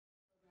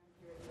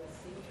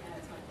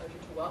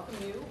welcome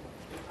you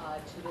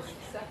to this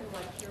second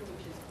lecture,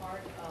 which is part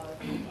of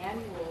an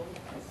annual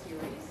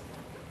series.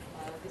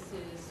 This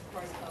is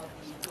part of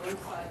the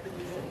Dornsife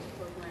Studies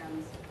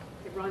Program's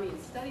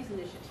Iranian Studies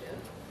Initiative,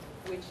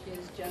 which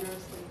is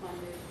generously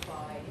funded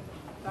by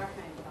the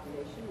Farhang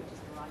Foundation, which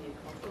is an Iranian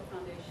cultural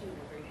foundation.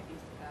 We're very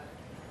pleased to have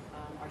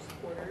our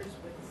supporters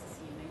with us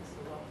this evening, so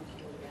welcome to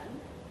you again.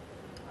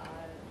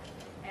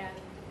 And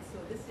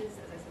so this is,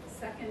 as I said, the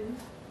second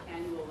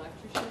annual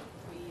lectureship.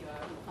 We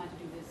plan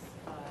to do this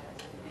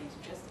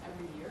just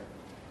every year.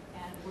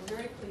 And we're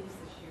very pleased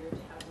this year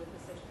to have with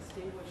us such a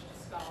distinguished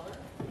scholar,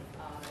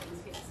 in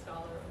this case a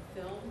scholar of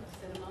film,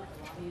 cinema,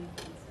 Iranian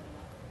film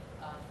cinema,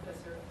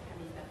 Professor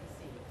Hamid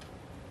Naficy.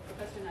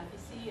 Professor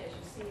Naficy, as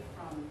you see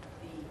from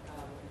the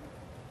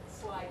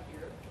slide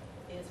here,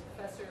 is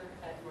professor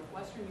at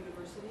Northwestern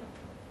University.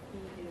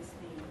 He is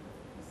the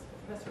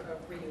professor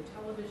of radio,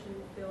 television,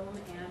 film,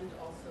 and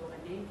also a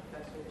named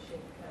professor, the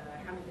Sheikh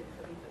Hamid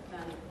Naficy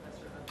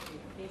Professor of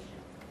Education.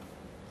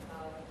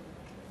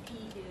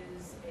 He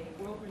is a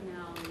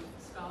world-renowned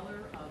scholar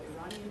of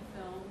Iranian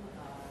film,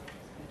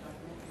 and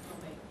documentary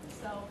filmmaker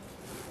himself.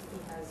 He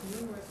has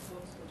numerous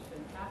books which have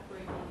been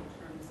pathbreaking in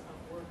terms of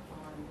work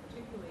on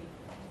particularly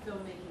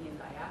filmmaking in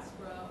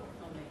diaspora or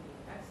filmmaking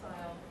in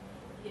exile.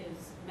 His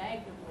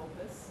magnum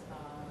opus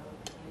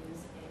is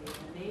an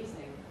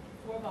amazing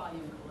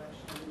 4-volume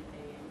collection,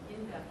 an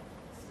in-depth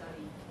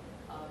study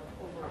of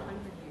over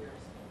 100 years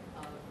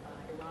of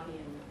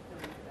Iranian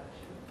film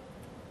production.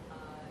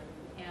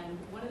 And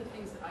one of the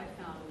things that I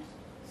found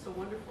so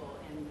wonderful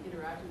in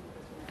interacting with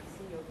Professor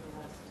Naficy over the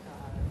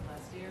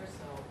last year or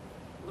so,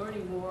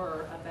 learning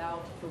more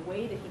about the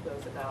way that he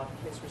goes about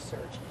his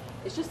research,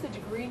 is just the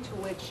degree to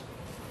which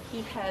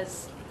he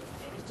has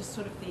just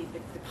sort of the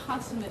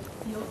consummate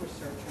field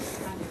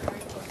researcher, kind of very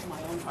close to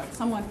my own heart,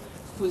 someone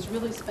who has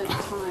really spent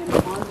time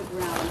on the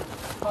ground,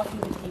 talking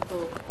to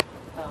people,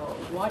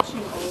 watching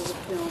all the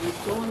films,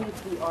 going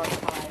into the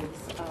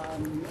archives,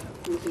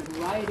 with a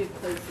variety of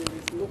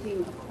places,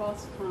 looking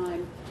across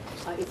time.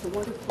 It's a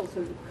wonderful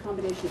sort of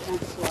combination of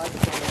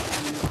anthropological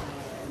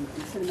and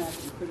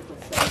cinematic and critical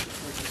studies.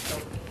 So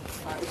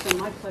it's been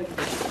my pleasure to do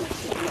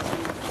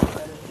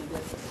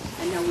this,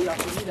 and now we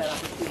offer you that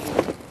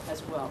opportunity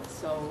as well.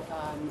 So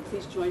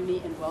please join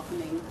me in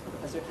welcoming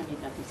Professor Hamid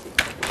Naficy.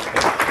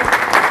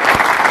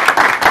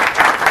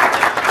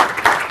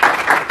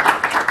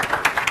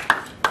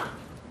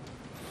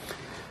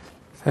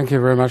 Thank you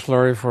very much,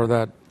 Laurie, for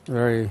that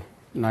very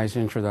nice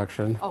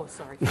introduction. Oh,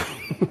 sorry.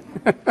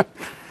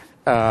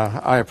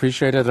 I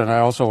appreciate it, and I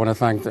also want to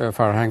thank the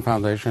Farhang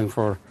Foundation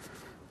for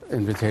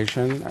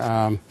invitation.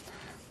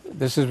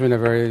 This has been a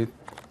very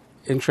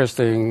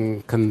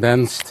interesting,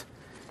 condensed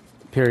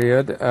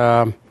period.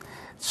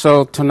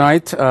 So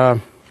tonight, I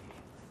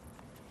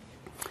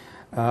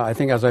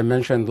think as I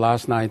mentioned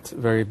last night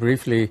very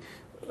briefly,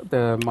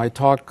 my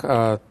talk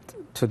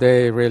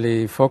today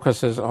really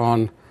focuses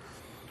on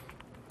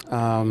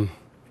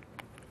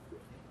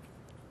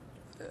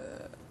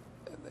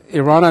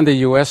Iran and the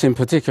U.S. in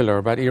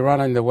particular, but Iran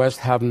and the West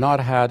have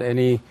not had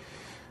any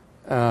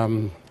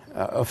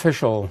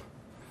official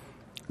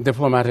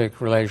diplomatic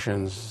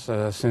relations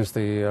since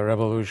the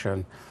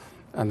revolution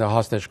and the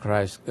hostage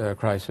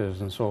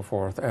crisis and so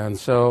forth. And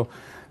so,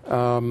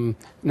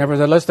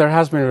 nevertheless, there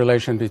has been a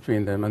relation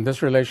between them, and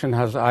this relation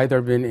has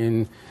either been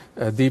in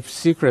deep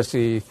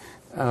secrecy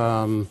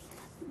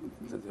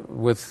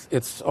with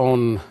its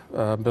own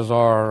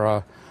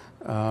bizarre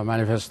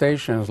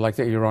manifestations, like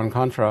the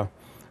Iran-Contra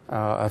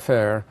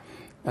affair,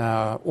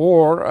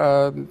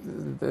 or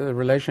the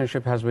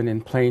relationship has been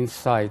in plain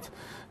sight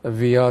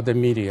via the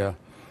media.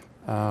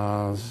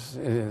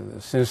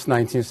 Since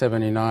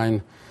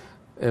 1979,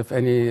 if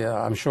any,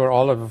 I'm sure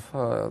all of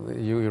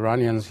you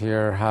Iranians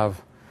here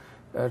have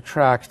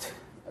tracked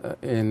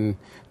in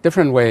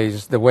different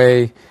ways the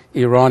way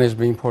Iran is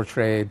being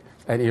portrayed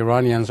and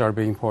Iranians are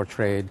being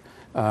portrayed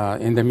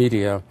in the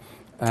media.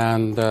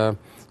 And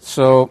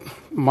so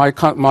my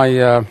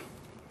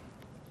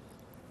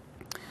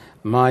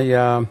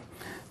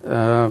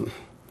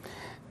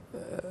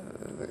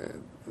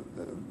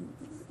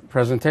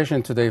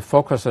presentation today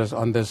focuses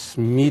on this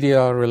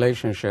media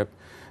relationship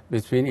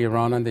between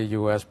Iran and the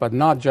U.S., but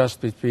not just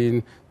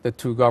between the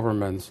two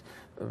governments,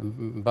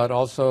 but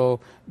also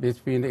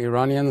between the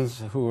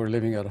Iranians who are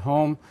living at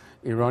home,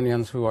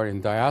 Iranians who are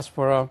in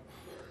diaspora,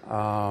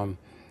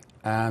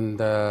 and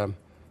the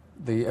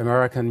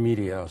American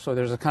media. So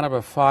there's a kind of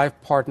a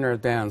 5-partner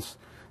dance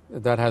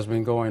that has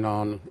been going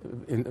on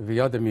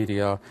via the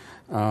media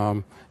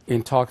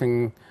in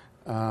talking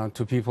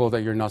to people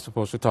that you're not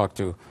supposed to talk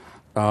to.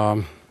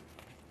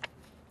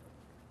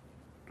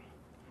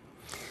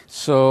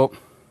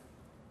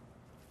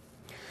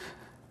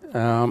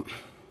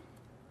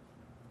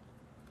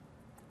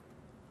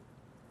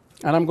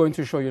 And I'm going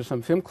to show you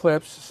some film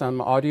clips, some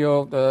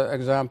audio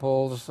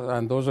examples,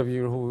 and those of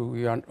you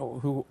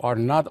who are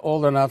not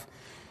old enough,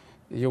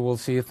 you will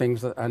see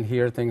things and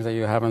hear things that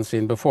you haven't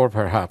seen before,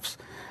 perhaps.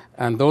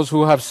 And those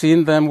who have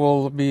seen them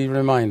will be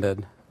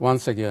reminded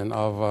once again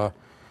of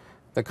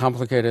the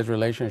complicated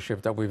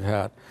relationship that we've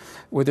had.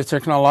 With the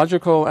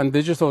technological and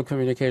digital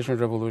communication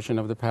revolution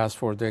of the past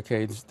 4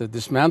 decades, the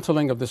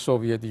dismantling of the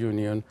Soviet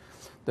Union,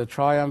 the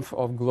triumph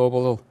of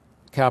global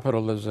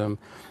capitalism,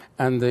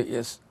 and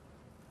the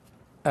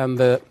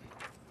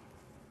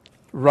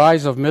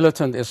rise of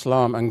militant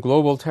Islam and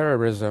global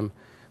terrorism,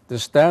 the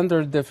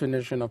standard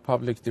definition of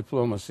public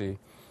diplomacy,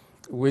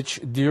 which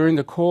during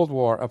the Cold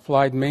War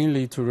applied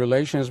mainly to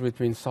relations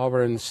between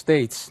sovereign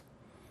states,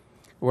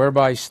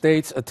 whereby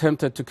states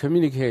attempted to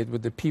communicate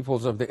with the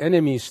peoples of the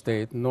enemy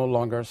state, no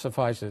longer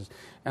suffices.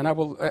 And I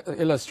will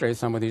illustrate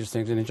some of these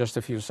things in just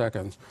a few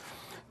seconds.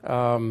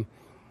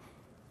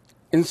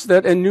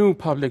 Instead, a new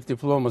public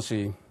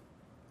diplomacy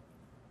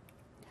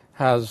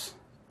has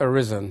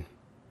arisen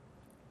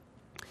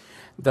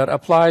that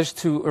applies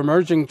to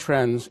emerging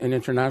trends in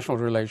international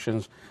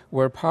relations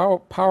where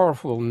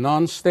powerful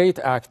non-state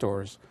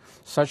actors,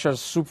 such as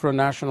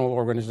supranational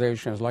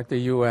organizations like the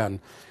UN,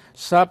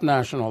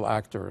 subnational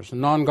actors,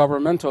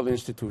 non-governmental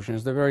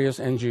institutions, the various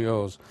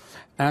NGOs,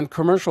 and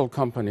commercial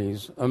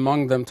companies,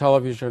 among them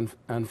television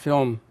and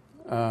film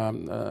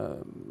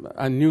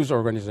and news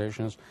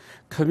organizations,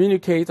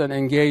 communicate and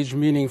engage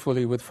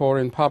meaningfully with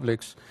foreign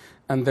publics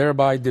and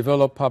thereby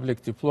develop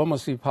public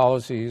diplomacy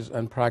policies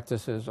and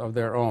practices of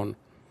their own.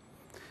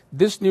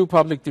 This new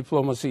public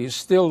diplomacy is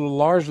still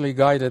largely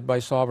guided by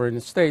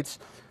sovereign states,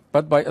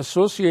 but by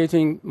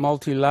associating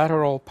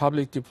multilateral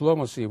public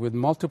diplomacy with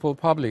multiple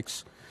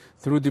publics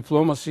through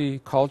diplomacy,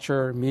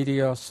 culture,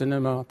 media,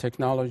 cinema,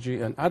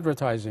 technology, and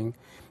advertising,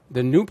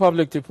 the new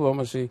public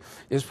diplomacy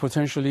is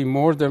potentially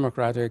more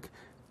democratic,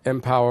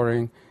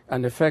 empowering,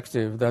 and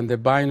effective than the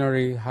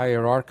binary,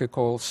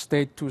 hierarchical,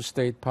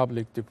 state-to-state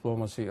public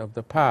diplomacy of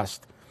the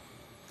past.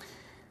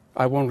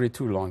 I won't read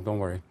too long, don't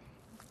worry.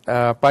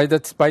 By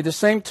the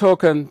same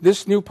token,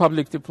 this new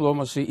public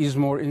diplomacy is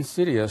more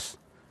insidious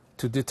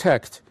to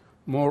detect,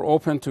 more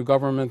open to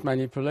government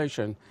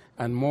manipulation,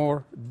 and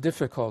more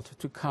difficult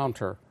to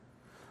counter,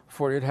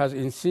 for it has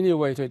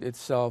insinuated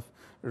itself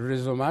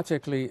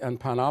rhizomatically and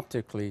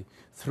panoptically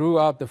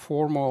throughout the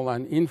formal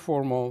and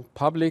informal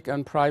public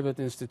and private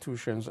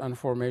institutions and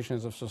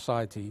formations of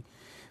society,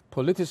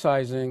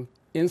 politicizing,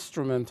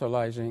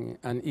 instrumentalizing,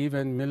 and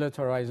even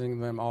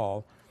militarizing them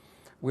all.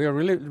 We are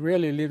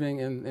really living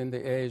in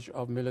the age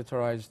of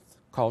militarized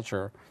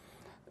culture,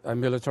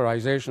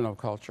 militarization of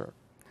culture.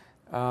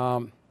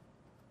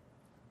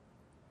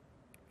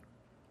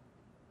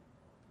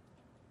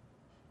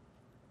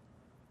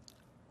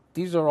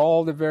 These are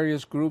all the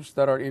various groups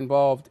that are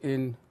involved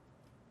in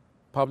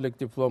public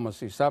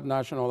diplomacy: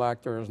 subnational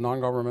actors,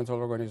 non-governmental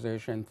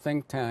organizations,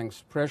 think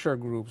tanks, pressure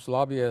groups,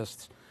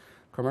 lobbyists,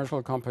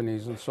 commercial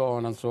companies, and so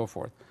on and so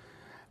forth.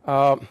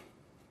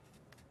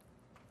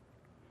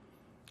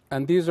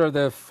 And these are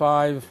the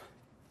 5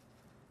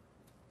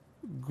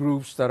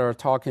 groups that are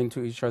talking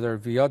to each other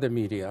via the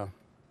media.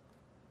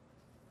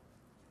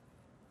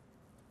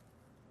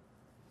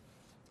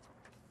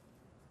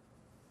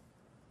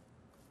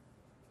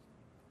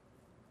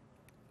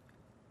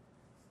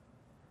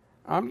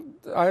 Some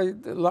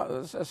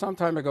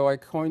time ago, I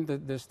coined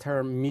this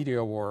term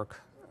media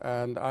work,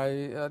 and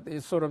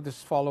it sort of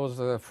this follows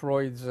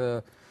Freud's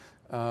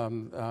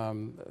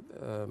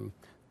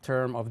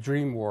term of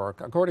dream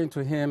work. According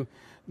to him,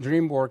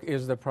 dream work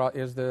is the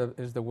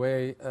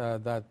way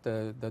that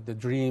the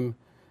dreams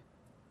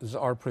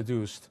are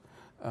produced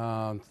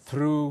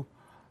through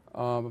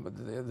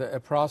a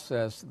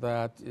process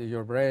that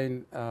your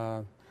brain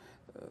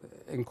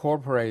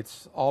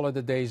incorporates all of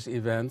the day's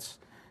events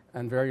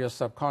and various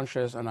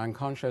subconscious and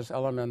unconscious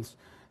elements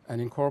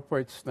and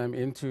incorporates them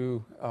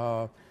into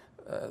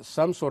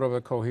some sort of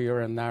a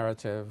coherent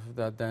narrative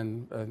that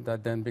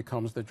then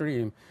becomes the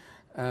dream.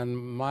 And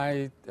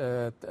my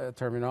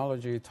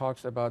terminology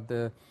talks about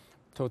the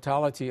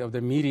totality of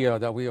the media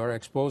that we are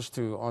exposed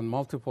to on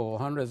multiple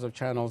hundreds of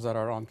channels that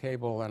are on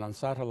cable and on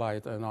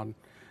satellite and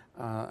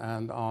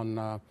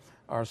on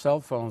our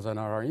cell phones and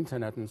our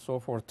internet and so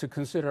forth, to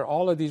consider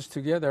all of these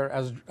together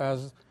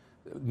as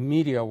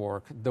media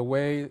work, the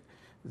way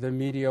the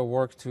media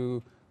work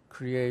to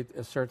create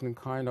a certain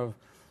kind of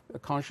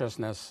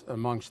consciousness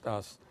amongst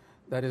us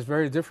that is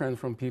very different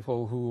from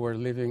people who were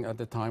living at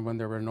the time when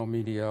there were no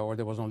media, or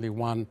there was only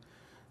one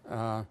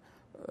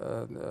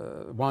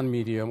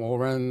medium, or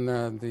when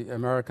the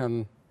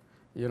American,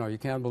 you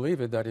can't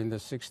believe it, that in the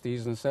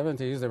 60s and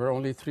 70s there were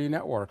only 3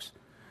 networks,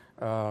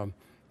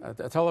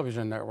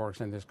 television networks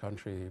in this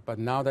country. But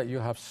now that you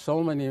have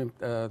so many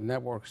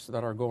networks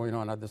that are going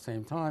on at the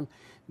same time,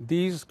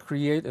 these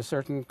create a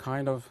certain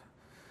kind of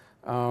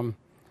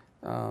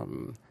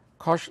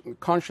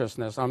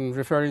consciousness. I'm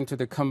referring to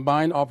the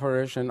combined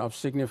operation of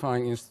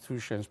signifying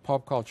institutions,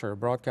 pop culture,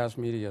 broadcast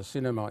media,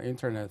 cinema,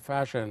 internet,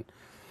 fashion,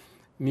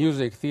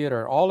 music,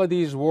 theater. All of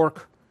these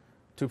work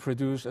to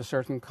produce a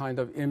certain kind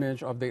of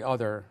image of the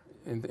other.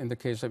 In the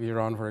case of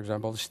Iran, for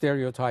example,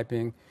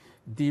 stereotyping,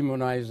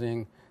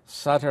 demonizing,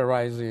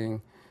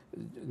 satirizing,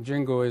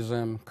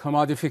 jingoism,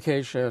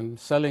 commodification,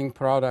 selling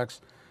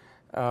products.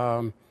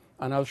 And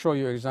I'll show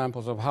you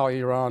examples of how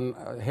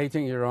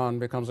hating Iran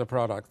becomes a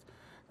product.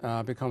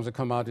 becomes a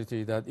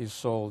commodity that is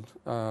sold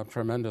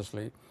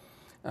tremendously.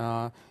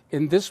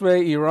 In this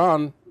way,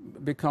 Iran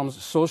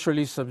becomes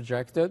socially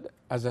subjected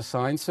as a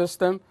sign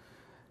system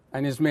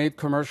and is made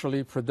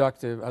commercially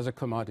productive as a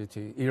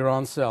commodity.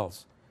 Iran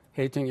sells.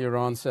 Hating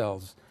Iran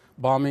sells.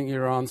 Bombing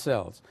Iran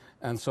sells.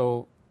 And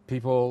so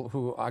people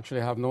who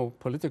actually have no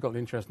political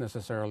interest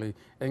necessarily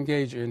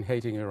engage in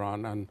hating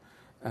Iran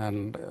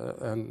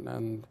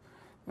and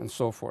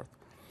so forth.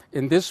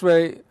 In this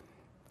way,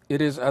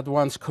 it is at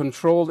once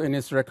controlled in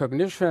its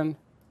recognition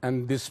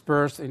and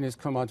dispersed in its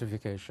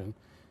commodification.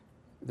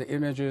 The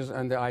images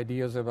and the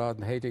ideas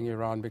about hating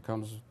Iran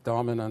becomes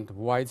dominant,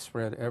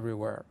 widespread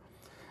everywhere.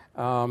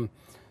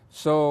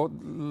 So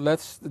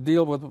let's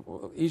deal with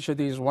each of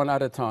these one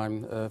at a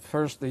time.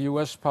 First, the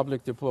U.S.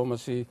 public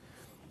diplomacy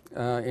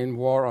in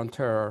war on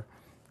terror.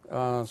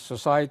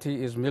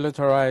 Society is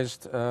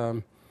militarized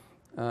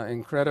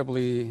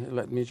incredibly.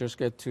 Let me just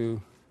get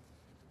to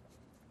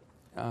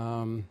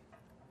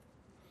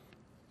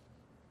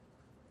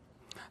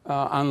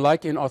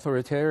unlike in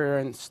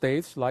authoritarian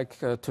states like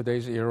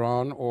today's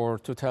Iran or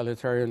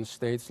totalitarian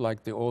states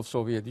like the old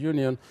Soviet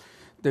Union,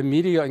 the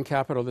media in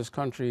capitalist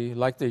country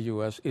like the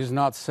U.S. is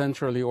not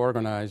centrally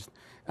organized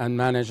and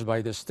managed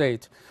by the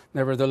state.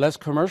 Nevertheless,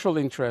 commercial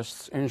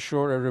interests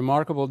ensure a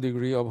remarkable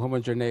degree of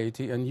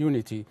homogeneity and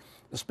unity,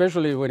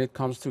 especially when it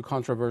comes to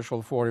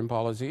controversial foreign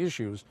policy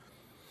issues.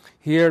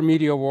 Here,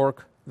 media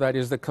work, that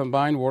is the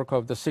combined work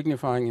of the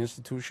signifying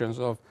institutions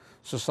of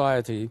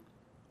society,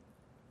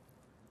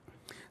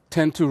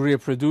 tend to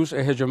reproduce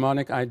a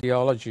hegemonic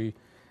ideology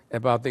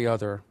about the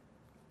other.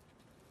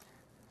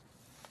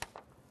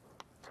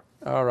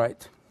 All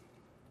right.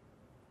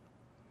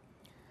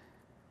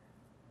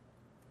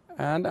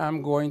 And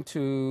I'm going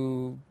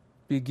to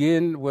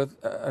begin with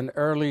an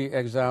early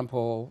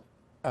example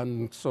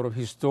and sort of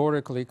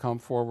historically come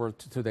forward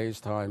to today's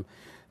time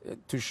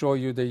to show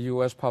you the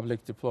U.S.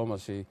 public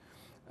diplomacy.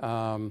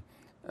 The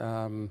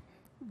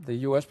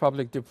U.S.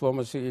 public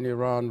diplomacy in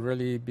Iran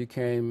really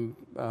became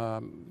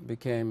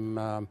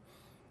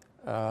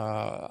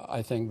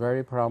I think,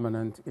 very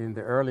prominent in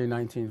the early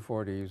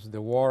 1940s.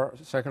 The war,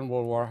 Second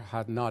World War,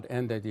 had not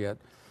ended yet,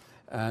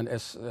 and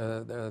as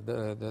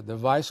the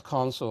vice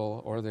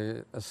consul or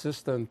the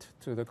assistant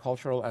to the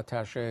cultural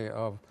attaché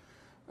of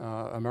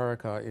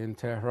America in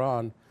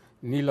Tehran,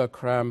 Nila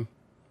Kram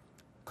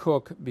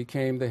Cook,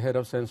 became the head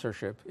of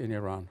censorship in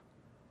Iran.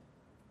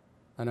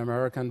 An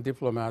American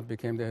diplomat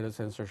became the head of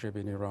censorship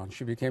in Iran.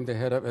 She became the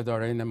head of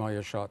Edareh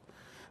Nemayeshat,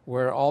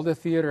 where all the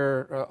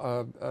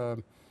theater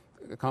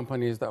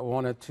companies that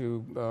wanted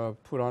to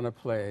put on a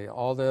play,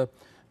 all the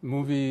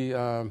movie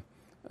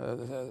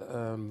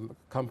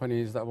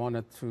companies that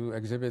wanted to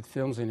exhibit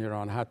films in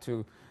Iran had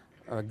to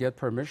get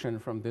permission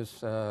from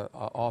this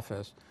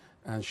office,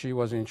 and she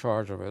was in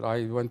charge of it.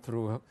 I went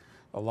through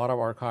a lot of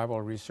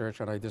archival research,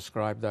 and I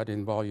described that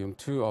in volume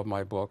 2 of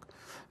my book.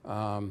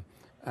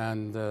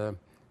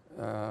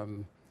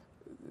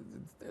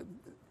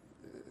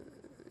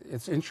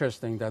 It's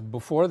interesting that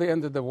before the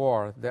end of the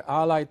war, the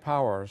Allied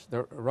powers,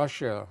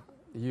 Russia,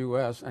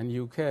 U.S., and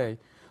U.K.,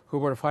 who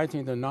were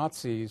fighting the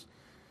Nazis,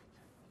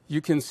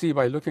 you can see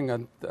by looking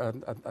at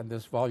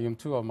this volume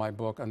 2 of my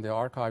book and the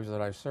archives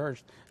that I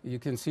searched, you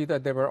can see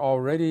that they were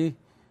already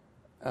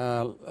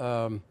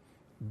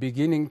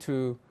beginning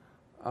to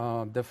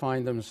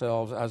define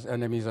themselves as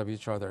enemies of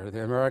each other.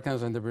 The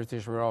Americans and the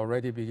British were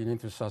already beginning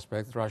to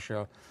suspect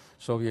Russia,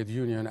 Soviet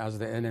Union as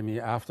the enemy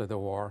after the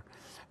war,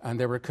 and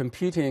they were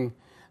competing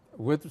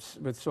with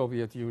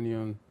Soviet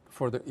Union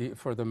for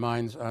the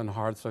minds and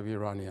hearts of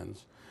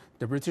Iranians.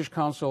 The British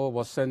Council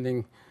was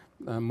sending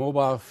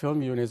mobile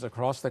film units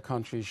across the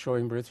country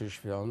showing British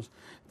films.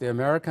 The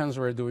Americans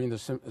were doing the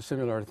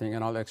similar thing,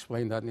 and I'll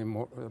explain that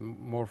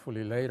more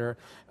fully later.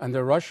 And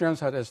the Russians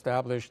had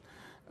established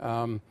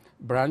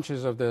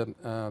branches of the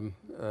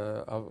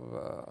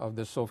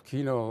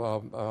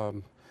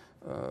Sovkino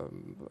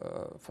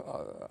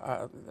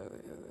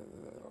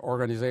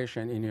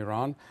organization in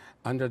Iran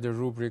under the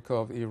rubric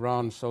of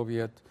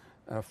Iran-Soviet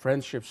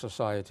Friendship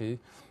Society,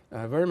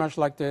 very much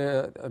like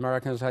the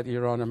Americans had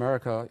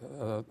Iran-America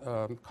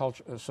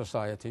Culture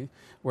Society,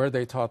 where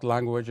they taught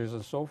languages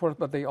and so forth,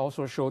 but they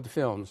also showed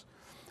films.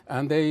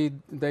 And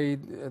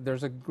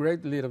there's a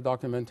great deal of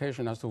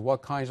documentation as to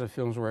what kinds of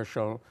films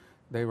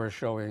they were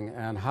showing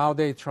and how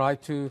they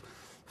tried to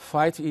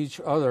fight each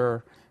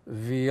other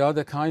via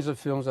the kinds of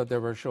films that they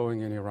were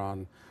showing in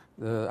Iran.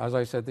 As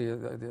I said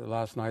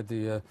last night,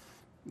 the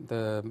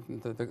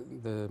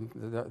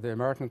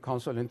American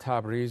consul in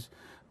Tabriz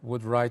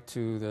would write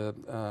to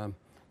the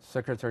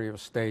Secretary of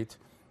State,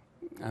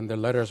 and the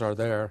letters are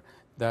there,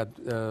 that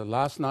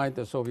last night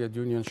the Soviet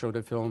Union showed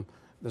a film,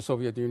 the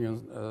Soviet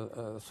Union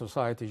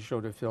Society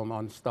showed a film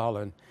on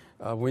Stalin.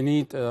 We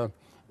need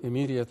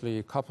immediately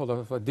a couple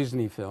of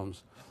Disney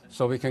films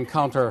so we can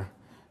counter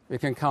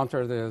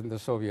the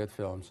Soviet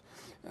films.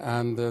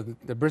 And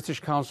the British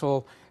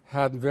Council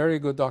had very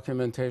good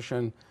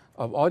documentation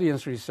of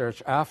audience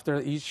research after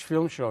each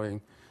film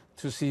showing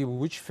to see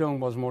which film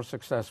was more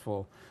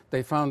successful.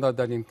 They found out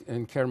that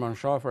in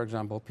Kermanshah, for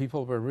example,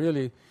 people were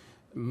really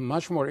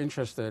much more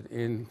interested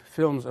in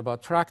films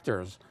about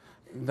tractors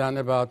than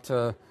about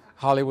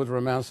Hollywood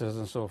romances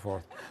and so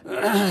forth.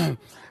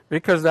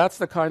 Because that's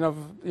the kind of,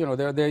 you know,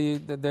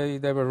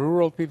 they were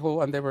rural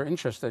people and they were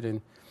interested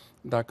in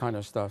that kind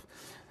of stuff.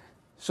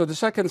 So the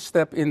second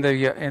step in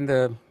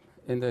the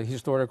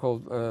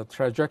historical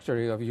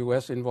trajectory of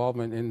U.S.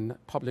 involvement in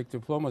public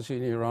diplomacy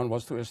in Iran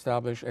was to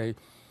establish a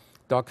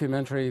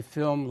documentary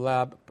film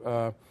lab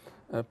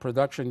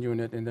production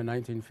unit in the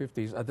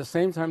 1950s. At the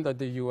same time that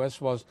the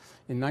U.S. was,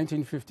 in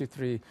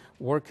 1953,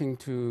 working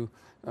to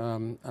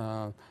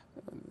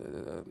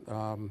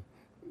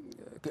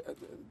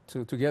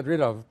get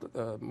rid of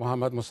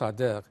Mohammad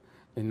Mossadegh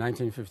in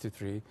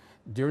 1953.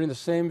 During the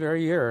same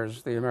very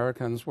years, the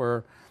Americans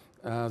were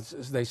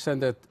they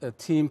sent a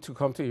team to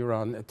come to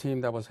Iran, a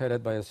team that was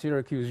headed by a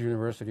Syracuse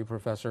University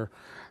professor,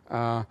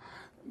 and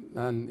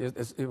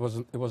it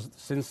was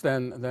since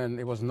then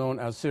it was known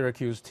as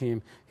Syracuse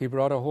team. He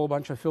brought a whole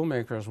bunch of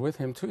filmmakers with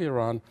him to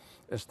Iran,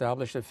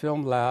 established a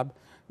film lab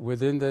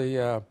within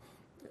the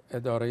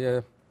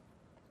Edareh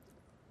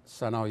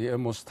Sana'i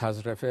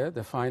Mustazrefe,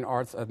 the Fine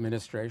Arts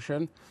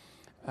Administration,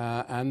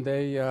 and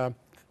they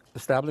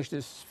established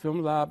this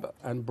film lab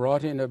and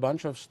brought in a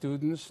bunch of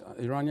students,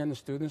 Iranian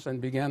students, and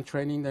began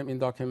training them in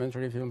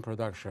documentary film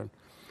production.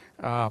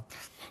 By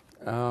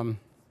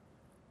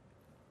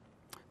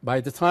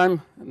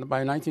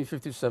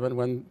 1957,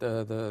 when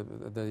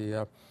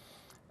the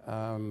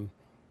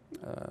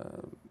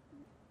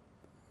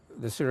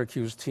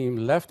Syracuse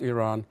team left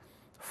Iran,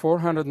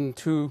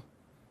 402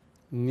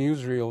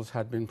 newsreels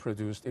had been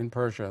produced in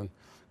Persian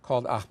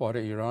called Akhbar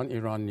Iran,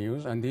 Iran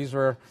News, and these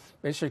were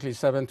basically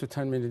 7 to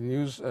 10 minute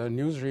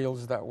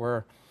newsreels that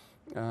were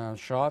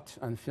shot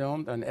and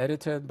filmed and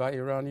edited by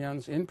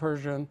Iranians in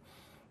Persian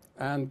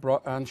and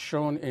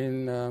shown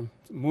in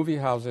movie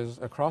houses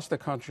across the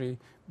country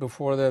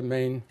before the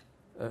main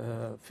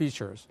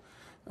features.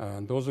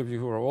 Those of you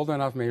who are old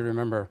enough may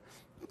remember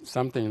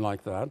something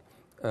like that.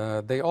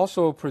 They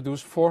also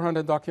produced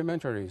 400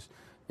 documentaries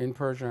in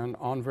Persian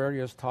on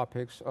various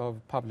topics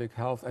of public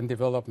health and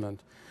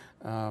development,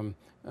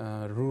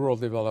 rural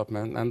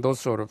development, and those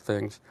sort of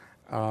things.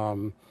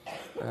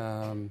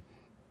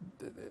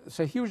 It's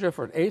a huge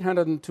effort.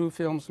 802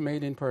 films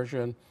made in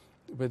Persian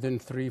within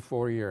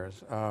 3-4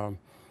 years.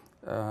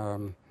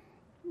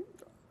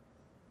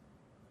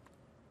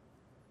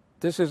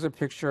 This is a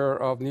picture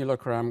of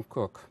Nilakram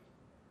Cook.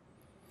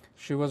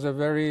 She was a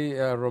very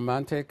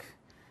romantic,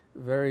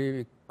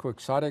 very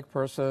quixotic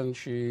person.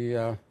 She,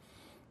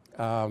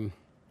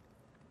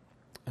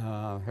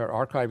 her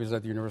archive is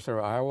at the University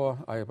of Iowa.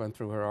 I went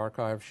through her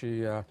archive.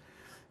 She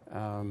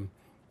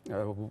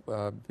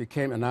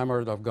became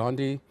enamored of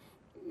Gandhi,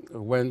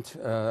 went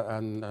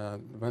to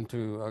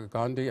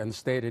Gandhi and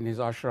stayed in his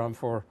ashram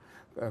for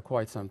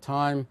quite some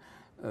time.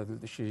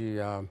 She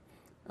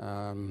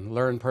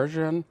learned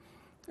Persian,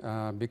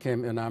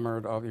 became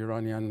enamored of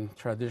Iranian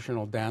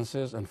traditional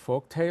dances and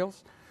folk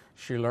tales.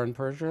 She learned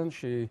Persian.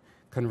 She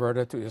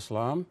converted to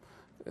Islam.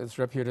 It's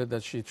reputed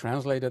that she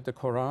translated the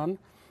Quran,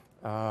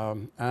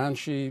 and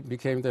she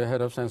became the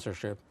head of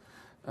censorship.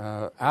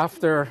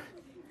 After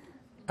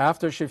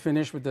she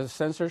finished with the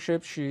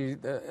censorship, she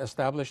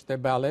established the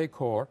ballet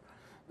corps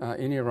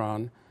in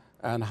Iran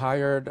and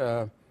hired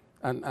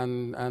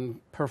and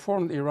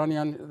performed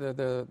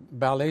the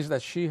ballets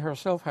that she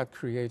herself had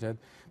created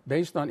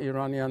based on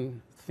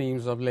Iranian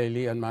themes of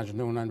Layli and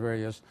Majnun and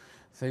various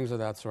things of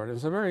that sort.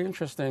 It's a very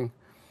interesting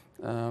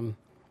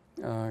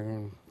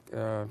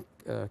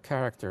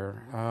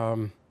character.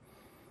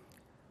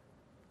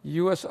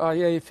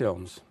 USIA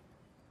films.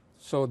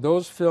 So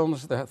those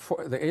films,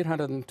 the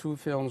 802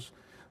 films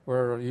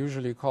were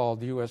usually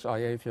called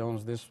USIA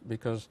films, this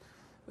because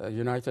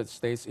United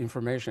States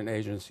Information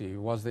Agency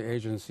was the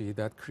agency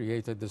that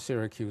created the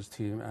Syracuse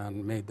team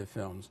and made the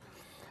films.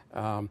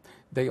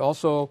 They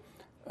also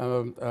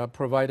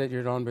provided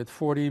Iran with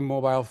 40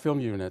 mobile film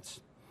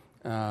units.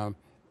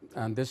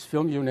 And these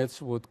film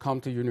units would come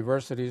to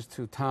universities,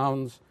 to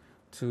towns,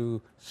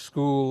 to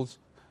schools,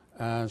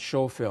 and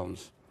show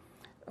films.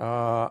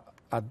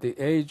 At the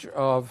age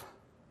of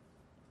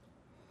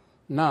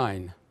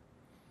 9,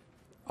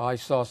 I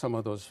saw some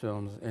of those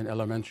films in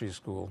elementary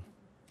school.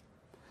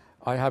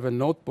 I have a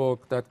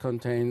notebook that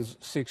contains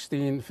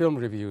 16 film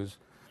reviews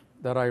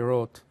that I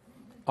wrote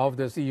of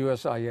the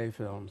USIA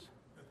films.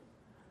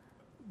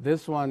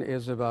 This one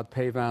is about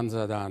Peyvan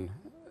Zadan,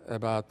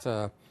 about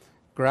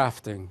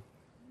grafting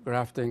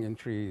in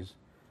trees.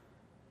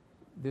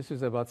 This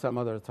is about some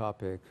other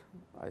topic.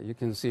 You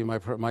can see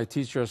my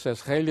teacher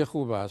says, "Kheli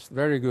khub ast,"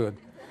 very good.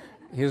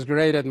 He's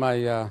graded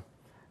my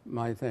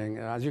thing.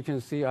 As you can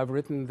see, I've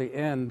written the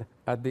end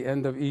at the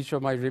end of each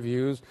of my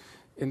reviews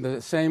in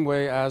the same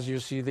way as you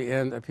see the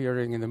end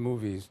appearing in the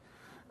movies.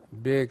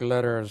 Big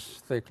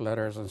letters, thick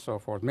letters, and so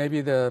forth.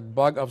 Maybe the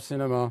bug of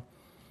cinema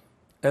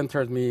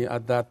entered me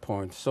at that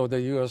point. So the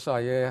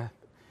USIA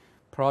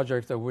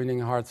project of winning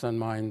hearts and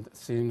minds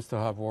seems to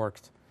have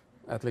worked,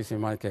 at least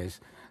in my case.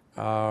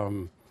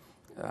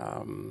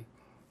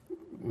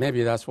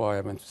 Maybe that's why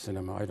I went to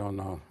cinema. I don't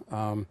know.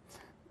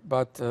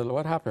 But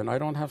what happened? I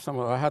don't have some.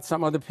 I had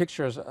some other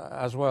pictures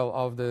as well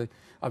of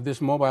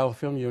this mobile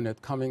film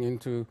unit coming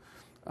into.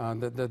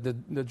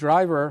 The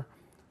driver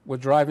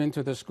would drive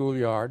into the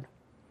schoolyard.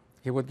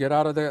 He would get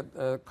out of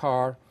the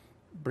car,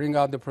 bring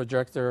out the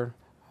projector,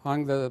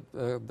 hung the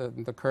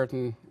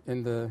curtain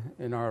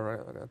in our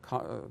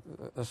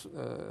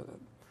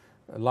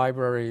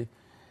library,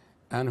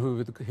 and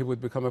he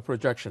would become a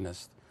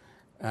projectionist,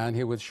 and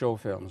he would show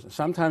films.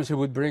 Sometimes he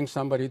would bring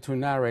somebody to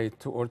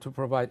narrate or to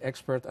provide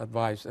expert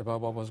advice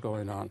about what was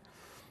going on.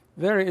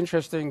 Very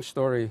interesting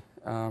story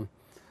of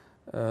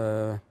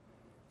the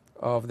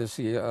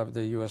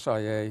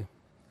USIA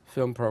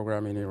film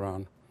program in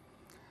Iran.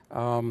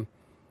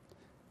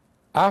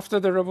 After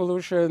the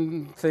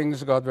revolution,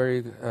 things got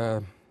very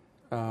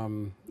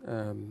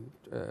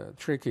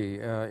tricky.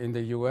 In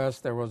the U.S.,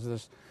 there was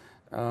this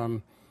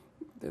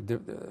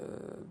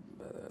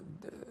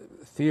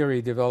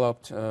theory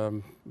developed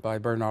by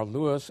Bernard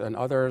Lewis and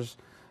others,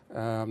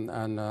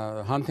 and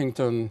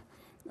Huntington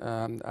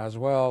as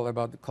well,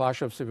 about the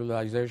clash of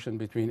civilization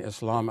between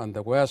Islam and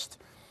the West.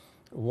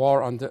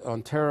 War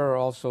on terror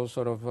also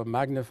sort of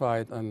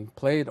magnified and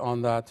played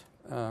on that.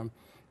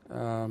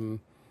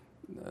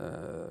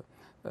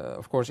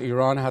 Of course,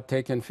 Iran had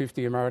taken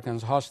 50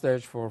 Americans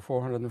hostage for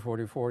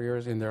 444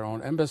 years in their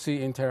own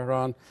embassy in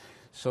Tehran.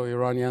 So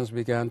Iranians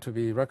began to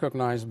be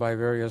recognized by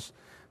various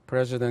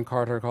President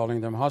Carter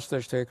calling them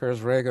hostage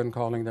takers, Reagan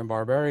calling them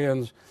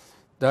barbarians,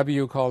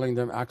 W calling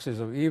them axis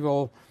of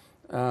evil,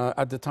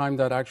 at the time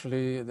that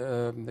actually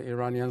the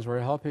Iranians were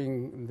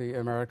helping the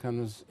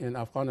Americans in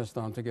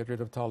Afghanistan to get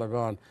rid of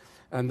Taliban.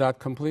 And that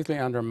completely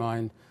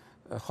undermined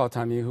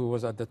Khatami, who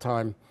was at the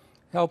time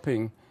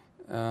helping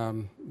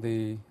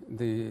the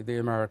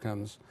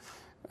Americans.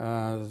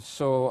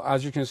 So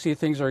as you can see,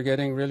 things are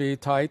getting really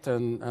tight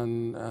and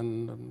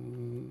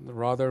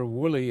rather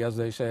woolly, as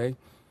they say.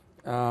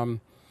 The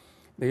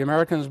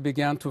Americans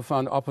began to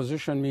fund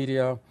opposition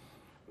media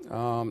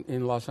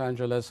in Los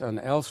Angeles and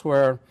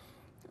elsewhere.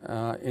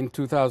 In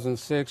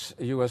 2006,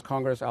 U.S.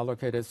 Congress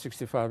allocated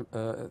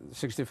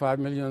 $65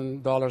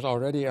 million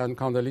already, and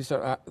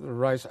Condoleezza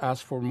Rice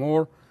asked for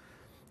more.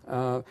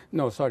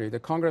 The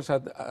Congress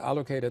had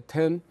allocated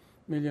 $10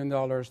 million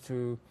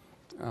to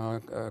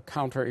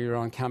counter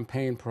Iran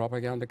campaign,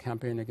 propaganda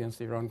campaign against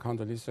Iran.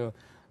 Condoleezza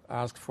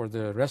asked for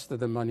the rest of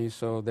the money,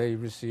 so they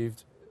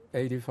received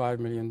 $85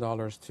 million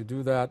to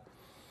do that.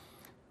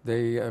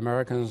 The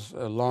Americans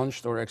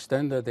launched or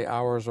extended the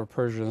hours of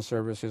Persian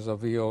services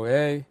of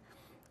VOA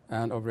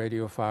and of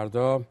Radio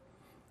Farda,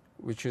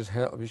 which is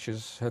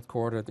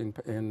headquartered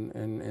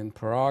in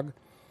Prague.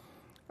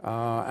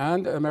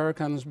 And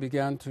Americans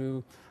began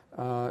to,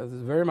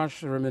 very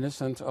much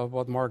reminiscent of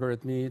what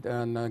Margaret Mead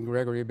and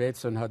Gregory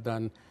Bateson had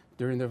done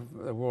during the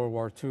World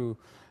War II.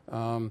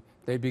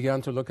 They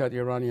began to look at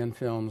Iranian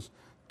films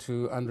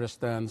to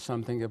understand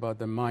something about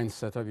the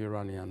mindset of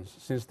Iranians.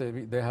 Since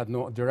they had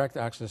no direct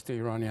access to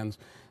Iranians,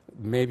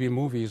 maybe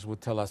movies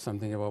would tell us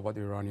something about what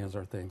Iranians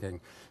are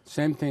thinking.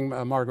 Same thing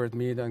Margaret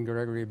Mead and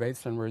Gregory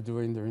Bateson were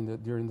doing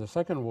during the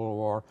Second World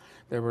War.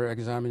 They were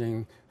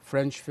examining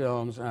French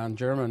films and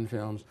German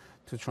films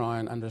to try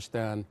and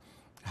understand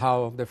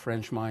how the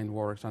French mind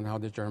works and how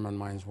the German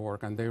minds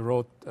work. And they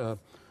wrote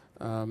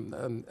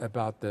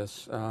about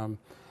this. And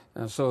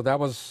so that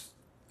was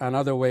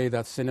another way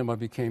that cinema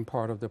became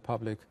part of the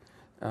public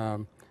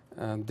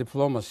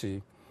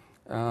diplomacy.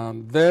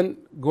 Then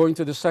going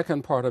to the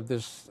second part of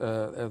this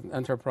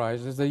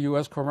enterprise is the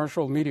U.S.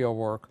 commercial media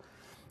work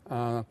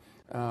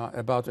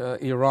about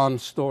Iran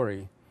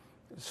story,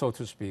 so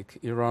to speak,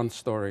 Iran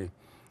story.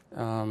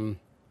 All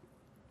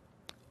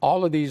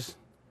of these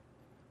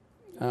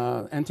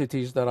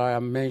entities that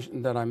I'm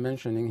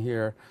mentioning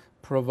here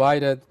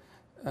provided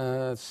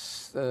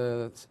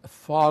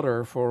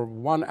fodder for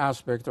one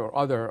aspect or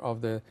other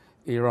of the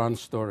Iran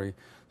story.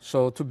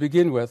 So to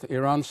begin with,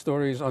 Iran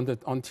stories on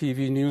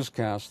TV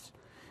newscasts.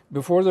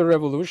 Before the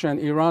revolution,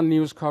 Iran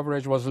news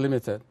coverage was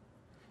limited.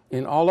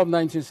 In all of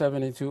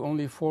 1972,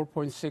 only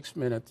 4.6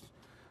 minutes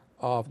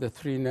of the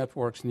three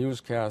networks'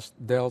 newscasts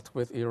dealt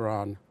with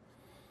Iran.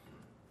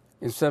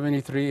 In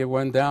 73, it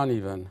went down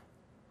even.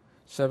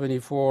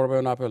 74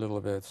 went up a little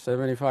bit.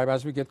 75,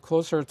 as we get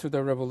closer to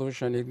the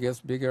revolution, it gets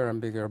bigger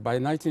and bigger. By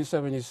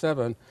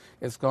 1977,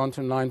 it's gone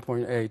to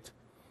 9.8.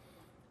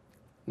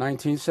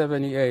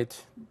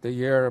 1978, the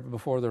year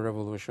before the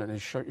revolution, it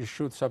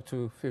shoots up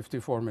to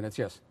 54 minutes.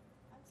 Yes?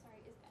 I'm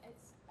sorry, this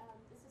is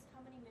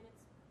how many minutes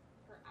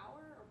per hour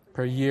or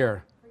per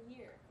year? Per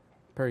year.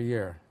 Okay. Per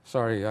year.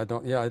 Sorry, I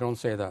don't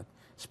say that.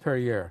 It's per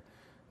year.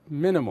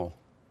 Minimal.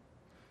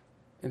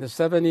 In the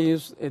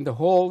 70s, in the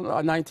whole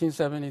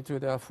 1972,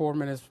 there are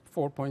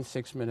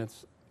 4.6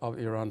 minutes of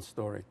Iran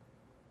story.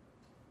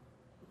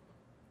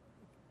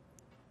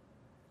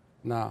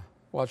 Now,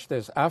 watch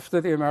this. After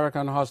the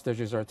American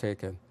hostages are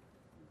taken,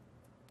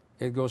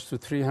 it goes to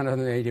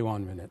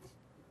 381 minutes.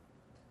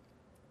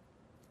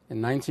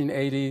 In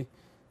 1980,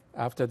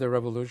 after the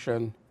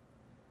revolution,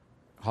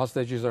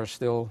 Hostages are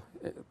still,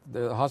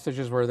 the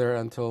hostages were there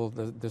until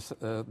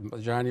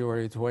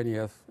January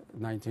 20th,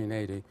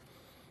 1980.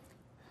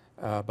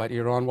 But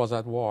Iran was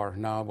at war.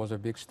 Now it was a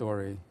big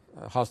story.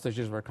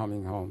 Hostages were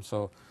coming home.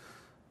 So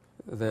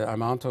the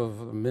amount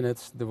of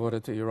minutes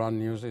devoted to Iran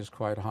news is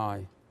quite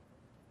high.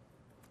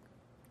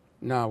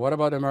 Now, what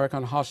about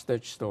American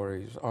hostage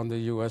stories on the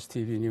U.S.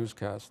 TV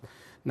newscast?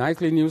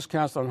 Nightly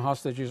newscasts on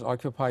hostages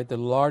occupied the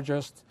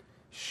largest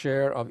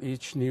share of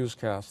each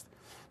newscast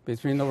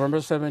between November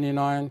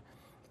 79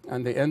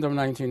 and the end of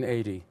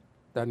 1980.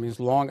 That means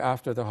long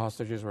after the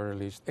hostages were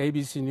released.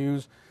 ABC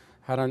News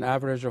had an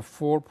average of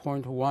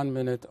 4.1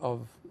 minutes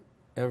of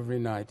every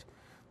night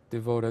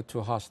devoted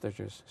to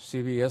hostages.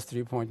 CBS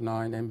 3.9,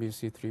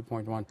 NBC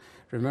 3.1.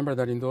 Remember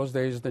that in those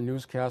days the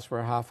newscasts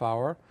were half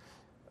hour,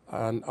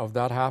 and of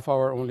that half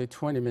hour only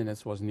 20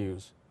 minutes was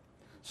news.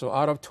 So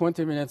out of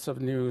 20 minutes of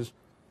news,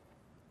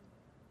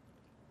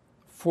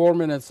 4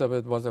 minutes of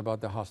it was about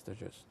the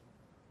hostages.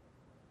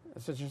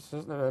 It's just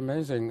an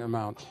amazing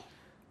amount.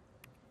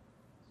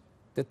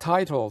 The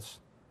titles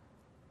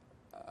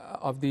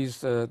of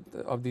these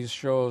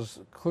shows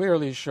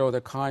clearly show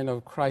the kind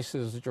of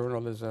crisis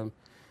journalism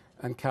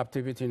and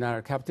captivity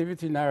narrative.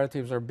 Captivity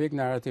narratives are big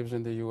narratives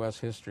in the U.S.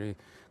 history,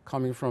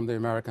 coming from the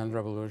American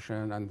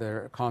Revolution and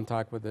their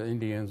contact with the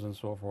Indians and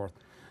so forth.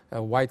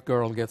 A white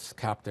girl gets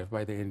captive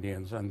by the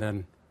Indians, and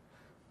then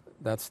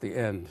that's the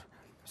end.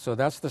 So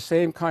that's the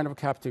same kind of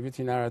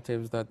captivity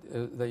narratives that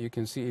you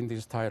can see in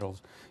these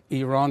titles.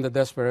 Iran, the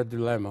Desperate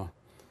Dilemma.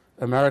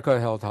 America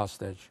Held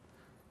Hostage.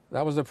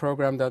 That was the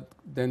program that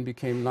then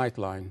became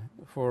Nightline.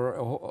 For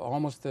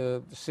almost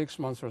 6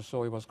 months or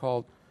so, it was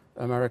called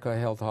America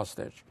Held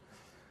Hostage.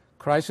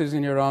 Crisis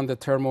in Iran, the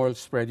turmoil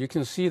spread. You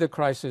can see the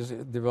crisis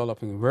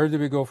developing. Where do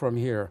we go from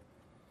here?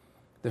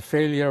 The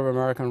failure of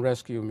American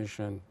rescue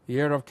mission,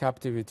 year of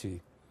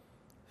captivity,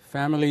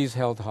 families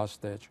held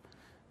hostage,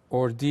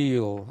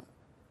 ordeal,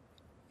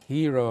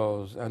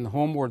 heroes, and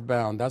homeward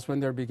bound. That's when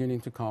they're beginning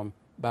to come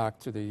back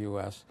to the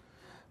U.S.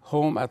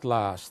 Home at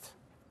last.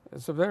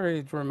 It's a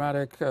very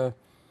dramatic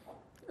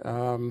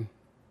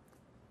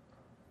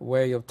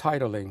way of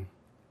titling.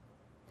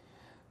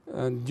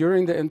 And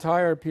during the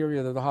entire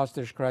period of the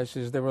hostage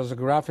crisis, there was a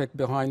graphic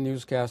behind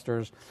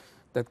newscasters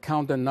that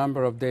count the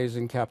number of days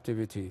in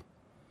captivity.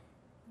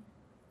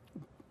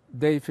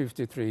 Day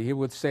 53, he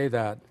would say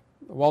that.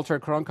 Walter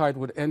Cronkite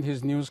would end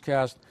his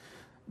newscast,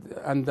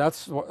 and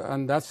that's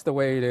the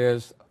way it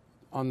is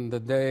on the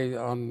day,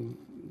 on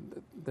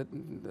the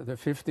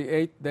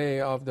 58th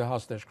day of the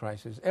hostage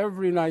crisis.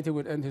 Every night he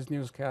would end his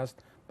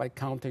newscast by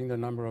counting the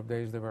number of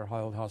days they were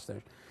held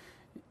hostage.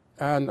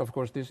 And, of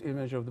course, this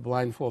image of the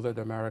blindfolded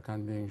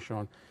American being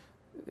shown.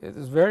 It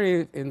is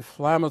very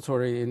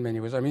inflammatory in many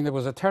ways. I mean, it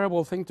was a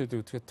terrible thing to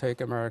do, to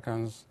take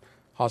Americans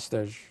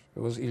hostage. It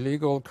was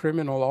illegal,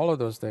 criminal, all of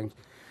those things.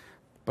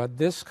 But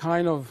this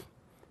kind of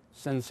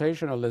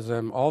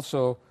sensationalism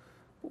also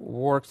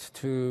worked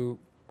to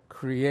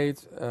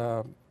create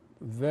a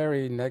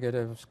very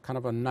negative, kind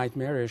of a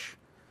nightmarish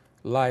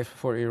life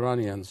for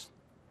Iranians.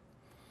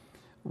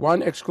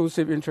 One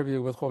exclusive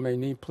interview with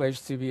Khomeini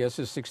placed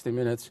CBS's 60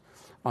 Minutes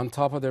on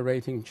top of the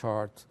rating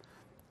chart,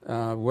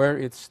 where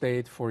it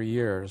stayed for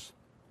years.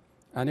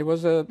 And it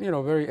was a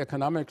very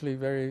economically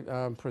very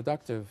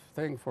productive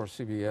thing for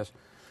CBS.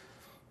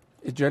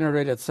 It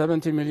generated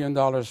 $70 million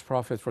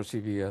profit for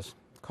CBS,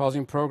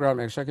 causing program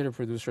executive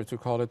producer to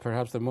call it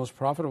perhaps the most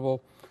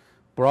profitable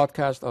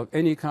broadcast of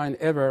any kind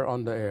ever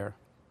on the air.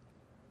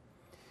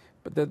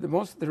 But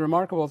the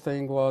remarkable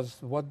thing was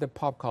what the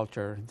pop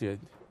culture did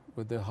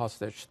with the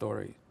hostage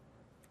story.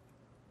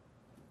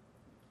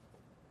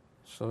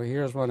 So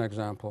here's one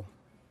example.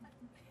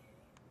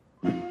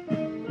 You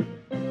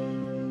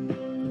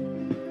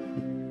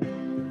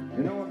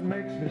know what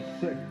makes me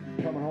sick?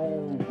 Coming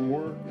home from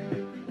work,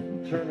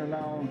 and turning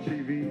on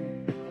TV,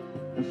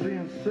 and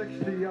seeing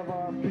 60 of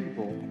our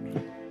people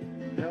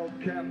held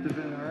captive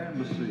in our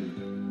embassy.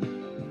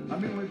 I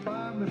mean, we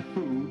buy them their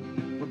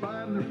food, we buy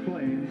them their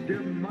planes,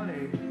 give them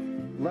money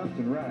left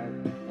and right.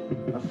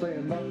 I say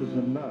enough is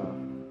enough.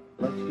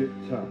 Let's get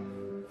tough.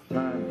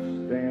 Time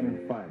to stand and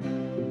fight.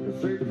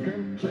 'Cause they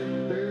can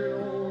take their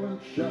oil and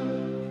shut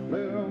it.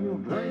 Let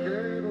them drink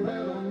it,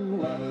 let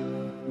them love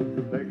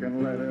it. They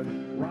can let it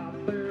rot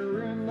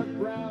there in the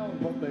ground,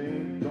 but they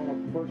ain't gonna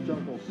push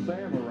Uncle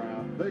Sam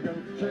around. They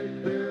can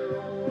take their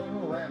oil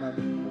and ram it.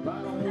 If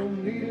I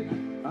don't need it,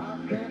 I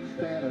can't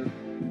stand it.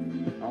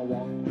 I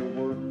walk to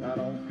work, I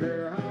don't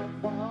care how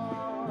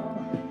far.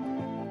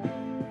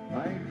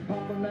 I ain't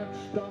pumping that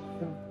stuff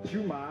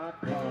into my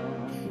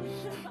car.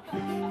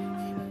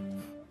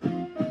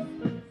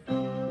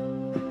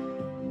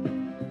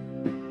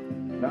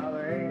 Now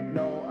there ain't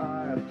no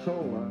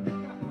Ayatollah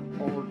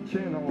or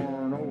tin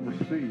horn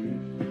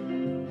overseas.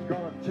 It's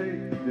gonna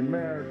take the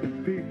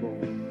American people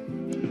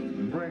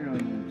and bring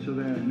them to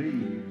their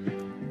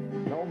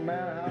knees. No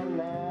matter how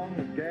long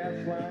the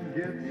gas line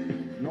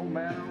gets, no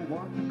matter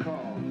what the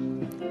cost,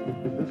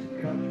 this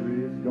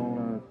country is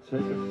gonna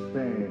take a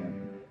stand,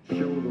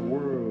 show the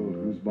world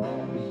who's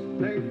boss.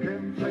 They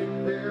can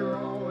take their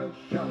oil and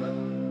shut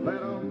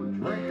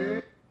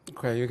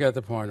Okay, you get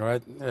the point,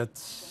 right? Don't let any of the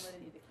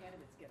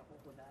candidates get a hold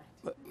of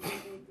that.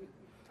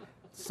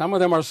 Some of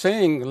them are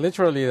saying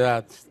literally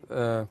that.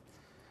 Oh,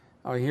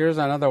 here's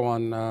another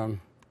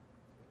one.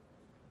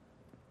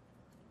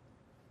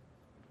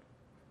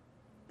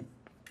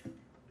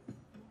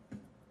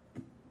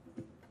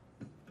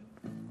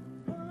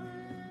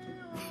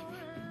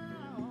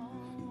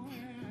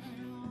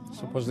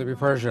 Supposed to be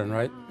Persian,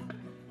 right?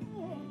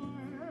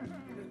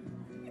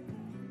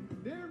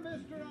 Dear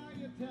Mr.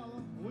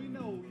 Ayatollah, we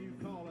know you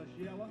call us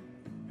yellow,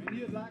 and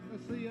you'd like to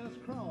see us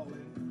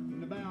crawling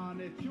and bowing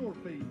at your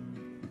feet.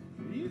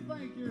 You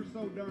think you're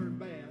so darn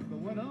bad, but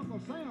when Uncle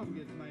Sam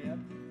gets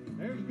mad,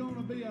 there's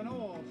gonna be an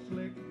oil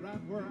slick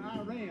right where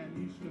Iran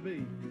used to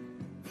be.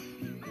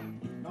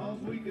 'Cause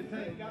we could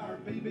take our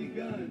BB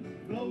guns,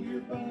 blow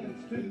your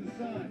buns to the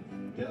sun.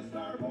 Just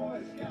our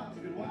Boy Scouts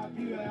could wipe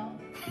you out.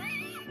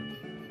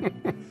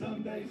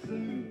 Someday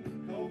soon,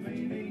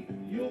 Khomeini,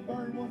 you'll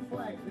burn one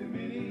flag too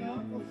many.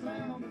 Uncle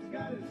Sam has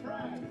got his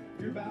pride.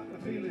 You're about to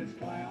feel his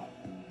clout.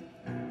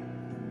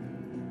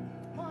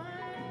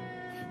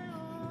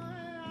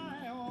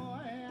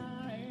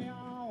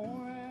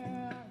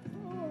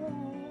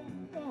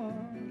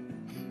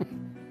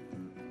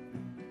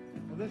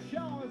 The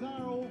Shah is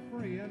our old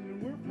friend,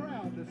 and we're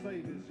proud to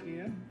save his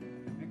skin.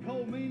 And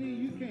Khomeini,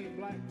 you can't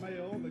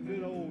blackmail the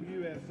good old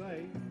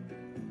USA.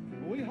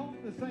 We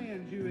hope the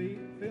sands you eat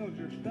fills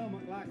your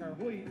stomach like our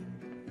wheat,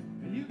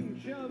 and you can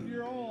shove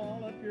your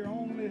oil up your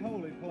only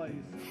holy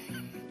place.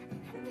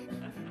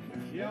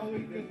 Yeah,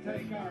 we could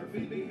take our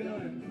BB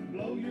guns,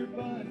 blow your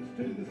buns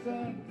to the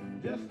sun.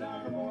 Just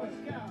our Boy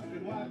Scouts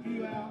could wipe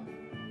you out.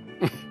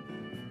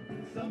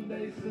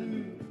 Someday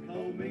soon,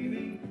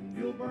 Khomeini,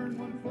 you'll burn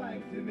one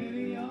flag too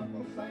many.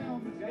 Uncle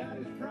Sam has got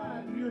his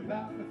pride, and you're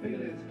about to feel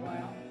his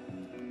clout.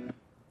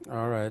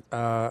 All right.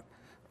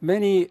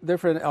 Many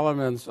different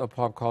elements of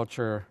pop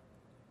culture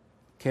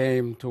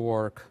came to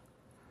work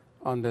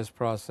on this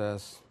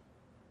process.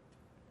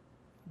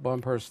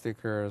 Bumper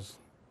stickers,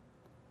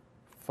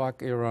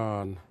 fuck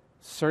Iran,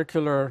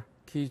 circular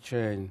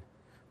keychain,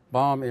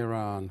 bomb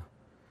Iran,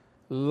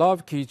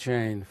 love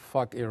keychain,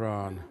 fuck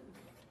Iran,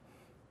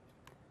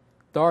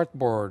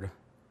 dartboard,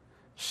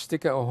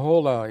 stick a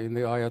hola in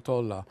the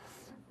Ayatollah,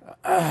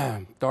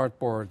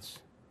 dartboards,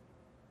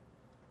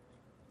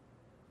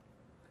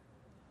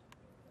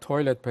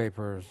 toilet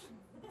papers,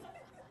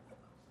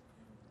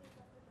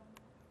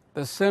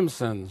 The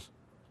Simpsons,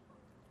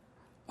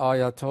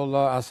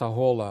 Ayatollah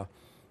Asahola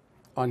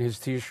on his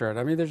T-shirt.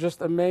 I mean, they're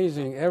just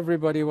amazing.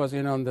 Everybody was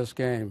in on this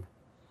game.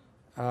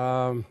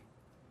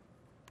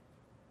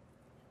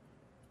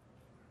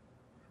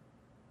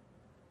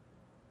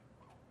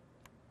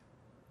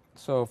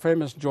 So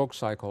famous joke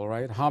cycle,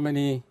 right? How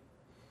many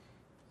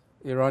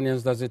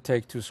Iranians does it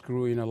take to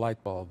screw in a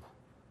light bulb?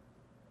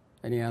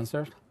 Any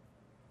answers?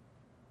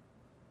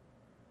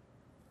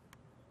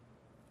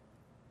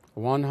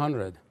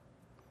 100.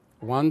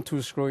 1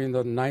 to screw in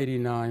the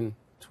 99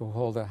 to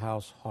hold a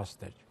house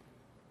hostage.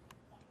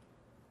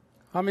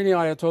 How many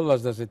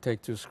Ayatollahs does it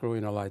take to screw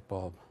in a light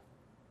bulb?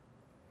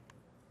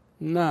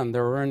 None.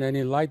 There weren't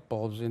any light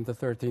bulbs in the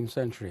 13th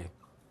century.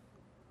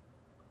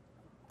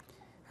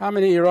 How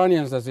many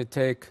Iranians does it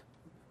take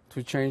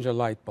to change a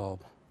light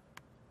bulb?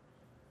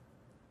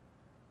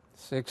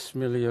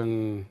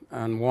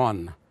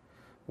 6,000,001.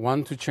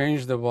 1 to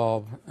change the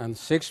bulb, and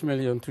 6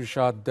 million to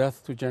shout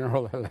death to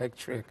General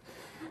Electric.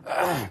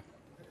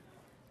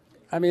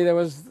 I mean, there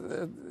was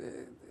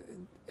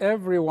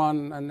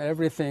everyone and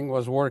everything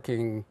was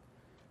working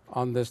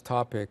on this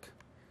topic.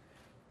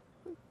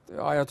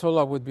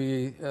 Ayatollah would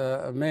be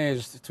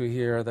amazed to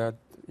hear that,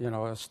 you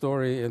know, a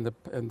story in the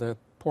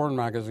porn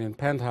magazine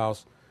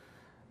Penthouse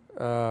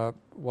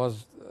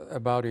was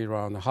about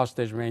Iran,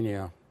 hostage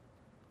mania.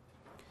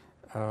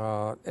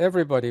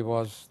 Everybody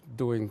was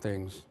doing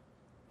things.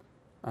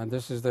 And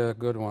this is the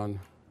good one.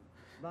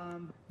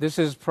 This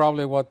is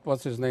probably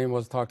what's his name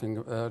was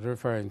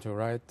referring to,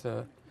 right?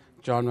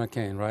 John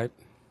McCain, right?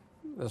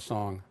 The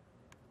song.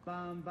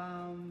 Bam,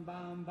 bam,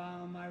 bam,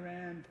 bam,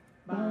 Iran.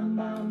 Bam,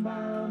 bam,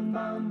 bam,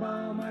 bam,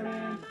 bam,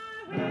 Iran.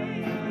 Bam,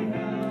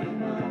 bam, bam,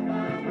 bam, bam, Iran. Bam,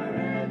 bam,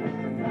 bam,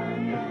 bam,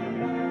 bam,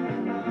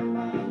 Iran. Bam, bam,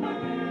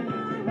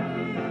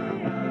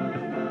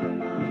 bam,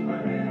 bam,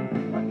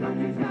 Iran. What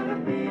country's got a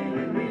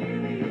feeling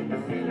really hit the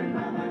ceiling?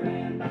 Bam,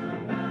 Iran.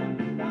 Bam,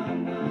 bam,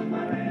 bam, bam,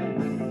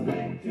 Iran.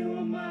 Went to a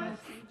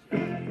mosque,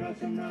 gonna throw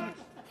some rocks.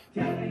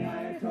 Tell the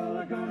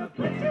Ayatollah gonna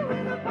put you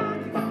in a box.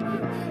 Bam, Iran.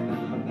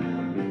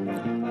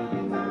 Bam, bam, bam, bam, Iran.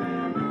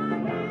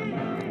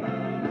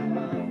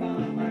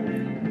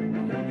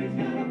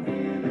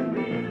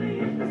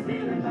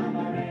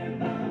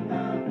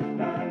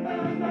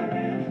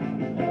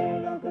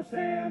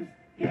 Sam's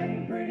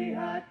getting pretty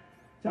hot.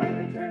 Time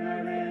to turn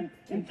Iran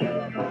into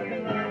a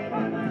fucking lot.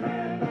 Bam,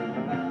 Iran,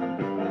 bam,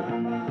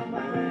 bam, bam,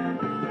 bam, Iran.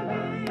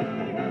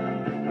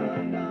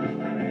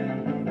 Bam,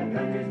 Iran. The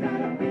country's got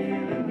a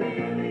feeling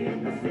really hit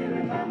the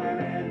ceiling. Bam,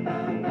 Iran,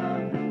 bam,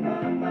 bam,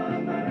 bam,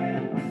 bam,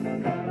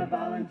 Iran. Call the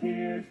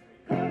volunteers,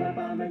 call the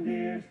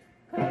bombardiers,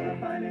 call the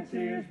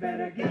financiers.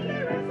 Better get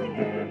their ass in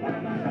gear.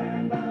 Bam,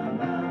 Iran.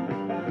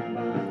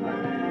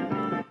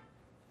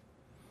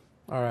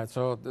 All right,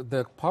 so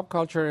the pop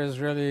culture is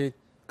really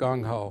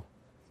gung-ho.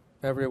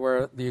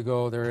 Everywhere you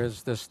go, there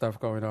is this stuff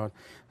going on.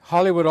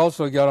 Hollywood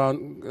also got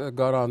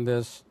on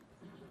this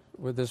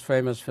with this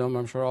famous film.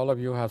 I'm sure all of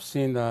you have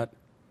seen that.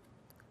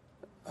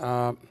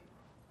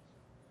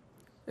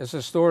 It's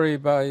a story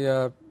based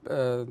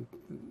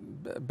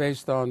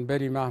on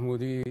Betty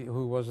Mahmoudi,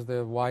 who was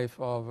the wife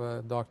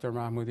of Dr.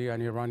 Mahmoudi,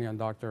 an Iranian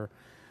doctor,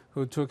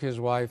 who took his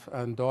wife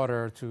and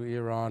daughter to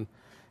Iran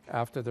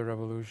after the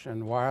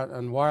revolution.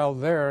 While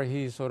there,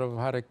 he sort of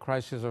had a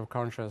crisis of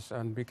conscience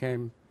and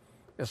became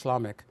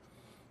Islamic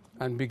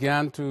and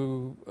began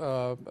to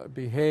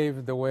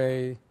behave the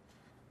way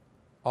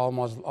all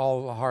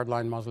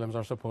hardline Muslims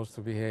are supposed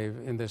to behave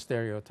in the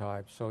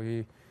stereotype. So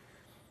he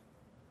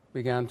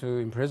began to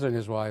imprison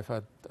his wife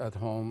at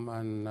home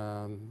and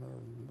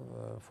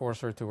force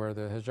her to wear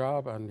the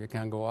hijab, and you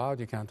can't go out,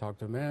 you can't talk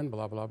to men,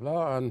 blah, blah,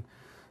 blah.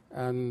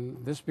 And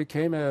this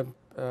became a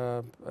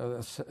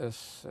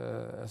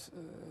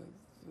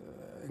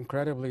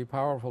incredibly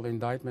powerful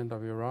indictment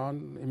of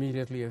Iran.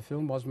 Immediately a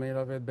film was made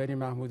of it. Betty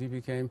Mahmoudi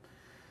became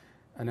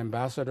an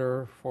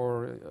ambassador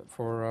for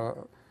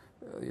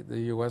the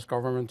U.S.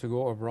 government to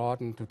go abroad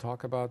and to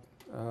talk about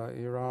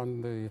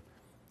Iran.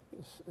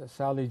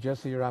 Sally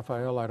Jesse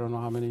Raphael, I don't know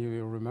how many of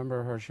you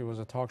remember her. She was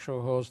a talk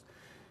show host.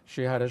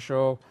 She had a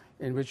show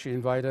in which she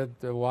invited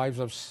the wives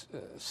of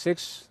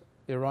six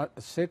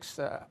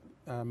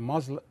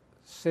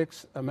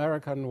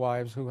American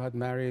wives who had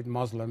married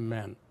Muslim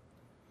men,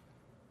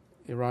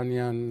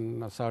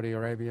 Iranian, Saudi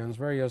Arabians,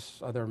 various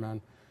other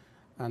men,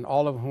 and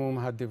all of whom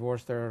had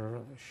divorced their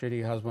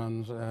shitty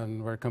husbands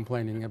and were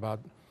complaining about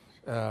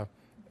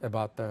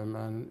them.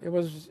 And it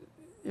was,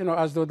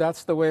 as though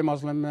that's the way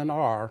Muslim men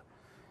are.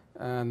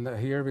 And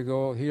here we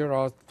go. Here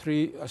are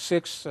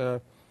six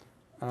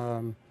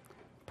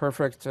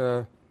perfect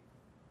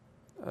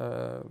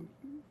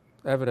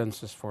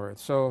evidences for it.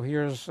 So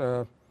here's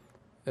a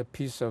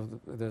piece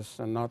of this,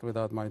 and Not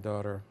Without My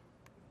Daughter.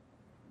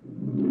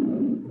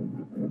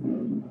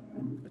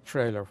 A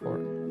trailer for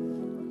it.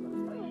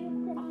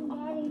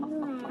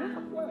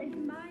 Well, it's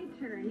my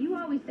turn. You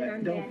always say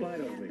I'm Don't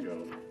fight over me,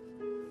 girl.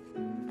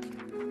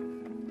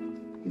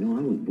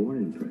 I was born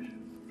in Prussia.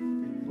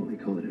 Well, they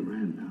call it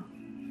Iran now.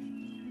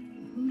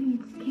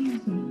 It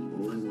scares me.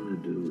 All I want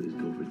to do is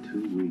go for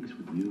 2 weeks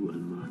with you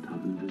and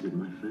Mahtab and visit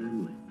my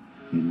family.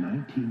 In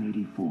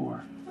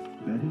 1984,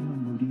 Betty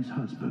Mahmoudi's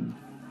husband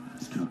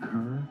took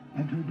her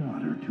and her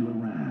daughter to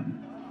Iran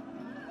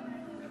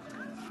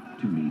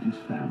to meet his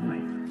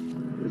family.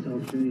 It's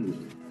all changed.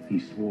 He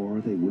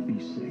swore they would be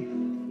safe. I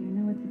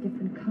know it's a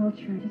different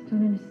culture. I just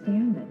don't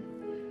understand it.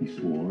 He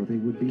swore they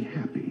would be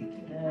happy.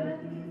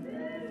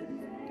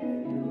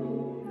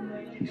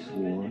 He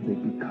swore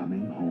they'd be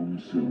coming home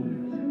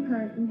soon.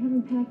 Sweetheart, you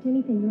haven't packed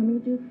anything. You want me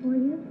to do it for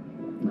you?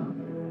 No.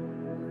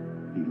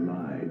 He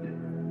lied.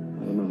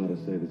 I don't know how to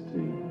say this to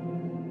you.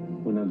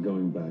 We're not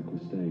going back. We're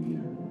staying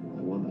here.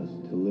 I want us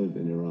to live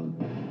in Iran.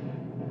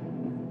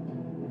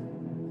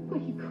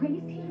 Are you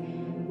crazy?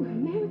 We're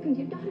Americans.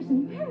 Your daughter's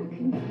an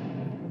American.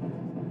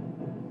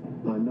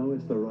 I know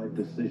it's the right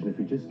decision if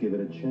you just give it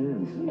a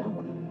chance. No,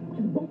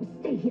 I won't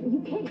stay here.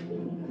 You can't.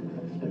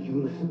 Are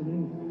you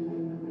listening?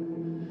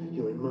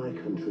 You're in my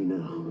country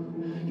now.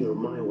 You're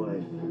my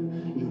wife.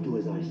 You do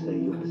as I say.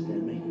 You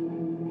understand me?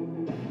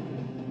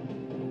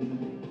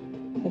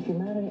 If you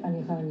marry an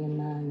Iranian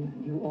man,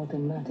 you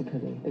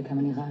automatically become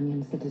an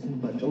Iranian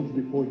citizen. I told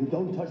you before, you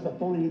don't touch the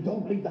phone and you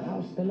don't leave the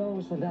house. The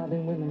laws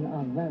regarding women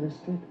are very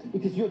strict.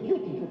 It is your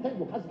duty to tell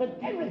your husband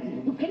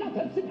everything. You cannot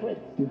have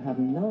secrets. You have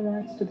no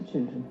rights to the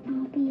children.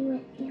 I'll be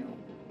with you.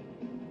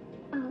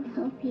 I'll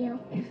help you.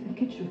 If the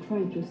kids should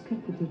try to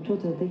escape with your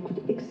daughter, they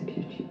could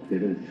execute you.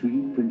 There are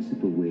 3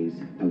 principal ways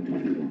out of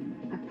Iran.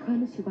 I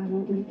promise you I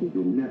won't leave you.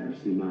 You'll never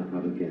see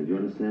Mahtab again. Do you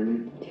understand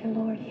me? Dear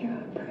Lord, hear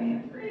our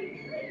prayer.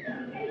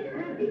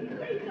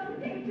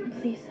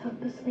 Please help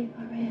us leave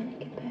Iran and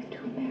get back to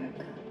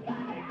America.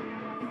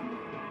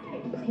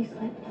 Please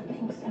let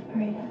nothing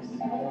separate us.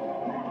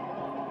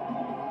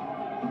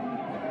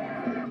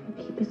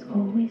 Keep us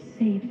always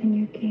safe in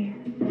your care.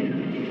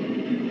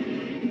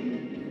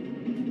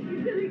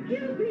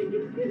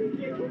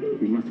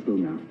 We must go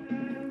now.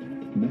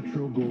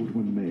 Metro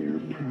Goldwyn Mayer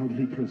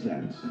proudly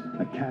presents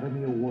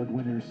Academy Award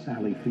winner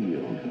Sally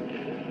Field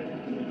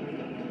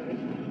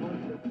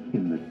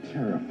in the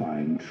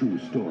terrifying true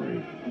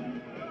story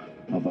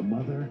of a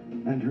mother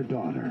and her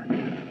daughter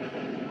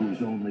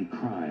whose only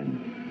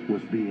crime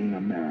was being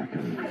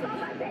American.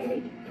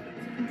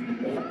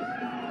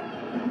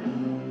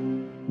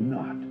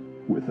 Not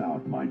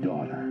Without My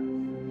Daughter.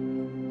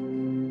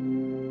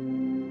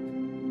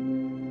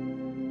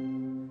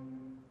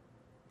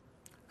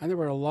 And there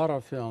were a lot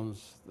of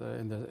films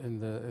in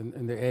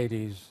the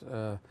 80s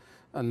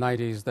and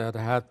 90s that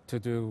had to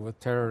do with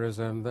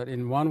terrorism that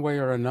in one way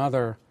or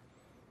another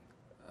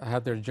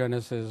had their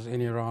genesis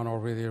in Iran or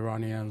with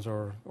Iranians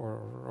or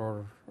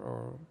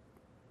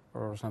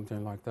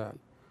something like that.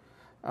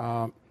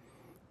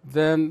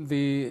 Then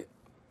the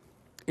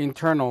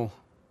internal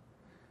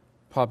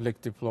public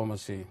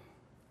diplomacy.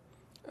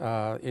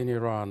 in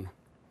Iran.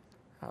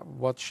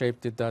 What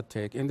shape did that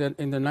take? In the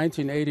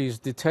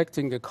 1980s,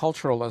 detecting the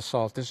cultural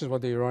assault, this is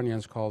what the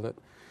Iranians called it,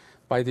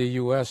 by the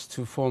U.S.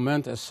 to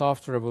foment a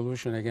soft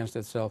revolution against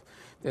itself,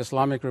 the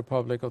Islamic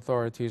Republic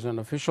authorities and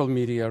official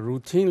media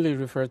routinely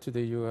referred to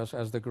the U.S.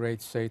 as the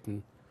Great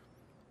Satan.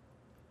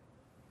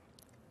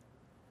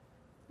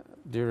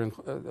 During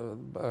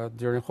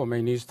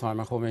Khomeini's time,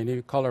 and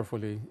Khomeini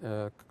colorfully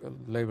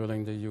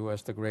labeling the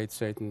U.S. the Great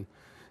Satan,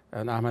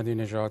 and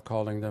Ahmadinejad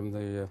calling them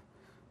the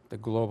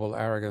global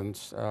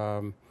arrogance.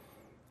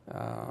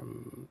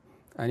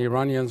 And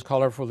Iranians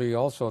colorfully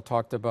also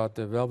talked about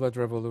the Velvet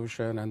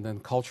Revolution and then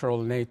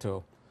cultural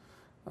NATO.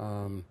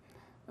 The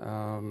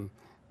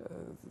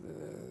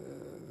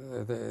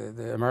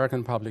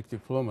American public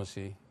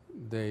diplomacy,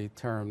 they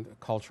termed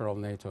cultural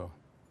NATO.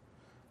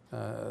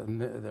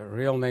 The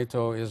real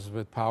NATO is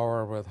with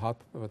power, with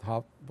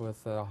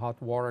hot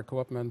war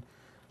equipment.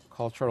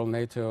 Cultural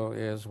NATO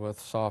is with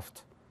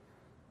soft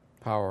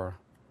power.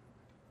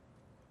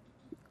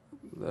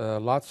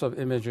 Lots of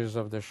images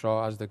of the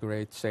Shah as the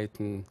Great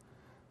Satan.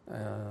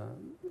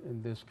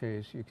 In this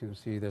case, you can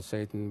see the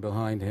Satan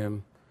behind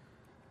him.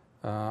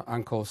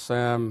 Uncle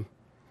Sam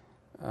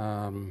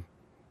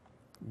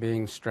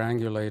being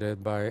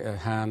strangulated by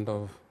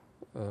a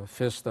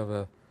fist of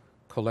a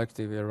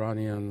collective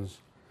Iranians.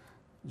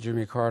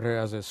 Jimmy Carter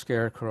as a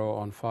scarecrow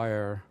on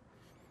fire.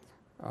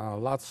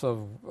 Lots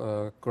of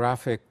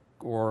graphic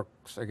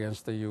works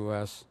against the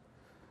U.S.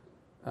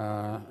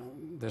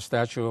 The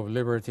Statue of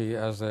Liberty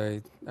as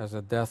a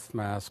death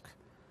mask.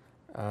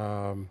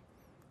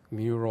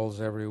 Murals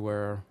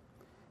everywhere.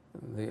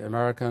 The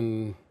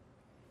American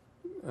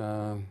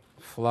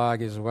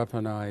flag is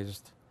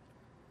weaponized.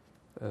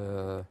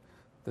 The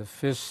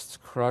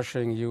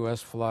fist-crushing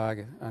U.S.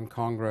 flag and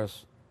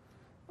Congress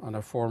on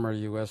a former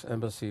U.S.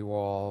 embassy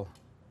wall.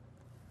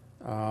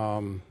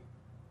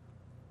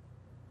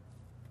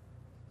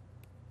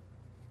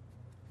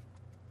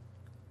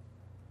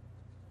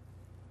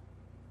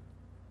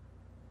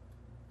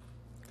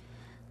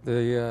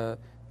 The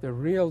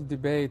real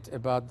debate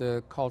about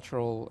the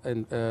cultural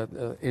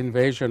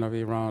invasion of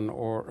Iran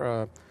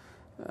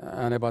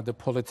and about the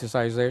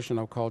politicization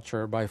of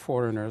culture by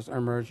foreigners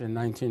emerged in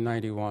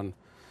 1991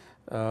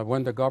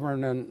 when the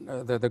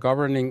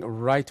governing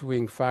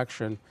right-wing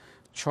faction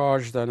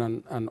charged that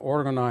an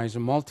organized,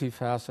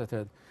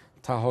 multifaceted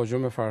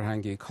tahajum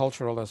farhangi,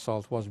 cultural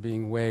assault, was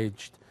being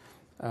waged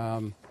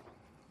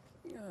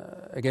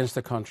against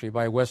the country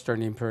by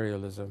Western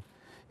imperialism.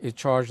 It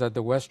charged that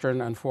the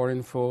Western and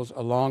foreign foes,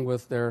 along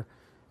with their,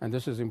 and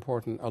this is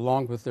important,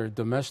 along with their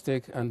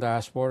domestic and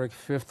diasporic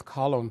fifth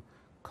column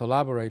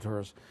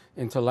collaborators,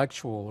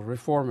 intellectual,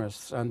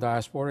 reformists, and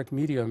diasporic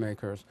media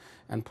makers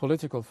and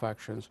political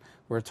factions,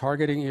 were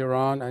targeting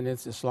Iran and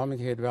its Islamic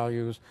hate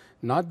values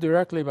not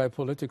directly by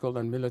political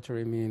and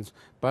military means,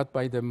 but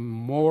by the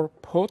more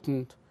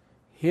potent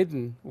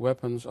hidden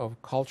weapons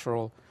of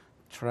cultural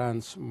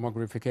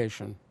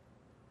transmogrification.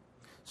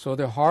 So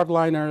the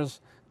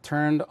hardliners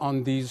turned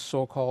on these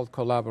so-called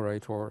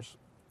collaborators.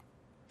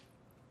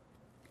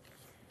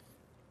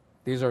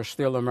 These are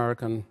still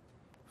American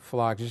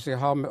flags. You see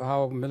how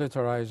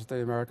militarized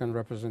the American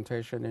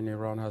representation in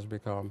Iran has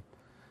become,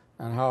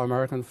 and how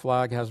American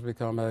flag has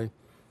become a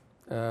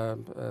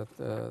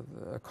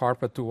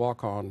carpet to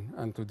walk on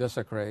and to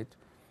desecrate.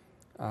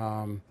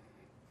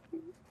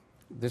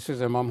 This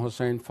is Imam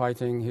Hussein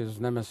fighting his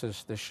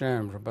nemesis, the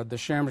Shamr, but the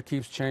Shamr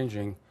keeps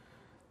changing.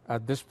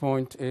 At this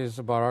point is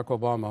Barack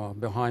Obama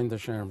behind the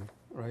Shamr,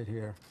 right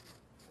here.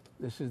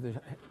 This is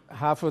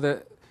half of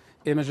the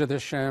image of the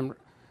Shamr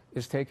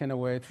is taken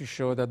away to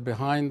show that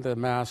behind the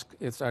mask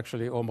it's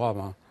actually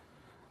Obama.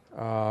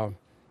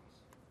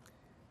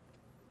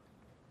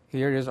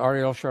 Here is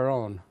Ariel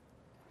Sharon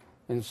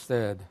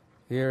instead.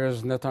 Here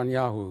is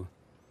Netanyahu.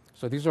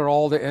 So these are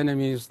all the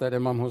enemies that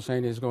Imam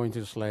Hussein is going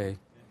to slay.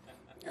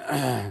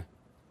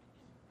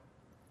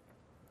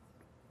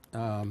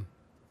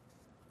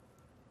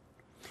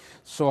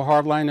 So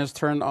hardliners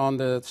turned on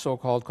the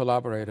so-called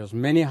collaborators.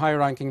 Many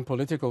high-ranking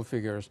political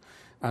figures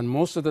and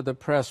most of the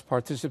press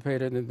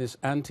participated in this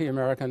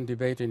anti-American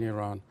debate in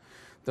Iran.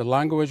 The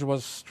language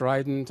was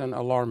strident and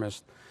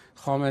alarmist.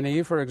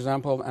 Khamenei, for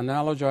example,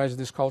 analogized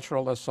this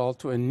cultural assault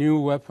to a new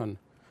weapon,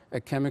 a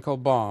chemical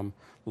bomb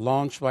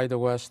launched by the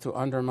West to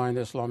undermine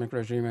the Islamic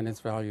regime and its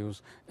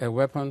values, a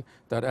weapon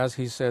that, as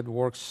he said,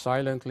 works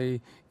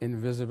silently,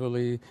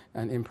 invisibly,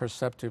 and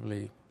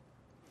imperceptibly.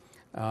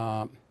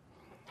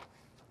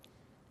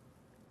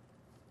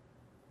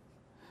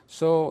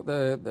 So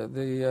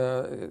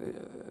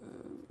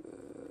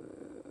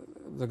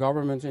the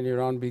government in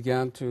Iran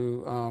began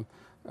to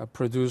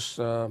produce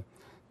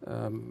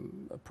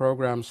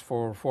programs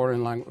for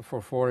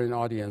foreign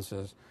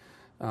audiences.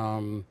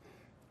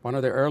 One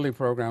of the early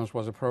programs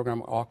was a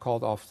program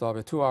called Aftab,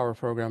 a 2-hour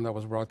program that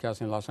was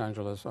broadcast in Los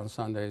Angeles on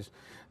Sundays.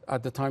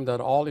 At the time that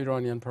all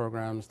Iranian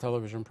programs,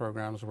 television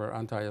programs, were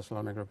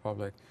anti-Islamic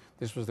Republic.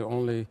 This was the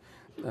only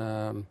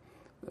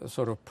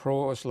sort of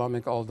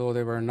pro-Islamic, although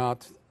they were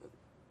not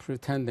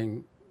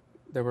pretending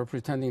They were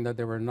pretending that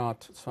they were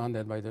not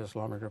funded by the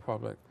Islamic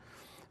Republic.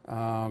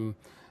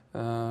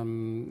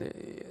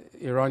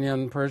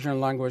 Iranian Persian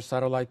language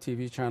satellite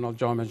TV channel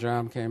Jam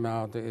Jam came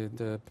out.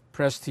 The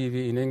Press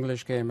TV in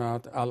English came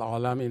out. Al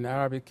Alam in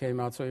Arabic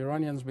came out. So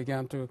Iranians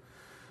began to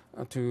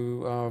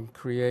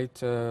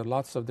create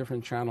lots of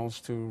different channels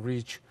to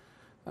reach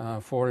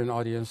foreign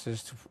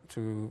audiences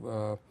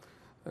to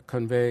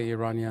convey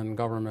Iranian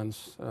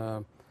government's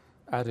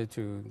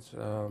attitudes.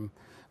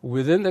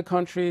 Within the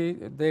country,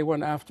 they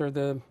went after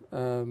the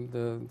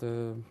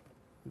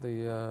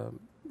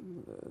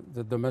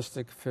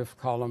domestic fifth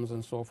columns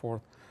and so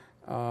forth.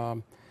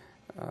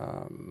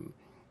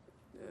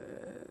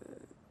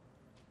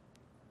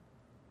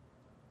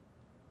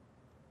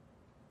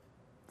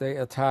 They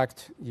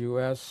attacked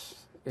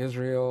U.S.,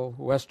 Israel,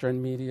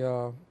 Western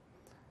media,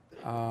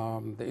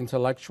 the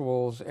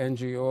intellectuals,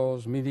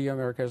 NGOs, media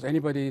makers,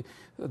 anybody.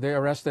 They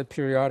arrested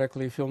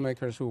periodically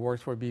filmmakers who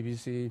worked for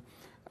BBC,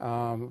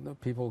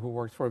 people who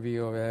worked for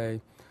VOA.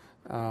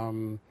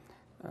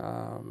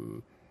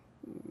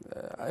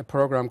 A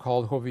program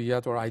called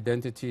Hoviyat, or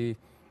Identity,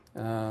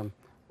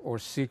 or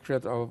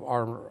Secret of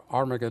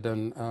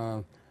Armageddon.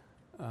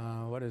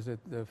 What is it?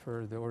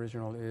 For the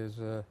original is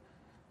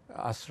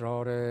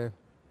Asrar.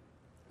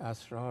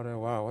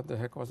 Wow, what the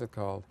heck was it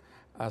called?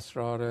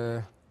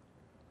 Asrar.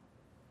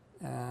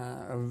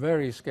 A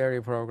very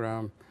scary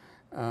program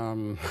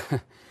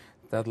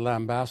that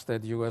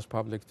lambasted U.S.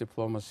 public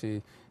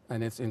diplomacy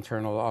and its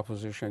internal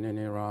opposition in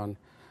Iran.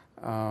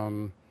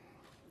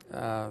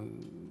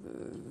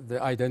 The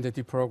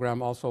Identity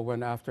program also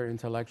went after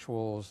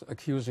intellectuals,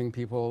 accusing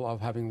people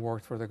of having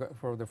worked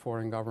for the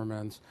foreign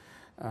governments.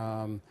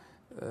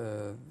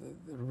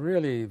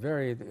 Really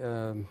very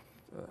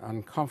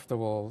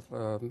uncomfortable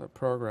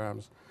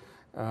programs.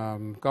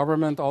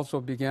 Government also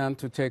began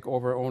to take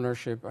over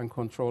ownership and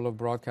control of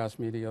broadcast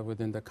media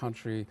within the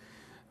country.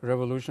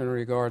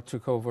 Revolutionary Guard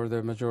took over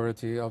the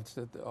majority of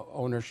the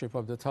ownership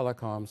of the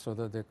telecom, so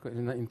that they could,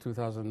 in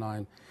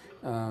 2009,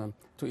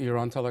 to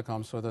Iran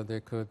Telecom, so that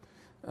they could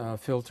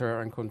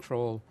filter and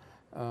control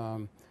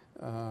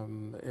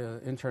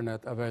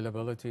internet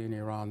availability in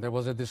Iran. There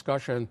was a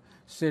discussion,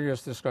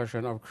 serious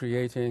discussion, of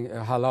creating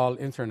a halal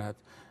internet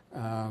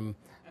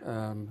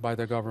by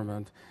the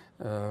government.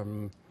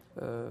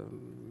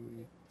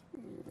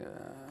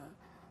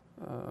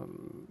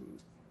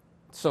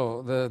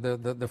 So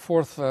the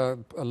fourth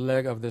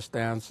leg of this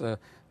dance, the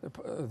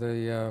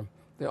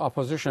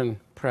opposition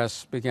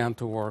press began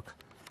to work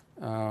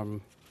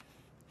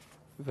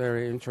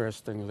very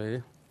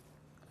interestingly.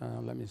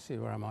 Let me see,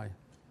 where am I?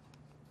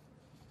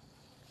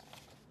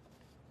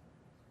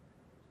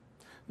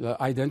 The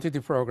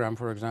Identity program,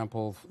 for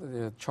example,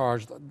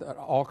 charged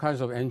all kinds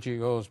of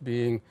NGOs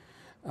being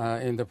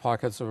in the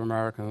pockets of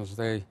Americans.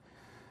 They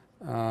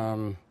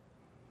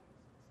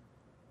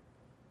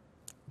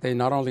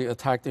not only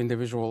attacked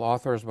individual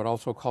authors, but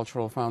also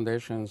cultural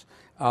foundations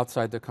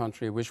outside the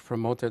country which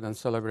promoted and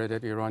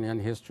celebrated Iranian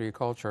history,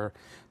 culture.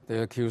 They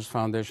accused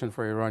Foundation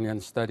for Iranian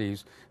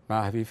Studies,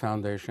 Mahvi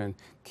Foundation,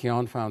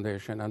 Kian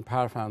Foundation, and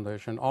Par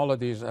Foundation, all of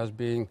these as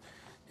being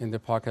in the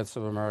pockets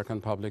of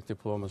American public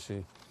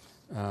diplomacy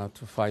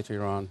to fight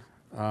Iran.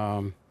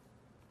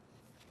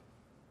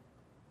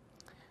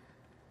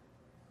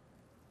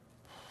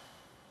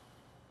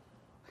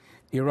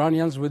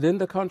 Iranians within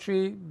the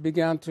country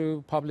began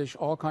to publish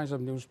all kinds of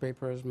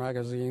newspapers,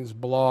 magazines,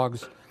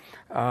 blogs.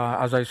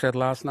 As I said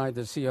last night,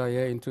 the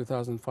CIA in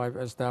 2005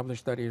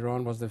 established that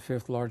Iran was the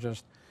fifth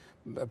largest,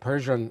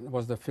 Persian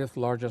was the fifth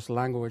largest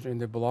language in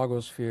the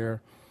blogosphere.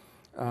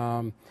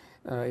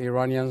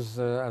 Iranians,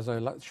 as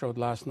I showed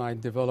last night,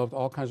 developed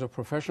all kinds of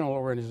professional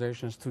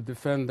organizations to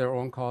defend their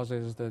own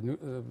causes,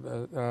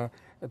 to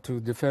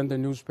defend the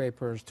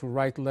newspapers, to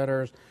write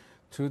letters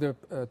to the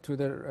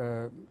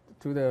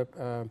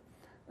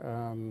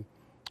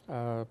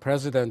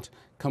president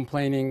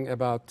complaining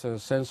about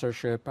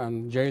censorship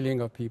and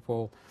jailing of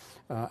people,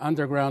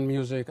 underground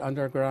music,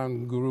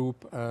 underground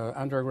group,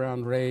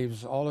 underground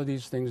raves, all of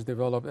these things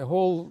developed. A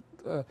whole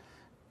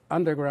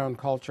underground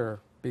culture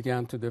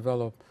began to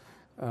develop,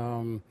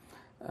 as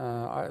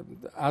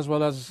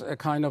well as a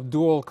kind of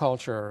dual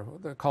culture.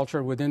 The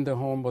culture within the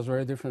home was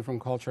very different from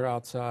culture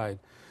outside.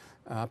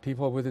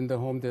 People within the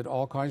home did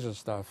all kinds of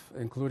stuff,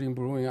 including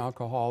brewing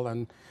alcohol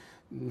and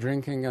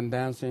drinking and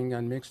dancing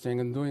and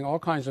mixing and doing all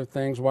kinds of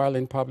things, while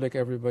in public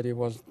everybody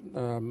was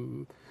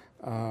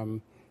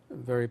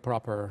very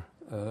proper,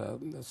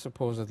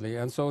 supposedly.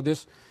 And so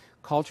this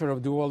culture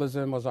of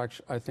dualism was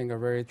actually, I think, a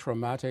very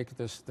traumatic.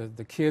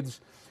 The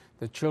kids,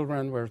 the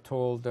children were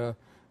told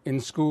in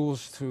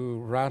schools to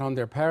rat on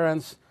their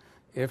parents.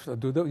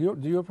 Do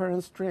your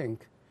parents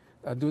drink?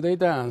 Do they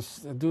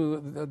dance?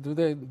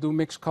 Do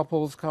mixed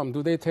couples come?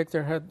 Do they take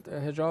their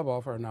hijab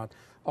off or not?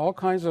 All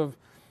kinds of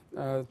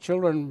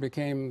children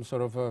became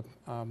sort of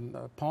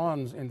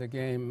pawns in the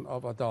game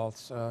of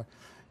adults.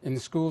 In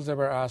schools, they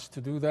were asked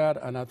to do that,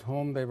 and at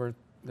home,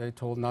 they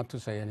told not to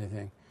say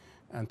anything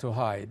and to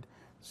hide.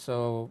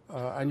 So,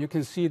 and you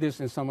can see this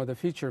in some of the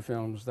feature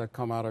films that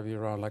come out of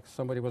Iran. Like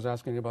somebody was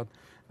asking about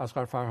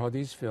Asghar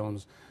Farhadi's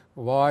films.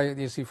 Why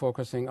is he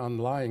focusing on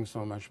lying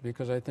so much?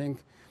 Because I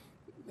think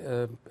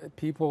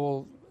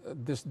people,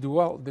 this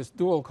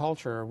dual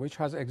culture, which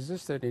has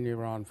existed in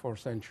Iran for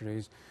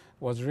centuries,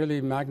 was really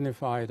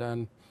magnified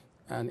and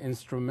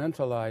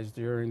instrumentalized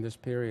during this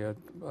period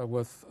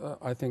with,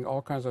 I think,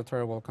 all kinds of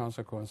terrible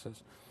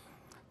consequences.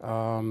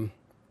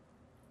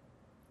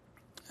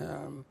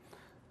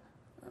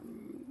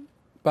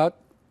 But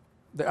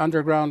the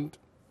underground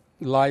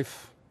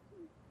life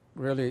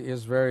really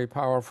is very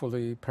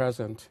powerfully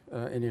present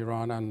in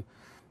Iran, and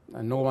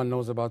no one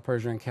knows about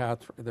Persian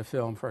Cat. The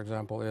film, for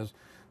example, is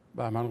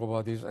Bahman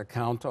Qubadi's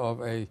account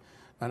of an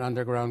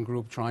underground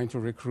group trying to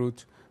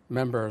recruit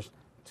members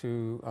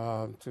to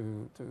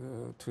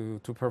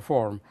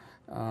perform.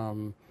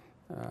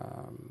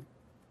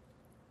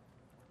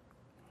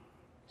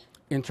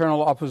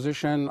 Internal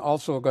opposition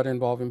also got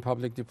involved in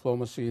public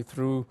diplomacy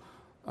through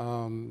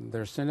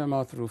their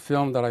cinema, through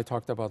film that I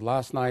talked about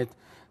last night.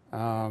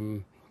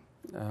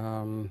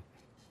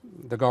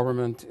 The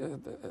government,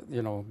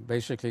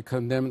 basically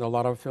condemned a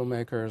lot of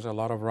filmmakers, a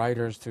lot of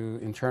writers to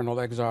internal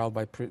exile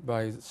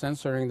by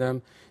censoring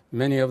them.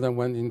 Many of them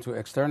went into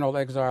external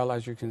exile,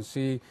 as you can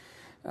see.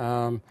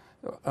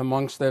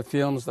 Amongst the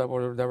films that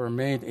were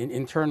made in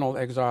internal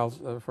exiles,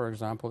 for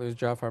example, is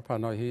Jafar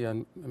Panahi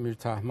and Mir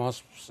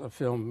Tahmas's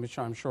film, which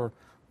I'm sure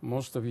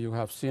most of you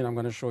have seen. I'm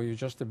going to show you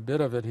just a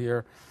bit of it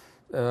here.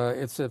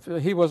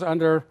 He was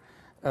under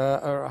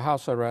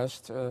house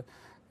arrest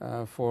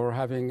for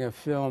having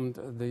filmed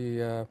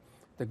the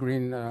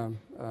Green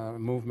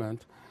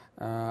movement,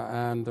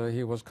 and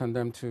he was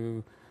condemned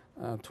to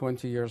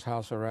 20 years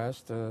house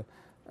arrest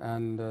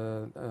and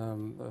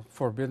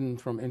forbidden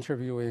from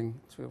interviewing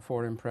to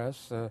foreign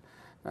press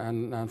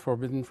and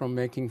forbidden from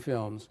making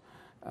films.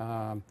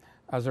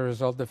 As a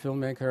result, the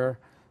filmmaker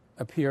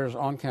appears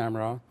on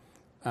camera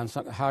and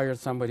hired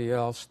somebody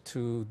else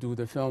to do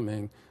the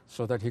filming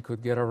so that he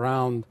could get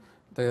around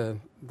the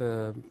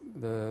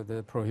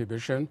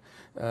prohibition.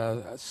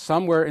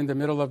 Somewhere in the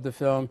middle of the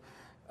film,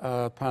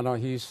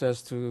 Panahi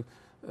says to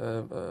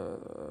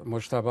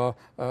Mujtaba,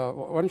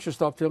 why don't you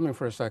stop filming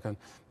for a second?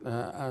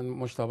 And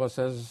Mujtaba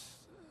says,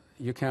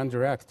 you can't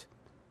direct.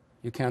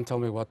 You can't tell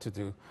me what to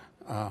do.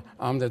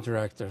 I'm the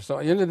director.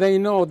 So they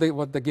know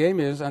what the game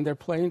is, and they're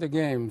playing the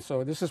game.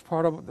 So this is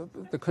part of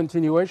the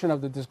continuation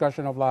of the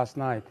discussion of last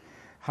night.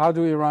 How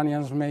do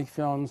Iranians make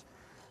films,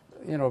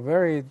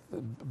 very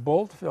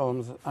bold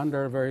films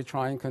under very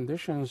trying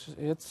conditions?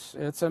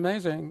 It's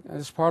amazing.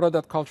 It's part of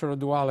that cultural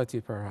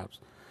duality, perhaps.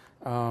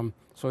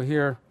 So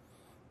here,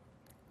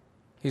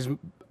 he's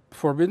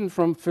forbidden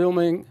from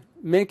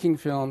making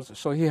films,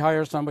 so he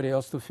hires somebody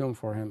else to film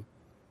for him.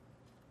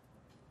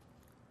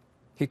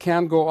 He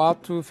can't go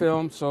out to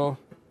film, so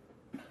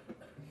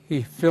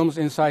he films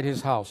inside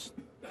his house.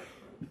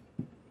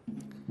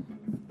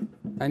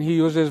 And he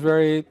uses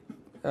very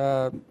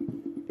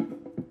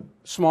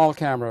small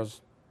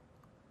cameras.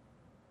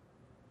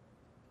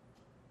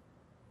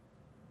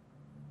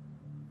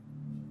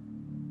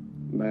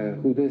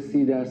 حدود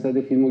 30%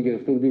 فیلمو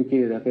گرفته بودیم که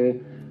یه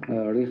دفعه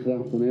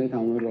ریختن خونه،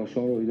 تمام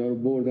راشا رو اینا رو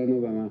بردن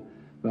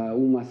و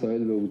اون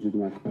مسائل به وجود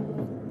اومد.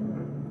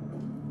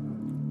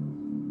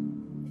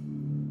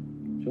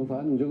 چون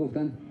فقط اونجا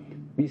گفتن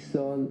 20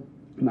 سال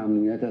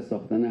ممنوعیت از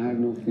ساختن هر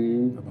نوع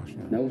فیلم،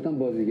 نگفتن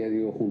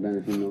بازیگری و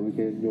خوندن فیلمنامه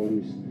که جور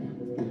نیست.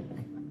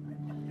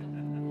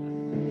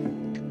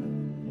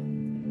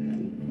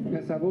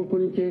 تصور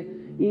کنید که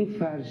این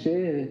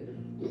فرشه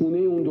خونه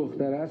اون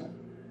دختر است.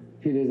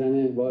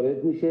 پیرزنه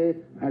وارد میشه،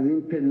 از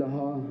این پله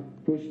ها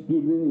پشت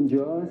دوربین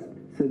اینجاست،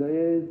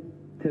 صدای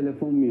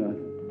تلفن میاد.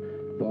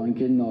 با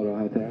اینکه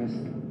ناراحت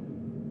است،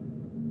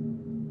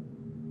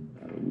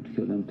 قرار بود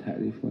که آدم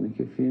تعریف کنه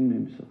که فیلم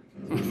نمیساخت.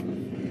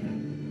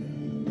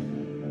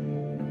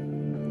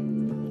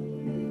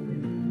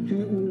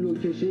 توی اون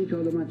لوکیشنی که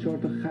حالا من 4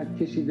 تا خط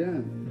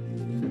کشیدم،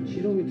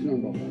 چی رو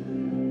میتونم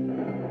بخونم؟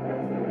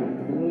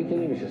 اون رو که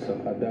نمیشه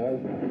ساخت. حداقل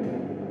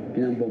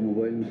اینم با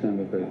موبایل میتونم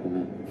بکاری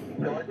کنم.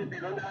 شما که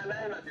بیرون در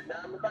نیومدید، نه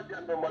میخواد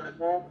بیان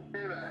دنبالتون؟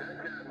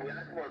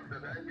 جمعیت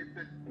مرتبه گیست.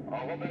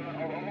 آقا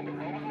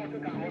ما تو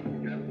تماس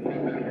میگیرم.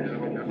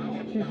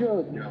 چی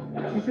شد؟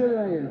 چی شد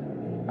اگه؟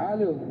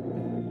 الو.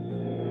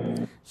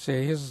 See,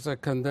 he's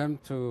condemned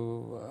to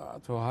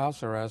house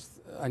arrest,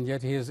 and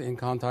yet he is in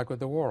contact with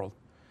the world,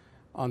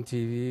 on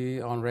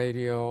TV, on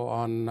radio,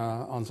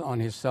 on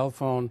his cell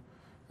phone,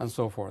 and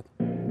so forth.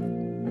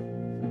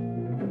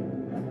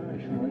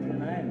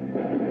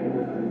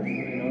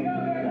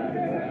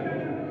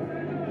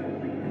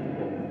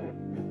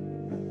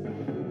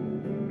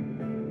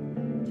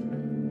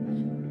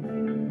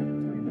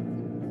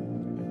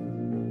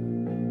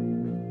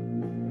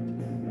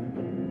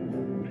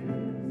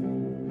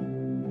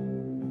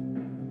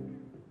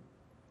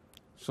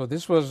 So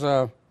this was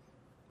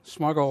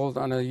smuggled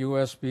on a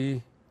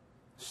USB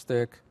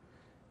stick,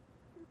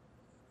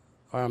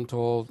 I'm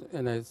told,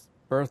 in a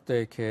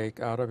birthday cake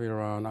out of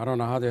Iran. I don't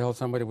know how the hell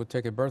somebody would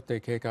take a birthday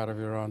cake out of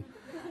Iran.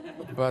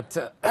 But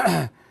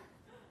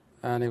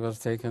and he was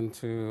taken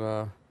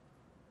to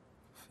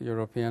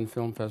European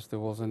film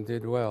festivals and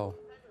did well.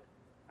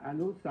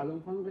 الو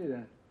سلام خانم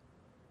غیرت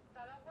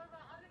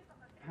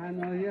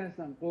پناهی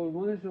هستم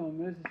قربان شما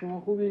مرسی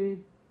شما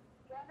خوبی؟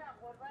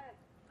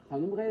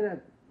 خانم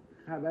غیرت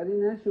خبری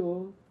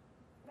نشد؟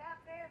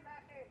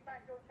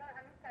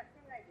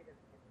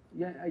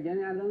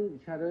 یعنی الان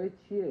شرایط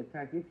چیه؟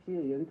 تکلیف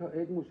چیه؟ یعنی تا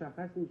عید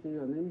مشخص میشه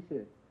یا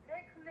نمیشه؟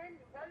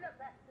 والا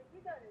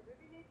بستگی داره.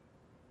 ببینید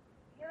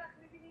یه وقت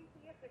میبینیم که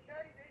یه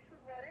فشاری بهشون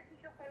وارد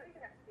میشه خیلی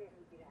رفته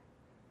میگیرن،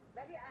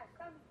 ولی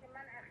احکامی که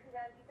من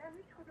اخیراً دیدم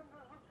هیچ کدوم رو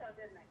زود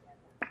صادر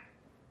نکردن.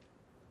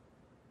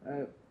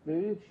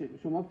 ببینید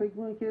شما فکر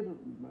میکنید که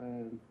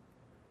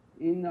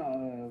این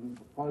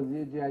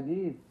قاضی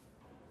جدید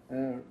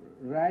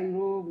رأی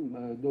رو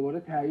دوباره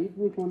تایید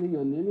میکنه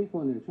یا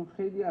نمیکنه؟ چون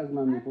خیلی از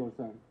من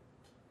میپرسن.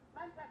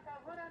 من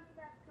تصورم این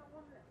است که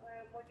اون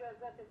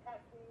مجازات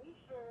تصمیمیش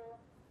رو،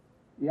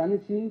 یعنی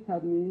چی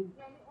تضمین؟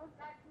 یعنی اون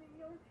تصمیمی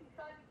اون 30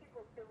 سالی که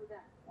گفته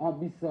بودن.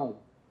 20 سال.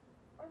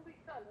 اون 20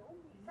 سال رو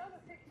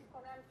فکر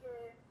میکنم که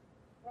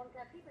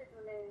منتفی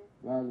بدونه.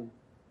 بله.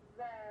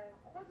 و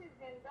خود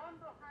زندان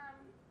رو هم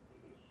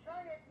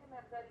شاید یه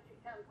مقداری که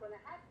کم کنه.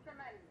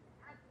 حتما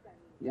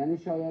یعنی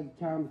شاید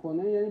کم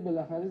کنه، یعنی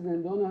بالاخره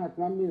زندان رو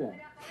حتما میره.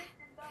 بالاخره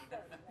زندان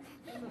داره.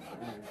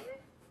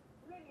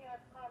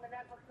 نمیاد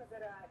کاملا حکم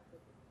براحت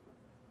بده.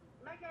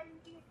 مگر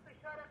اینکه یک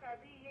فشار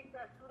قوی، یک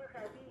دستور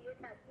قوی، یک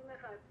تصمیم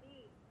قوی،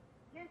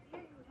 یه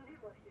اینجوری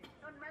باشه.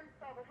 چون من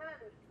سابقه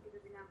نداشتم که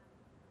ببینم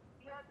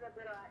بیاد و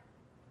براحت.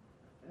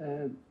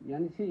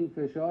 یعنی چی این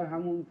فشار؟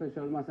 همون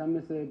فشار مثلا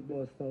مثل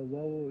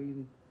باستابا و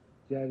این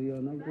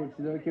جریانا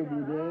کلچیدار که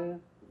بوده؟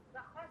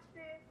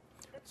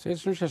 So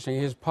it's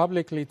interesting. He's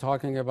publicly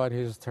talking about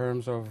his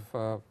terms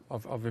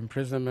of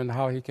imprisonment,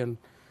 how he can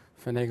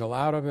finagle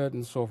out of it,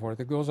 and so forth.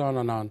 It goes on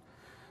and on.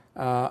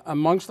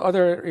 Amongst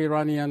other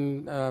Iranian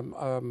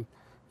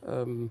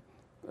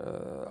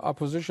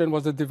opposition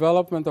was the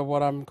development of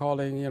what I'm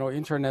calling,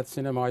 internet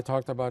cinema. I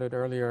talked about it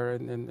earlier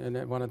in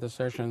one of the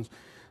sessions,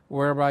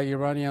 whereby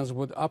Iranians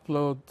would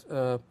upload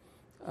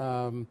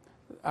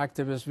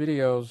activist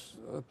videos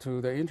to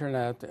the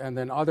internet, and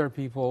then other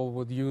people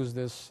would use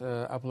this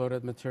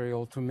uploaded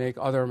material to make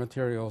other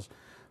materials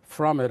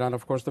from it. And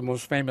of course, the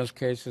most famous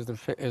case is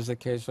the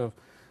case of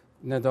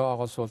Neda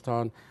Agha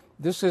Sultan.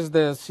 This is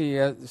the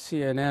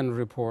CNN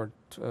report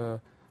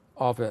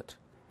of it.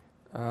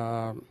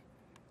 I'm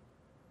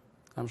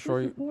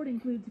sure. This report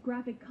includes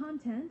graphic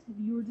content.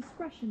 Viewer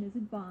discretion is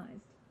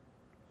advised.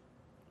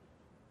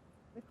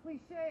 The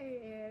cliche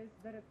is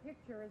that a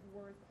picture is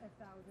worth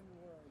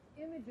 1,000 words.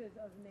 Images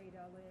of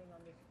Neda laying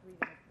on the street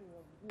in a pool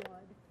of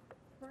blood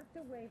sparked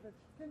a wave of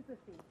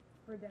sympathy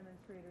for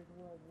demonstrators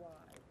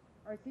worldwide.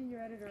 Our senior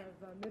editor of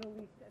Middle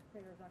East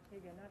Affairs,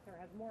 Octavia Nasser,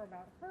 has more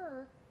about her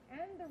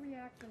and the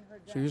reaction her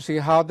death. So you see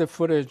how the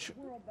footage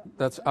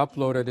that's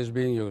uploaded is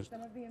being used.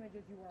 Some of the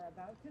images you are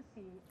about to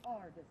see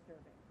are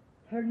disturbing.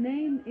 Her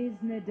name is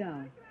Neda.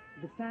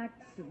 The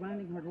facts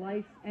surrounding her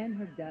life and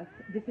her death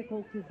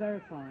difficult to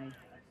verify.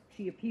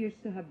 She appears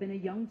to have been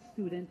a young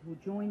student who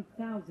joined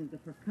thousands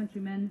of her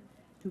countrymen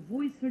to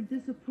voice her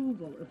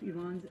disapproval of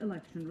Iran's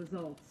election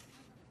results.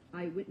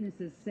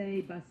 Eyewitnesses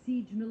say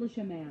Basij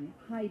militiaman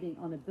hiding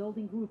on a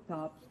building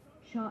rooftop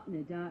shot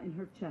Neda in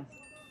her chest,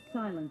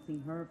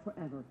 silencing her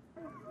forever.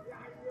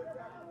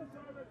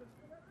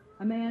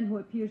 A man who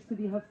appears to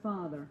be her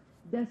father,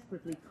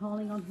 desperately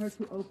calling on her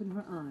to open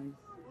her eyes.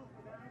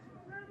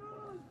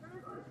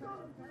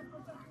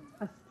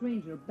 A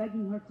stranger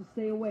begging her to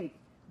stay awake.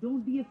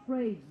 Don't be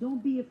afraid,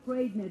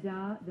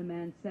 Neda, the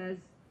man says.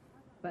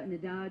 But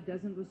Neda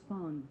doesn't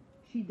respond.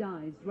 She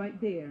dies right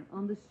there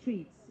on the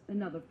streets,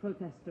 another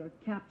protester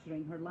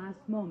capturing her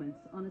last moments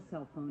on a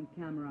cell phone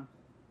camera.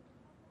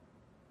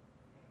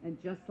 And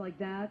just like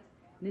that,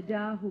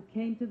 Neda, who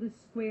came to the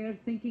square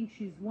thinking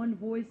she's one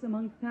voice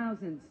among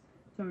thousands,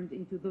 turned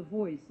into the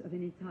voice of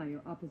an entire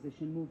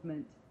opposition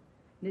movement.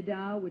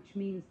 Neda, which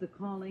means the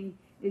calling,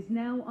 is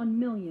now on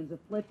millions of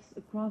flips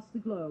across the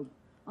globe,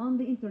 on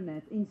the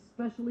internet in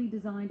specially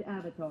designed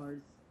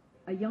avatars.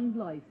 A young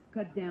life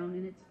cut down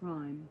in its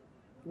prime.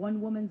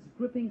 One woman's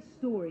gripping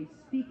story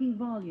speaking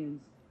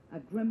volumes, a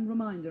grim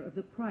reminder of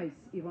the price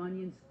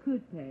Iranians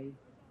could pay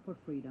for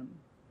freedom.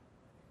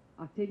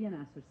 Octavia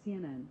Nasser,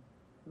 CNN,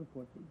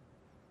 reporting.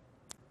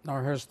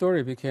 Now her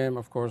story became,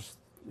 of course,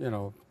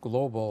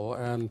 global,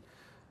 and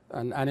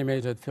an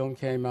animated film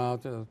came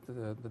out,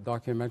 the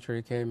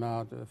documentary came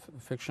out, a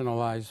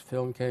fictionalized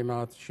film came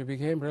out. She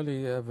became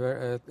really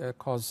a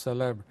cause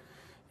célèbre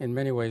in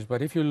many ways.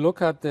 But if you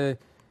look at the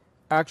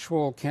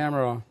actual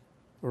camera,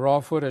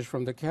 raw footage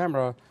from the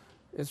camera,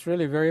 it's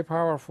really very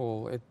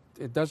powerful. It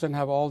doesn't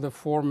have all the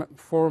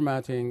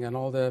formatting and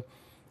all the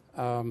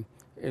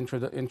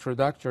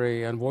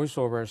introductory and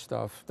voiceover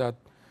stuff that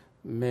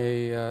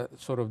may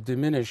sort of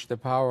diminish the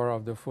power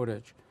of the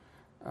footage.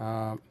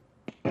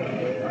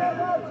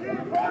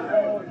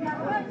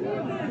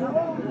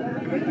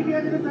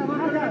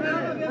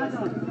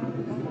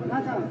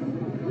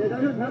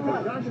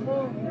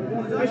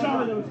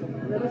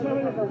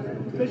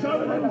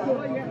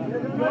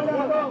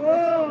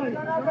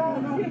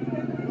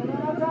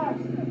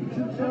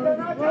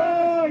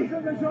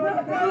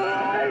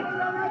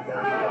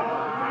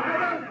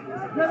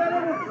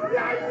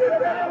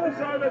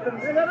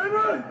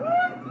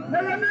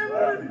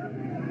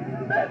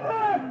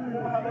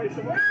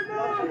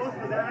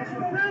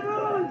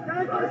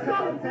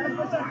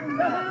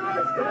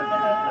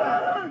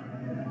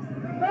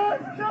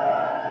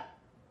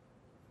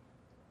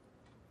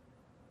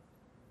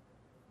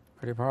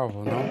 Pretty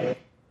powerful, no?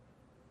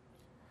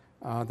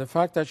 The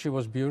fact that she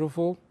was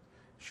beautiful,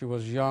 she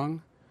was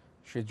young,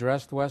 she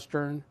dressed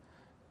Western,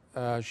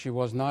 she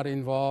was not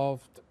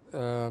involved.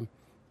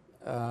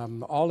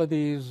 All of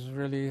these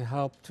really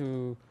helped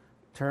to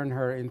turn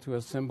her into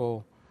a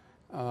symbol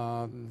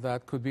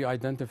that could be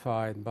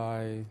identified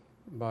by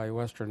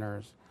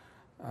Westerners.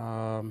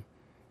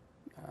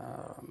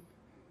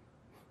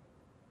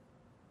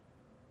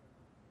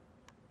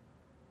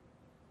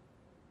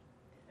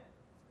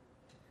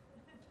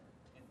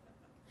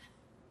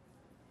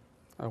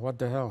 What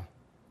the hell?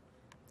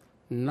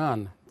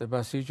 None. The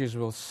Basijis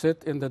will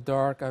sit in the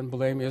dark and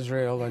blame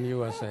Israel and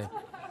USA.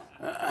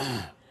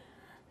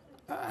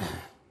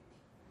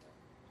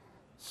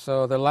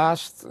 So the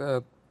last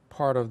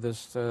part of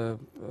this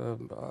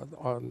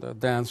on the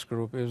dance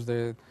group is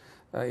the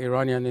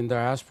Iranian in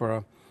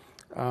diaspora.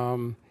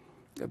 The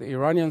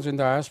Iranians in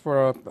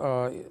diaspora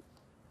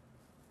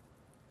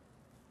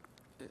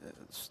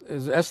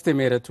is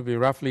estimated to be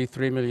roughly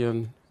 3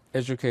 million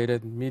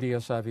educated,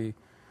 media-savvy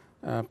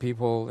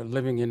people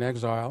living in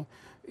exile.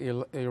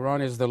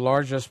 Iran is the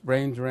largest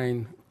brain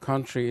drain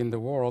country in the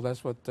world.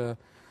 That's what the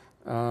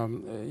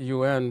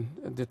UN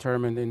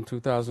determined in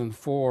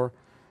 2004,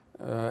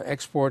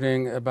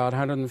 exporting about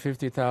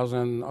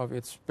 150,000 of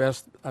its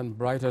best and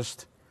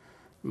brightest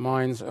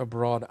minds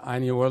abroad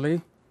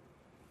annually.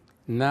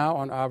 Now,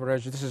 on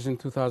average, this is in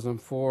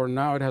 2004,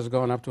 now it has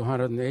gone up to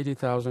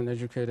 180,000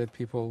 educated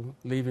people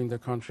leaving the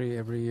country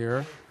every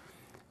year.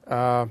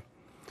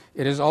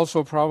 It is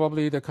also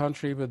probably the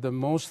country with the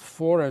most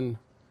foreign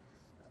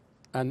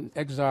and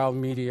exile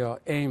media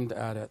aimed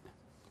at it.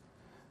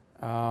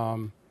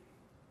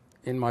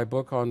 In my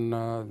book on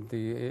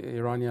the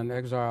Iranian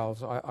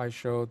exiles, I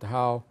showed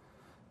how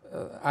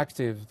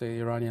active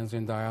the Iranians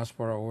in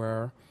diaspora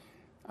were.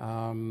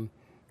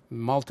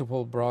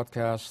 Multiple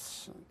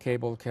broadcasts,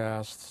 cable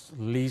casts,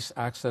 lease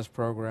access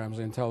programs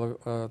in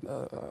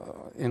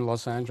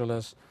Los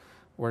Angeles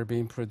were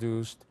being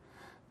produced.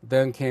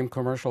 Then came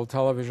commercial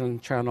television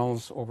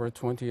channels, over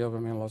 20 of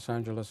them in Los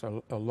Angeles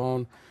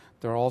alone.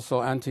 There are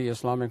also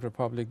anti-Islamic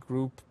Republic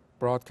group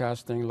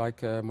broadcasting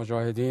like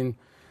Mujahideen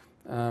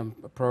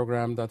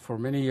program that for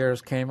many years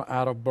came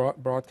out of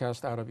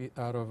broadcast out of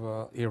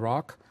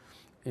Iraq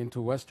into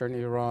Western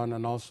Iran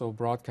and also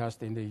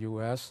broadcast in the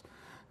U.S.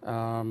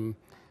 There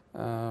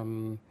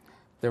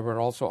were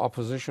also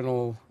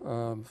oppositional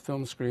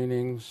film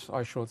screenings.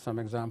 I showed some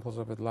examples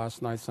of it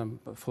last night, some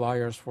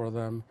flyers for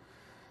them.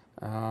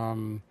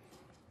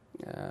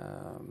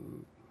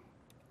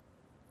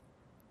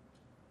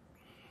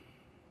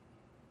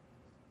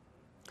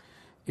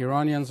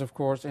 Iranians, of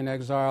course, in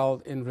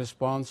exile, in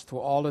response to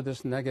all of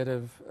this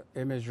negative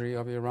imagery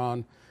of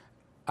Iran,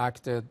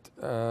 acted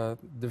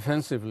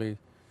defensively,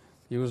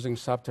 using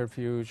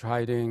subterfuge,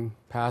 hiding,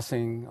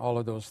 passing, all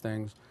of those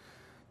things.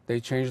 They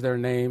changed their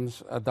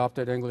names,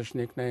 adopted English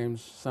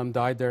nicknames. Some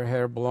dyed their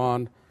hair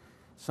blonde.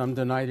 Some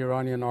denied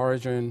Iranian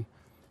origin.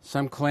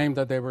 Some claimed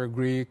that they were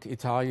Greek,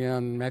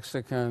 Italian,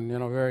 Mexican,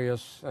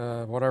 various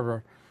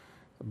whatever,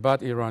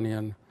 but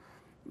Iranian.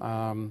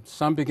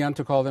 Some began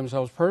to call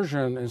themselves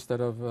Persian instead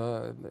of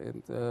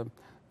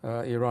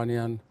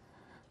Iranian.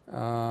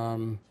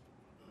 I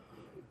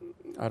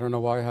don't know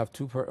why I have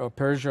two,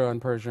 Persia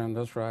and Persian,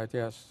 that's right,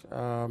 yes.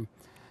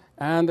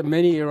 And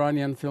many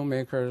Iranian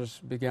filmmakers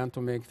began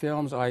to make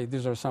films.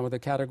 These are some of the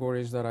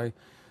categories that I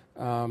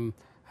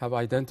have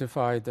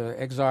identified: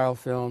 exile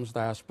films,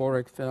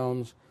 diasporic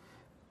films,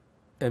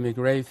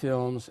 emigre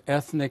films,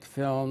 ethnic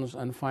films,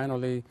 and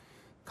finally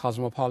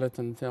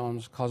cosmopolitan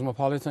films.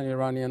 Cosmopolitan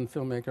Iranian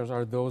filmmakers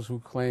are those who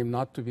claim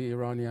not to be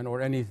Iranian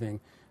or anything.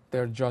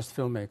 They're just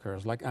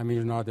filmmakers, like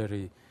Amir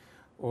Naderi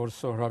or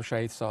Sohrab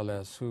Shahid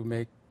Saleh, who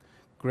make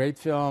great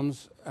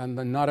films and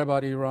not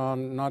about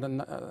Iran,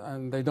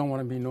 and they don't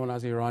want to be known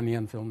as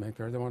Iranian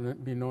filmmaker. They want to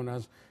be known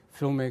as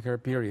filmmaker,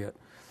 period.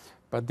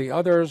 But the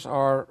others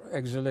are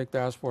exilic,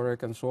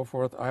 diasporic, and so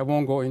forth. I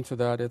won't go into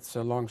that. It's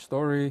a long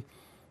story.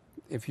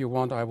 If you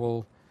want, I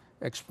will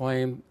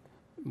explain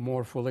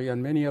more fully.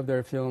 And many of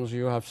their films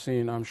you have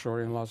seen, I'm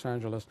sure, in Los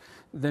Angeles.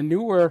 The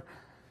newer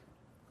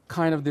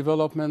kind of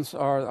developments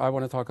are, I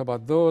want to talk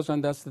about those,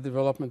 and that's the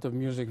development of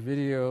music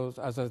videos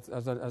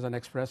as an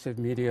expressive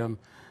medium.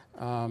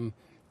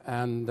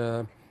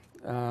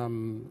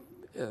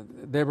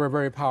 They were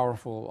very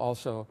powerful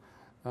also,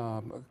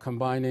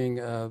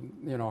 combining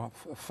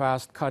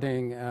fast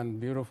cutting and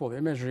beautiful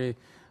imagery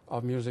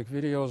of music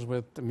videos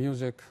with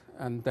music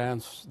and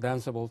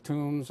danceable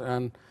tunes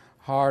and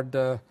hard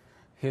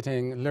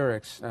hitting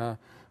lyrics.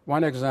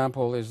 One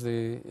example is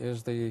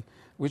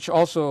which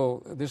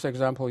also this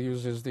example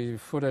uses the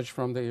footage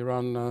from the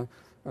Iran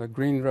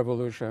Green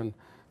Revolution.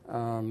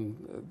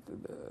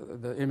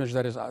 The image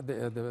that is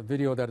the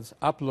video that is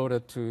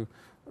uploaded to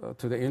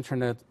the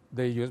internet,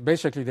 they use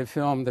basically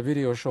the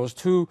video shows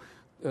two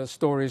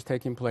stories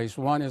taking place.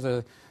 One is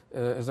a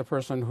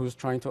person who's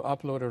trying to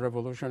upload a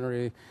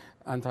revolutionary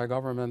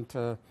anti-government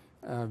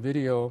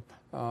video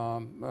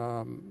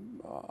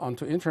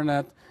onto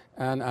internet,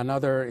 and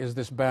another is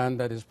this band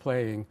that is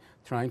playing,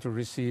 trying to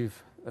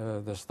receive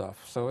the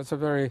stuff. So it's a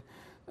very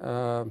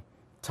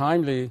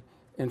timely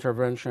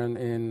intervention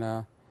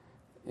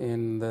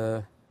in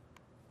the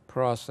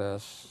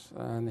process.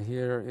 And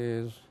here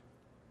is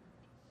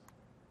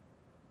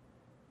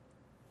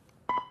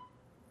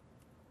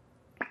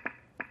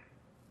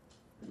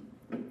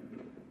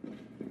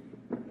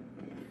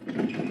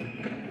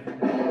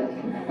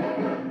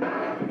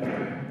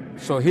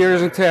so here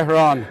is in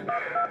Tehran.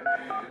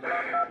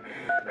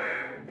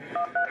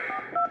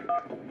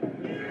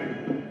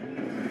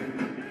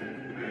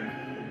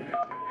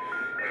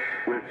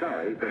 We're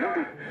sorry, but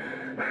no.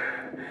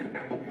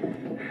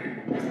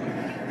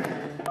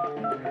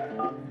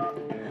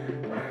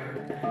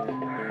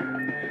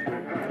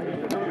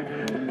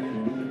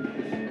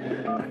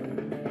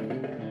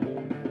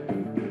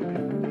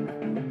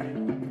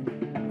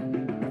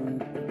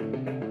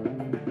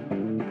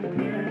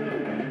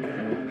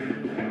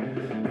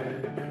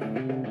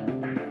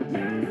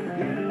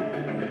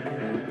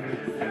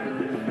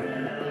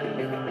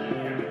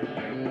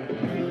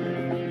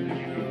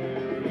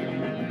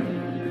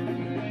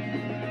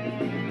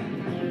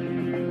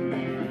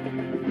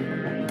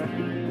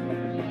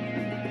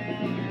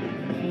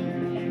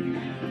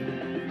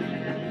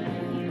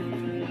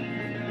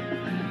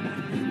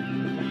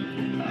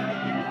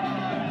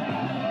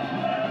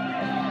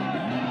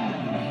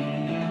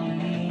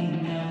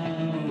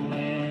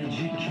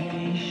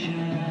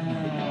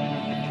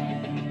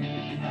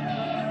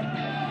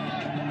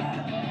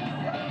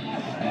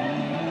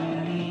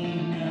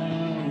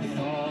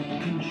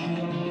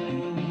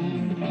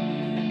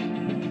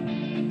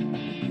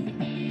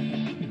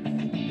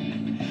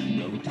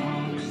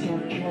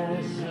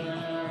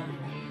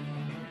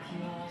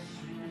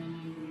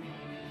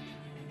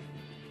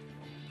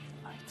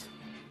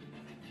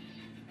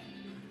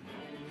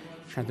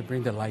 Trying to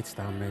bring the lights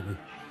down, maybe.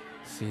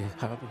 See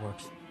how it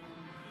works.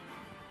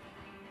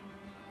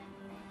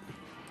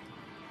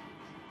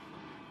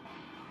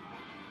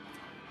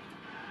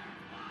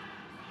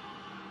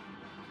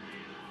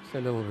 It's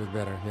a little bit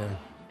better, yeah.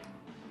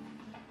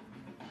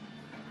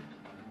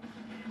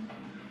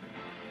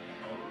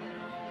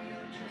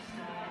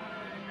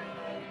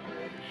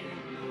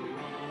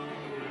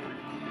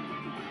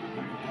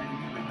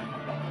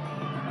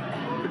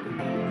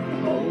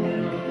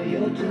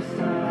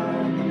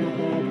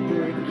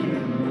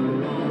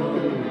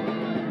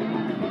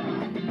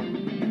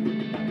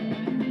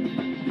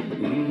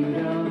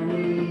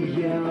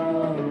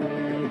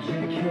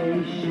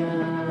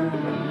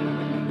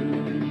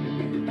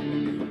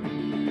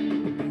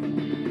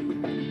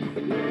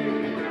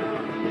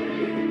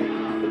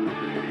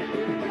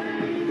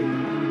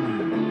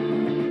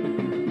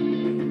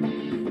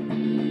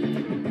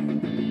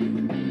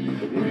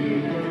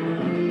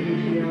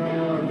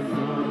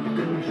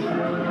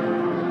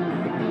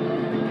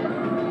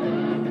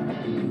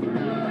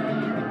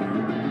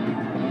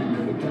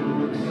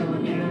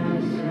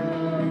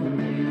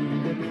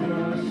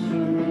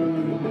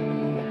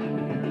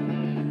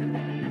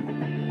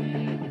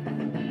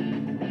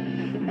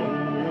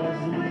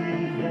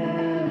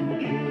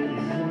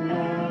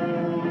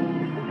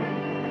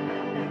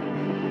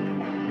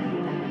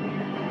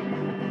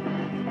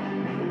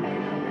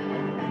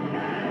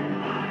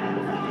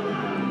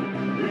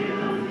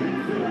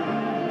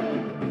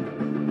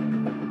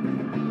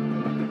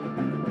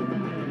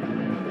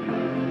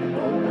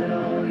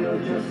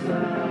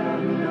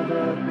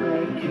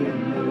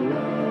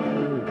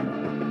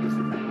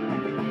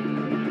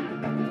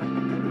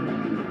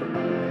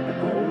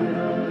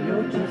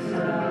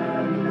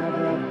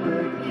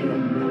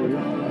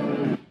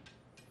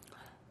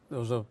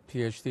 Those are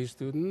PhD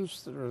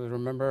students.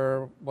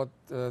 Remember what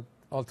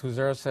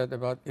Althusser said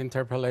about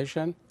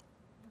interpellation?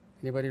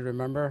 Anybody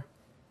remember?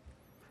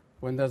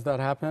 When does that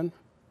happen?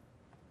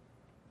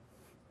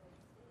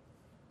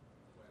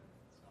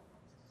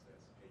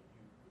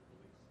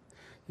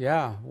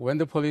 Yeah, when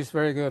the police,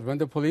 very good. When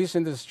the police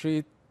in the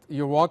street,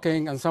 you're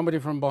walking and somebody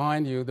from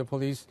behind you, the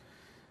police,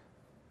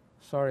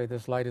 sorry,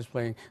 this light is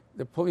playing.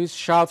 The police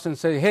shouts and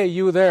say, hey,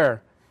 you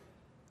there.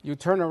 You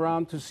turn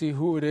around to see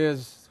who it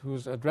is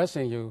who's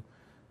addressing you.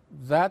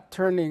 That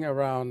turning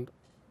around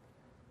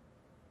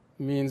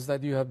means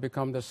that you have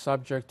become the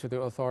subject to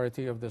the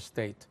authority of the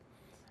state.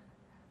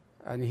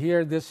 And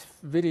here this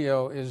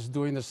video is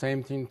doing the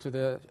same thing to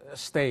the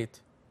state.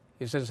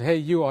 He says, hey,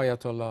 you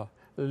Ayatollah,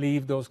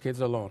 leave those kids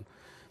alone.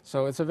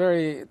 So it's a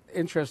very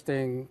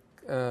interesting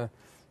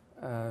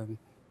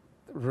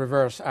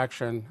reverse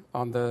action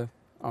on the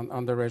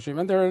regime.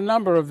 And there are a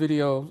number of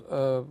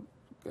video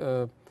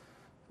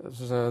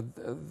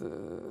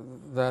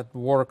that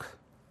work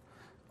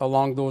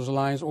along those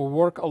lines, or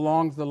work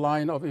along the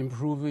line of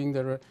improving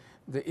the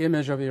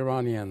image of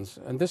Iranians.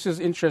 And this is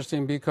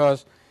interesting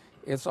because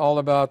it's all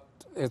about,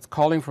 it's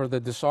calling for the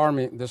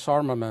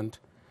disarmament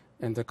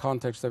in the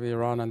context of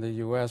Iran and the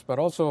U.S., but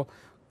also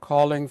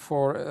calling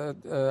for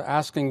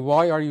asking,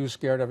 why are you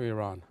scared of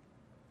Iran?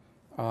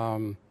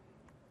 And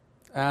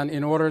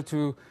in order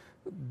to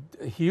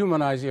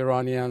humanize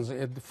Iranians,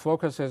 it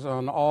focuses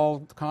on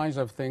all kinds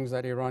of things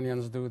that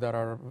Iranians do that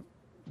are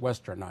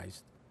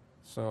westernized.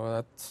 So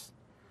that's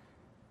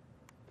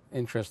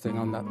interesting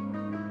on that.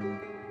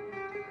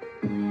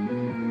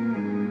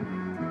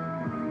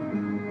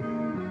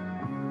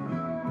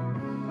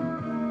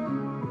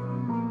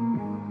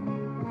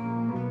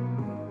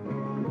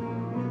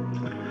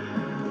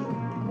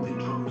 The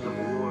drums of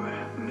war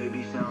may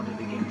be sounding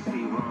against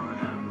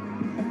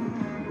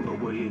Iran, but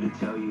we're here to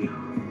tell you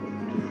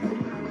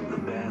the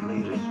bad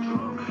leader's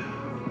drunk.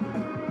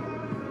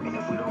 And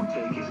if we don't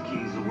take his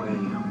keys away,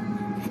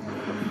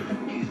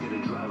 he's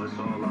gonna drive us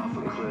all off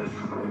a cliff.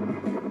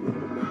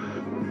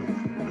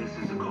 This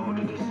is a call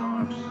to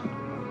disarm.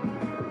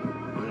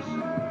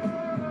 Listen.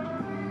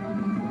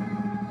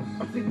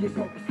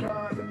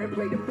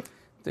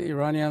 The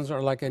Iranians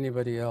are like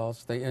anybody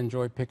else. They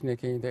enjoy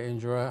picnicking, they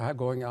enjoy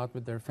going out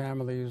with their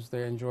families,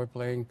 they enjoy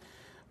playing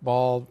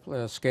ball,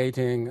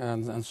 skating,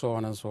 and so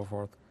on and so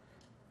forth.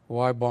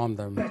 Why bomb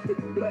them? Listen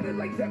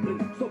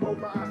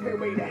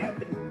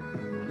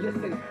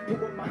to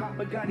what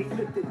Muhammad Ghani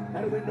spitted.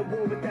 I don't win the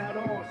war without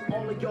arms.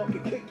 All of y'all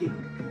can kick it.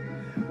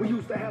 We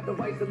used to have the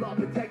rights of law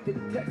protected.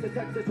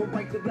 Texas were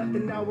rights of left,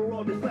 and now we're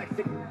all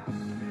dyslexic.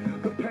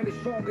 The pen is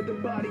stronger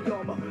than body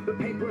armor. The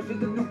paintbrush is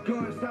the new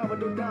gun,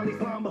 Salvador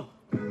Dali's llama.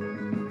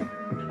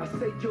 I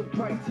say you're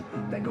right.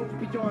 That goes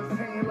beyond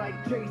saying like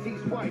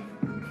Jay-Z's wife.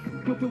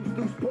 You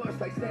deuce bust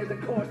like snares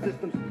and car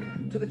systems.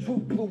 To the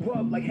truth blew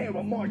up like hair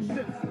on March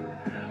 6th.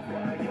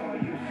 Why are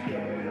you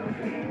scared of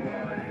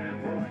Iran?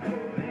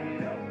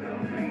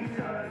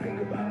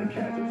 Think about the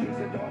casualties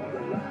and all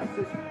the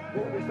losses.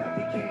 War is not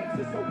the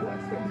answer, so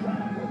what's the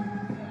problem?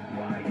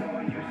 Why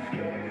are you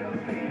scared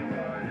of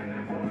Iran?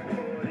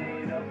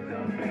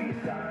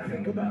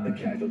 Think about the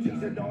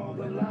casualties and all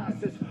the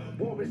losses.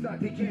 War is not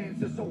the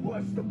answer, so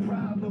what's the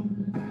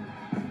problem?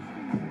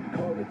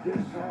 Call it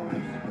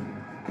disarms.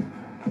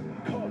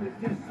 Call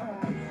it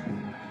disarms.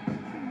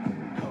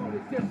 Call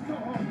it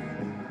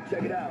disarms.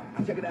 Check it out,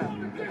 check it out.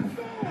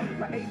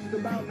 My age is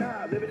about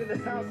 9, living in the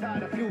south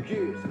side a few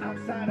years.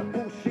 Outside of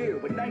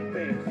bullshit with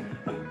nightmares.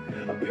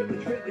 A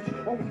village,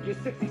 only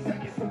get 60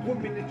 seconds for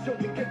women and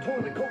children. Get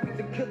toilet coatings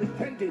and killers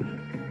tended.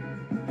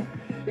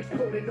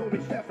 Exploding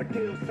orange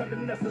daffodils.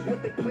 Telling us is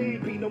what they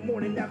plan, be no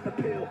morning after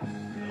pill.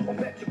 On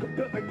that you could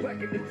build like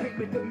black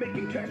entertainment. They're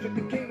making cash at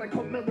the game like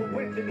Carmelo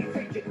Anthony's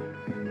agent.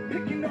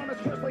 Picking on us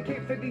first like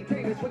Anthony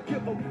Davis.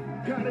 Forgive them.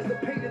 God is the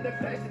pain in their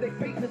flesh and their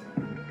faces.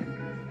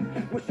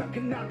 Wish I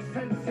could knock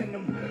sense in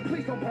them.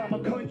 Please don't bomb a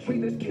country,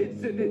 there's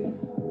kids in it.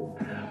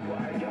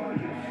 Why are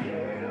you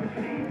scared of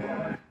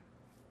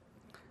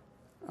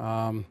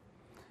Iran?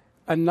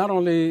 And not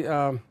only,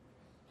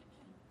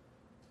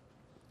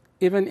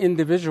 even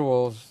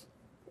individuals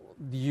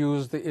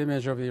use the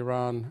image of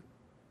Iran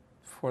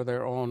for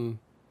their own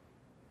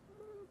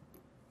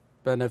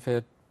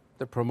benefit,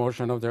 the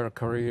promotion of their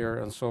career,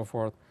 and so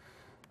forth.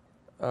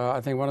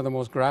 I think one of the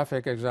most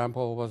graphic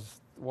examples was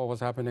what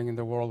was happening in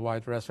the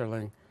worldwide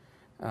wrestling.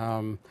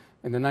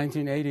 In the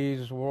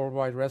 1980s,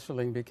 worldwide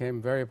wrestling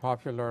became very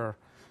popular.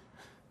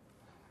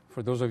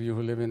 For those of you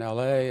who live in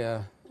LA,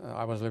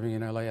 I was living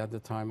in LA at the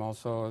time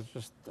also. It's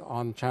just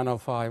on Channel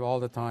 5 all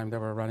the time they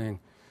were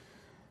running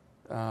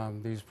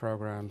these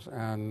programs.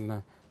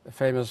 And the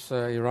famous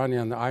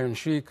Iranian, the Iron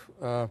Sheik,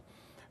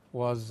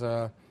 was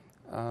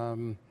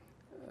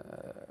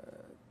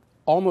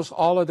almost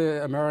all of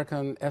the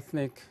American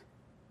ethnic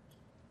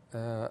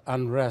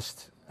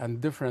unrest and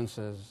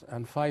differences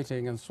and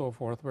fighting and so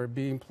forth were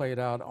being played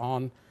out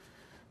on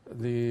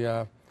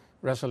the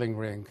wrestling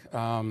ring.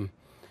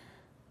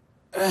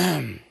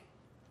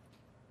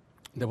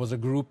 There was a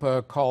group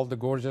called the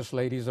Gorgeous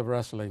Ladies of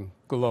Wrestling,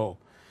 GLOW.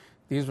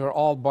 These were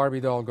all Barbie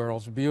doll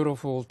girls,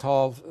 beautiful,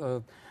 tall,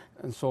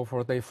 and so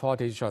forth. They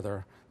fought each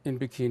other in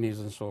bikinis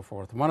and so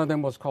forth. One of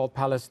them was called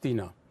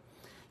Palestina.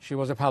 She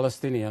was a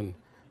Palestinian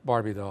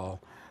Barbie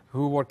doll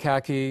who wore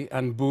khaki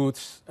and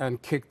boots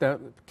and kicked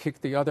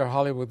the other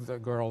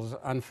Hollywood girls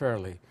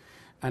unfairly.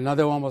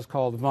 Another one was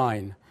called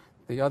Vine.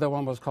 The other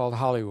one was called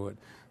Hollywood.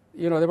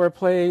 You know, they were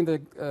playing the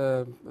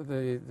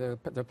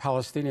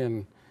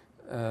Palestinian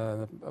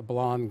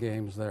blonde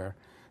games there.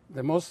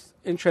 The most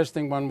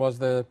interesting one was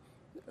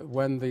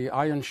when the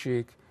Iron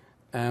Sheik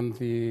and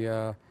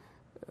the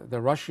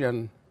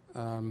Russian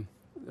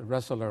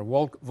wrestler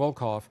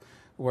Volkov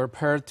were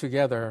paired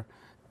together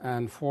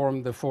and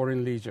formed the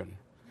Foreign Legion,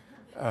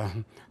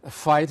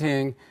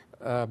 fighting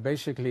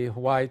basically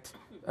white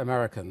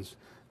Americans,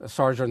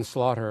 Sergeant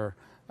Slaughter,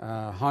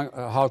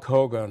 Hulk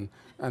Hogan,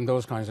 and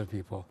those kinds of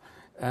people.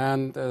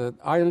 And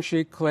Iron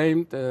Sheik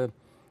claimed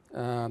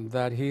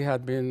that he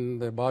had been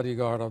the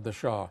bodyguard of the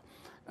Shah,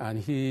 and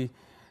he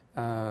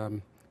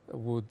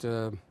would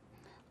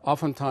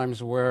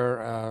oftentimes wear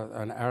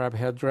an Arab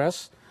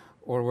headdress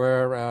or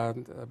wear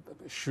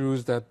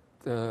shoes that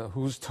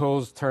whose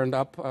toes turned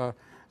up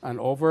and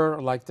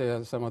over, like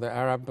some of the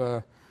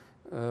Arab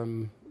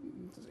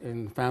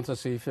in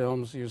fantasy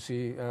films you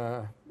see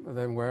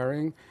them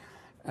wearing.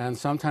 And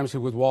sometimes he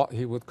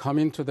would come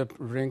into the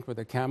rink with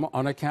a camel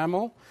on a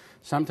camel.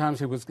 Sometimes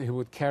he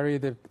would carry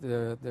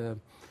the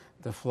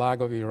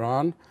flag of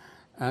Iran,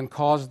 and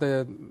cause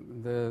the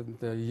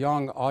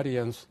young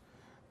audience.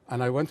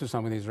 And I went to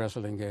some of these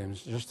wrestling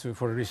games just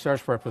for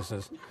research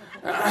purposes.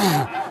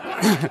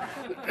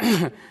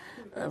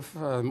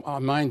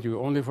 Mind you,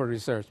 only for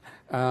research.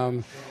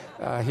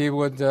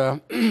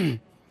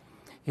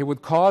 He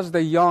would cause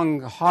the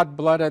young,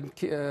 hot-blooded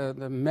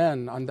the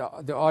men, and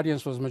the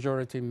audience was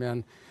majority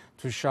men,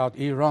 to shout,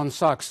 "Iran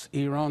sucks,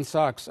 Iran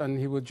sucks," and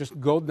he would just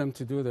goad them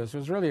to do this. It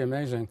was really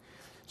amazing.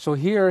 So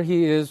here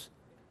he is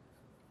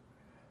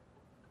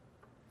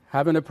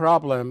having a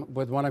problem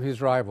with one of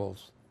his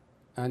rivals,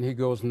 and he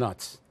goes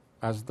nuts,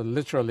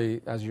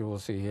 literally, as you will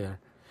see here.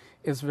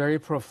 It's very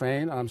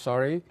profane, I'm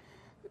sorry,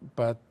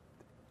 but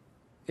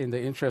in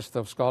the interest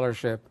of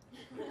scholarship,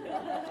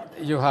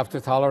 you have to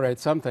tolerate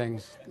some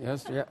things.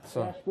 Yes, yeah.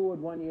 So. Fast forward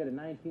 1 year to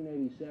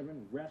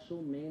 1987,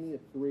 WrestleMania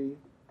 3,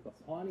 the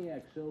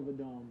Pontiac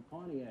Silverdome,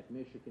 Pontiac,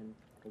 Michigan.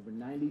 Over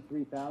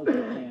 93,000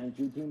 fans.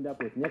 You teamed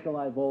up with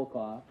Nikolai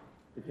Volkov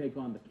to take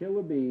on the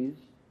Killer Bees,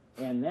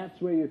 and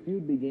that's where your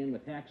feud began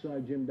with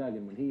Hacksaw Jim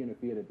Duggan when he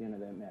interfered at the end of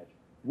that match.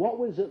 What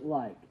was it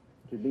like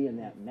to be in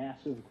that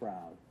massive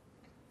crowd?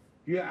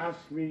 You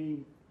asked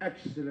me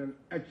excellent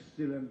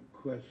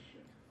question.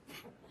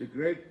 The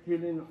great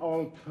feeling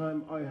all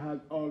time I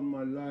had all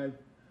my life,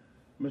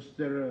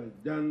 Mr.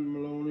 Dan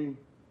Maloney,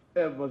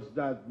 it was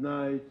that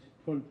night,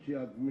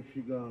 Pontiac,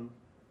 Michigan,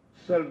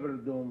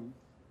 Silverdome.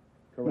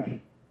 Correct.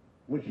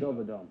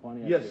 Silverdome,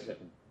 Pontiac, yes,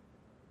 Michigan.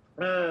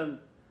 And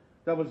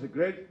that was a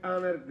great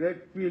honor,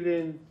 great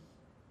feeling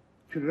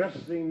to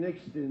wrestling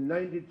next to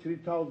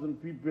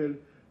 93,000 people,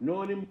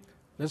 knowing him.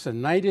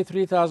 Listen,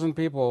 93,000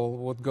 people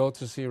would go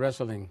to see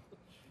wrestling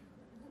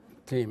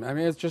team. I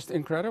mean, it's just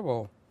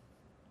incredible.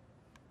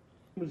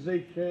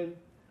 Musician,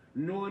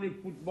 know any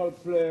football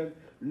player,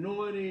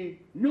 know any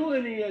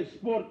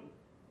sport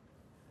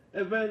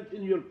event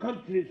in your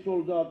country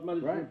sold out,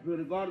 Madison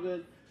Square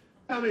Garden.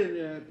 I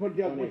mean,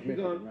 Pontiac,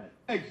 Michigan,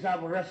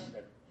 exam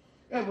wrestling.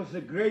 It was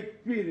a great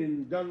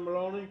feeling. Dan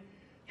Maloney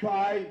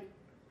tried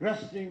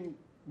wrestling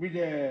with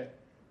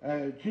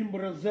Jim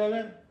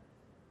Braziller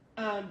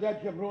and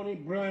that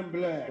jabroni Brian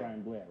Blair.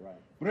 Brian Blair,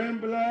 right. Brian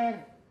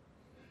Blair,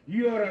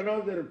 you're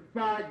another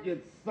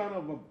faggot son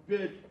of a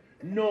bitch,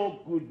 no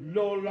good,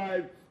 low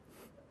life.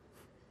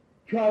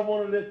 I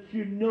want to let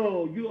you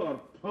know you are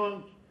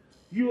punk,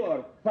 you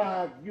are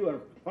fag, you are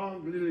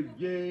punk, little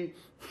gay,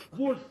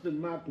 worse than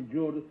Michael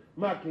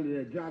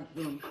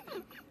Jackson.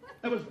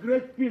 It was a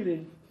great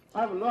feeling.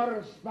 I have a lot of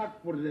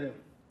respect for them.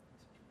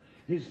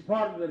 His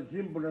partner,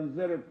 Jim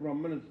Braziller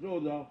from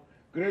Minnesota,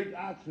 great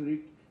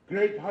athlete,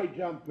 great high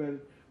jumper,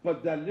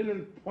 but that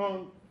little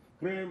punk,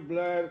 Brian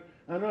Blair,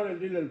 another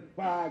little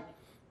fag,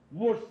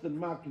 worse than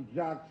Michael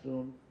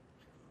Jackson.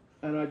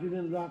 And I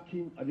didn't like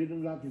him. I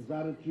didn't like his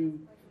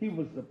attitude. He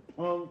was a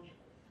punk.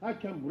 I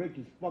can break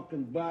his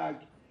fucking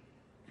back.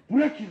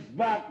 Break his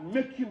back,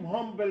 make him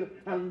humble,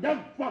 and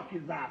then fuck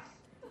his ass.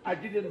 I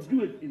didn't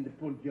do it in the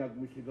Pontiac,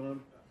 Michigan,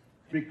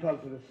 because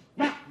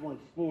respect my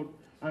sport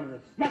and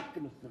respect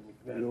Mr.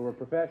 McMahon. You were a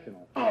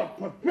professional. Oh,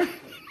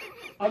 professional.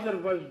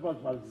 Otherwise,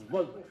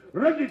 was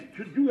ready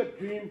to do it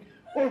to him,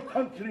 all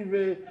country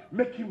way,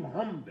 make him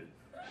humble.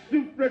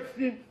 Suplex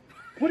him,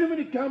 put him in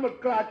the camel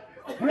clutch,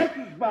 break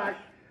his back,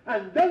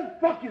 and then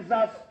fuck his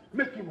ass,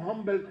 make him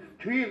humble,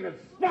 to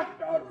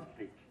respect our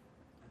thing.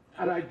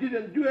 And I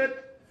didn't do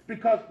it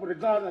because for the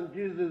God and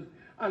Jesus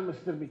and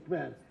Mr.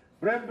 McMahon.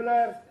 Brian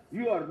Blair,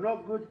 you are no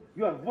good.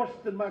 You are worse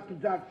than Michael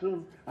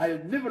Jackson. I'll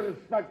never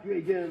respect you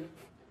again.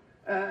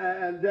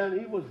 And then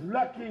he was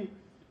lucky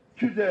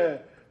to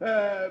the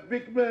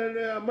big man,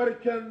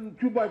 American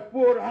 2x4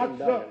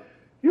 Hacksaw.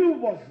 You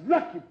was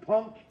lucky,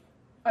 punk.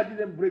 I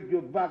didn't break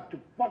your back to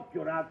fuck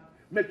your ass,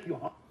 make you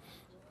humble.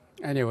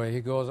 Anyway,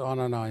 he goes on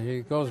and on.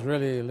 He goes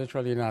really,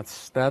 literally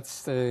nuts.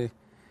 That's the,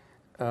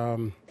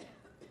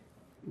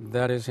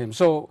 that is him.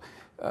 So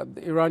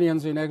the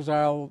Iranians in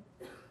exile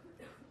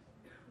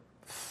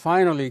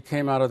finally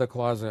came out of the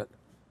closet.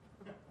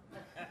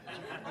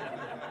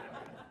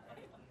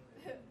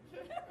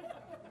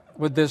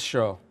 With this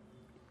show.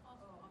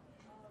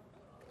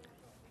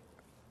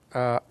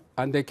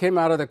 And they came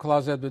out of the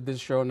closet with this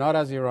show not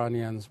as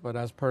Iranians, but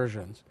as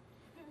Persians.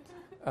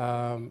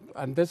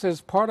 And this is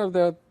part of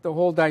the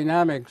whole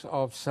dynamics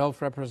of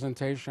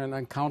self-representation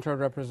and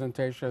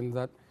counter-representation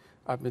that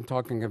I've been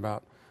talking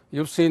about.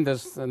 You've seen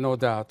this, no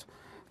doubt,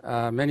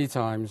 many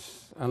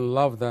times and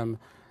love them.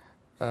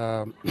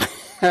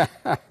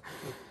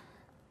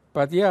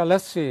 But yeah,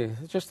 let's see,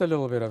 just a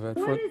little bit of it.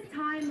 What is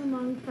time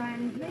among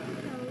friends? We're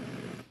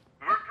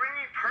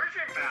bringing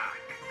Persian back.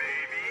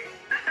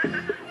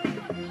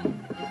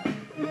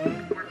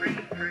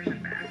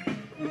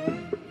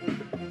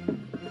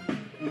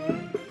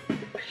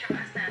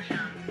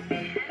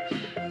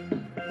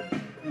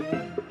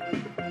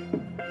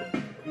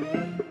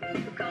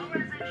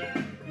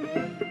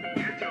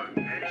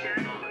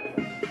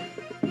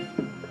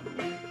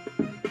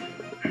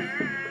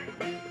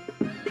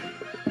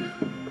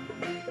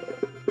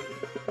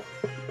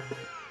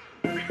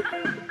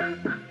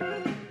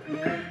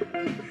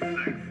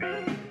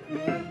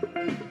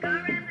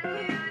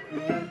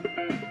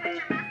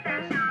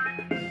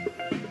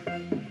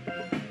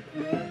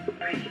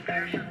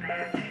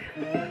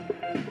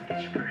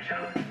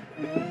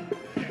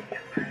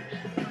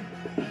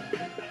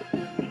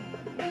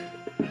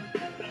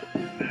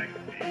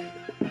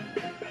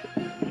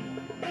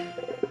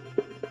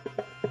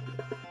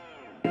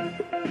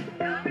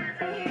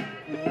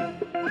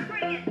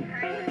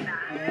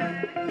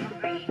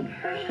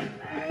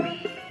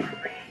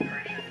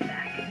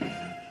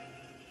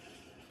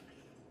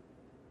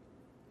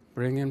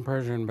 bringing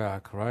Persian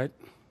back, right?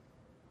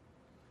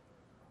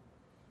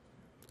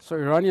 So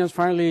Iranians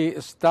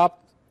finally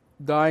stopped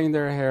dyeing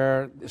their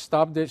hair,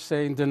 stopped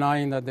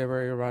denying that they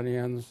were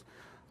Iranians,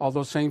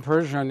 although saying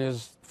Persian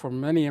is, for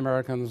many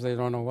Americans, they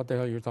don't know what the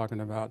hell you're talking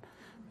about.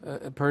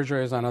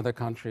 Persia is another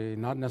country,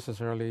 not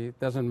necessarily,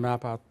 doesn't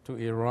map out to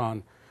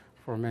Iran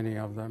for many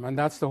of them. And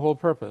that's the whole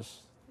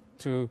purpose,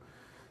 to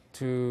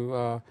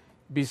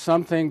be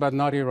something but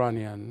not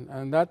Iranian.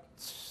 And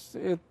it's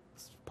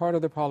part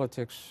of the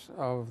politics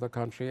of the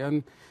country.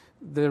 And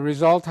the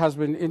result has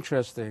been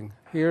interesting.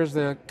 Here's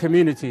the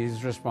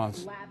community's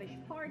response. Lavish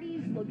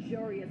parties,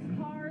 luxurious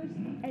cars,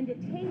 and a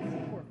taste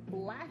for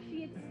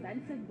flashy,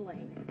 expensive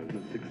bling.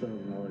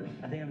 $6,000.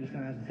 I think I'm just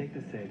gonna have to take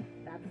this tape.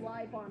 That's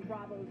live on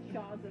Bravo's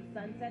Shaws of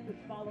Sunset, which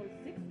follows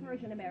 6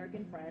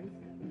 Persian-American friends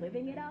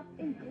living it up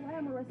in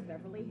glamorous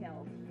Beverly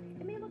Hills.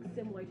 It may look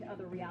similar to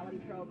other reality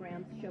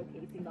programs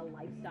showcasing the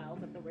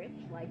lifestyles of the rich,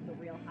 like the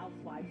Real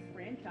Housewives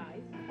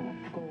franchise.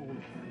 Gold,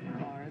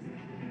 cars,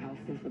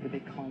 houses with the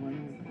big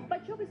columns.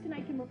 But Showbiz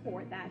Tonight can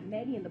report that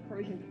many in the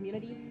Persian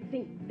community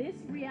think this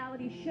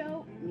reality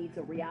show needs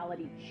a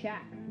reality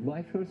check.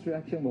 My first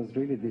reaction was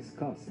really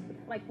disgust.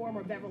 Like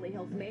former Beverly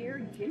Hills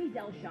Mayor Jimmy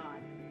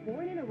Delshad.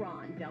 Born in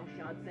Iran,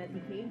 Delshad says he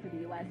came to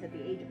the U.S. at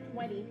the age of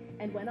 20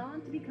 and went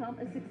on to become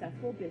a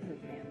successful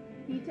businessman.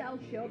 He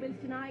tells Showbiz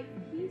Tonight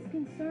he's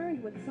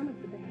concerned with some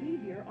of the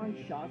behavior on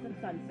Shaws of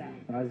Sunset.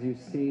 As you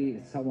see,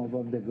 some of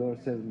them, the girl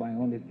says, my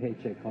only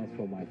paycheck comes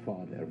from my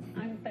father.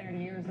 I'm 30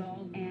 years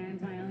old,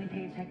 and my only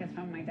paycheck is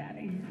from my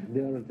daddy.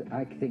 They're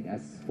acting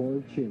as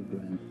spoiled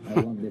children. I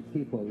want the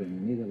people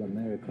in Middle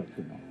America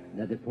to know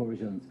that the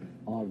Persians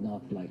are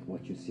not like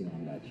what you see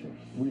on that show.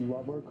 We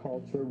love our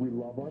culture, we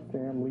love our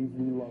families,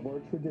 we love our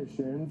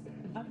traditions.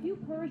 A few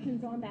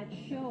Persians on that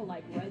show,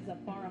 like Reza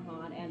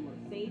Farahan and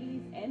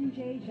Mercedes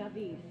NJ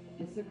Javid,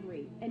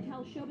 disagree and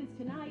tell Showbiz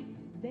Tonight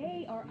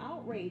they are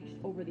outraged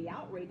over the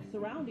outrage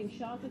surrounding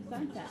Shaws of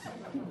Sunset.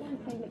 People are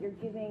saying that you're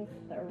giving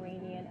the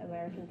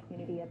Iranian-American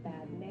community a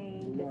bad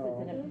name. No. This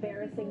is an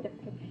embarrassing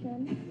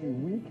depiction.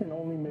 We can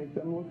only make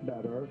them look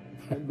better,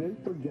 and they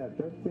forget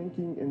they're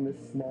thinking in this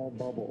small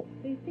bubble.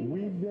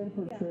 We've been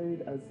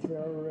portrayed as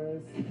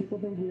terrorists. People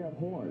think we have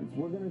horns.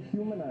 We're going to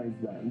humanize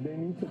them. They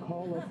need to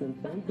call us and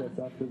thank us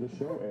after the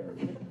show airs.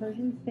 If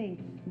Persians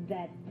think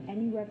that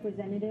any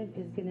representative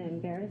is going to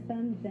embarrass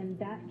them, then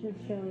that just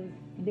shows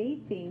they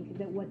think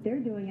that what they're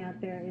doing out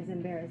there is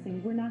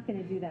embarrassing. We're not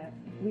going to do that.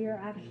 We are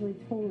actually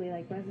totally,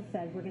 like Reza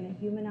said, we're going to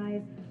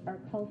humanize our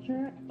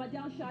culture. But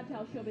Delshad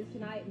tells Showbiz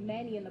Tonight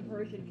many in the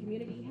Persian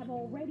community have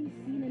already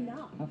seen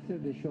enough. After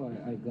the show,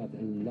 I got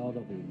a lot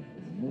of emails.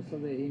 Most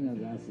of the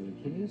emails asked me,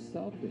 can you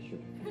stop the show?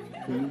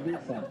 Can you do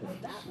something?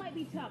 That might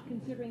be tough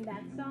considering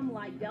that some,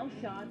 like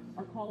Delshad,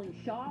 are calling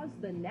Shaws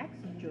the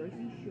next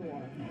Jersey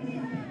Shore.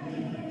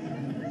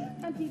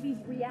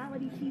 MTV's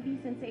reality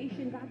TV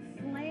sensation got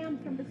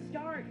slammed from the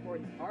start for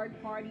its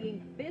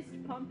hard-partying,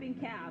 fist-pumping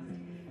cast.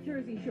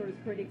 Jersey Shore's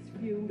critics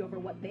fumed over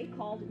what they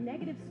called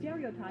negative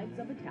stereotypes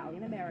of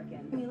Italian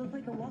Americans. You look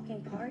like a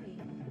walking party.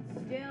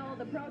 Still,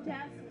 the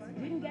protests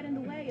didn't get in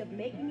the way of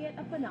making it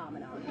a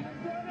phenomenon.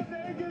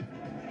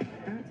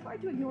 It's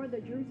hard to ignore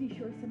the Jersey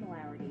Shore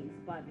similarities,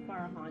 but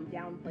Farahan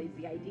downplays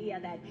the idea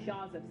that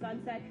Shaws of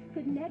Sunset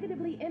could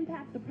negatively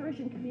impact the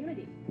Persian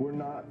community. We're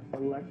not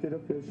elected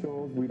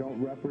officials. We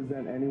don't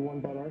represent anyone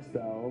but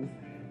ourselves.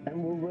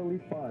 And we're really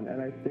fun.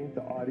 And I think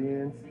the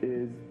audience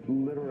is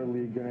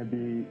literally going to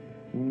be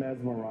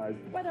mesmerized.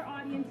 Whether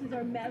audiences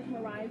are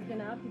mesmerized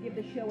enough to give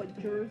the show a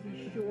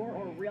Jersey Shore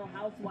or Real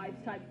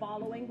Housewives type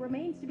following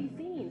remains to be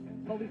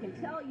seen. But we can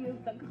tell you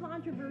the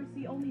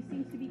controversy only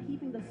seems to be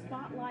keeping the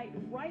spotlight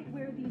right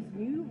where these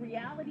new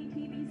reality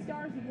TV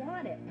stars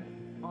want it,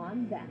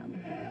 on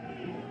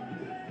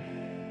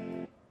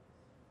them.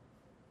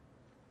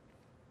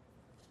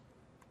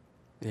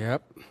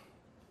 Yep.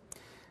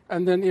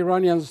 And then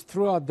Iranians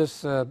throughout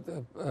this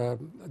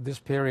this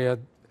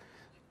period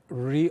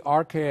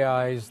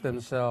re-archaized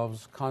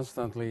themselves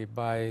constantly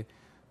by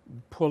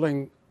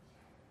pulling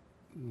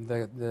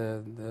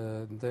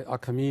the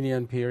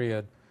Achaemenian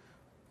period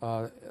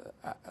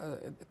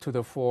to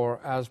the fore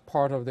as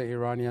part of the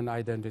Iranian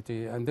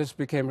identity, and this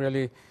became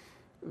really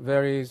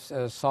very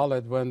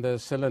solid when the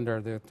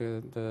cylinder,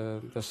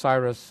 the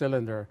Cyrus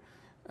cylinder,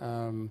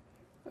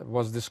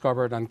 was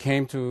discovered and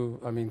came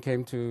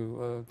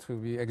to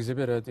be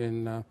exhibited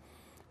in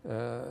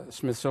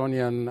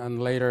Smithsonian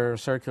and later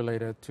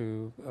circulated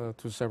to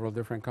several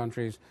different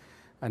countries,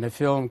 and a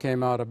film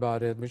came out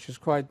about it, which is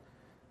quite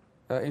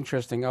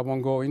interesting. I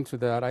won't go into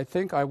that. I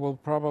think I will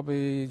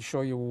probably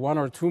show you one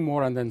or two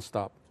more and then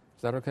stop.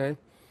 Is that okay?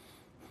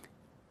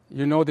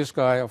 You know this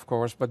guy, of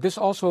course, but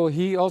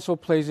he also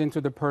plays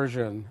into the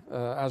Persian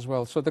as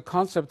well. So the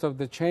concept of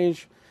the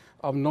change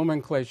of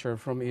nomenclature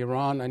from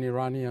Iran and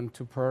Iranian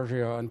to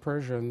Persia and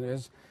Persian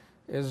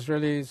is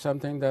really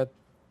something that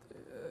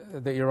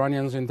the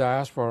Iranians in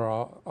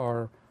diaspora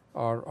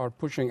are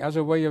pushing as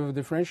a way of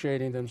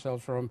differentiating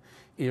themselves from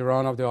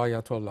Iran of the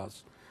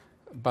Ayatollahs.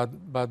 but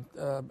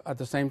at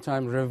the same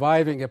time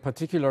reviving a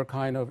particular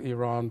kind of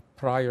Iran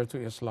prior to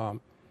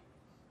Islam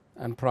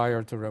and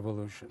prior to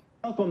revolution.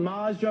 Welcome,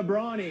 Maz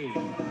Jabrani.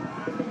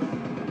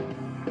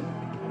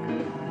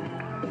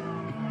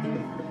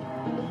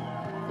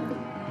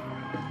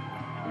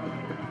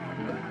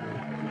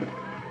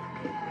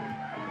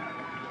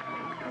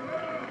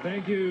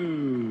 Thank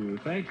you.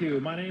 Thank you.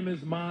 My name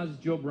is Maz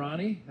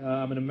Jobrani.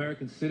 I'm an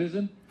American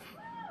citizen.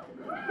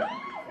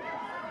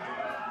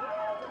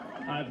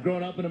 I've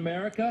grown up in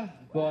America,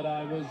 but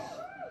I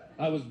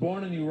was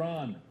born in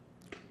Iran.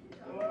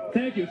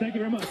 Thank you. Thank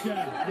you very much.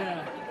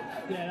 Yeah,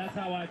 that's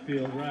how I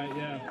feel, right?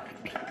 Yeah.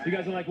 You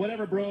guys are like,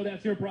 whatever, bro,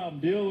 that's your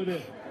problem. Deal with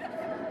it.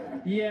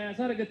 Yeah, it's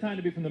not a good time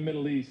to be from the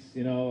Middle East.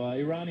 You know,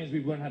 Iranians,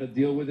 we've learned how to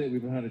deal with it.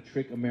 We've learned how to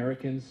trick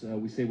Americans.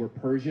 We say we're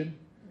Persian.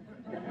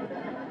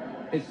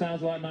 It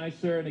sounds a lot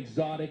nicer and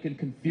exotic and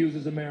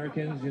confuses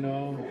Americans, you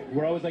know.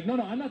 We're always like, no,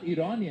 I'm not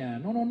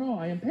Iranian. No,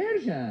 I am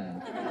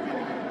Persian.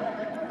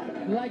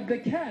 Like the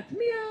cat,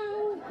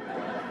 meow.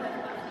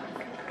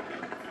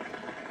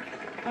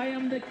 I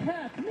am the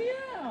cat,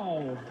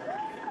 meow.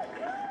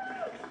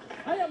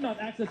 I am not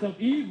axis of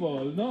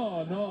evil,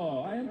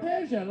 no. I am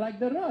Persian, like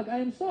the rug. I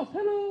am soft,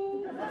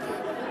 hello.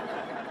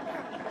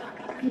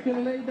 You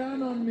can lay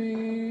down on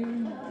me.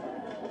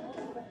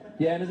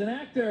 Yeah, and as an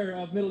actor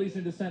of Middle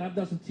Eastern descent, I've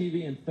done some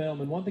TV and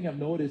film, and one thing I've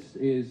noticed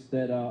is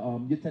that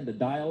you tend to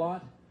die a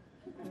lot.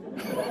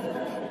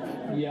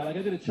 Yeah, like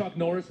I did a Chuck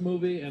Norris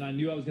movie, and I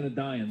knew I was going to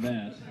die in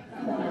that.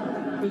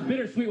 It was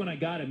bittersweet when I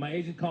got it. My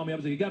agent called me up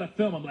and said, you got a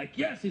film? I'm like,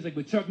 yes. He's like,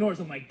 with Chuck Norris.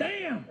 I'm like,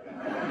 damn.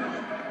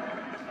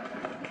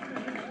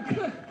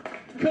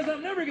 Because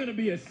I'm never going to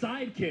be a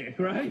sidekick,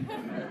 right?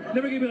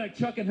 Never going to be like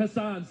Chuck and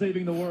Hassan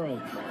saving the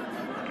world.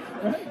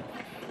 Right?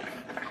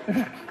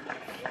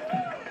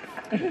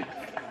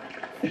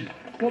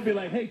 We'll be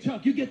like, hey,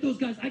 Chuck, you get those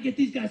guys, I get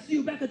these guys, see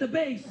you back at the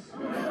base.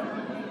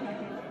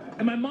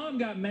 And my mom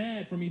got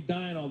mad for me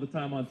dying all the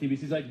time on TV.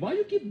 She's like, why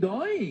you keep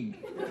dying?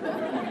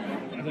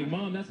 I was like,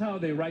 Mom, that's how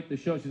they write the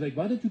show. She's like,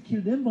 why don't you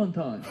kill them one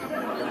time?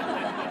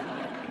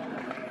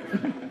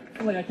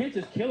 I'm like, I can't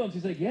just kill them.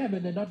 She's like, yeah,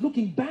 but they're not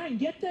looking, bang,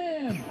 get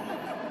them.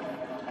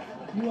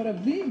 You are a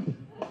wimp.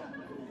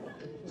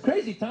 It's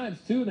crazy times,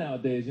 too,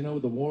 nowadays, you know,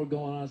 with the war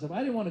going on and stuff. I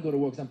didn't want to go to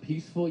war because I'm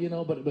peaceful, you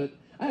know, but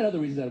I had other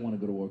reasons I didn't want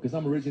to go to war, because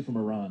I'm originally from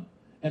Iran.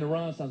 And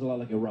Iran sounds a lot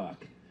like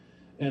Iraq.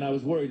 And I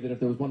was worried that if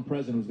there was one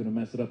president who was going to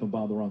mess it up and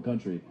bomb the wrong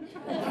country.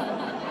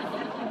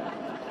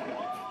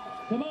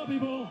 Come on,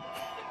 people.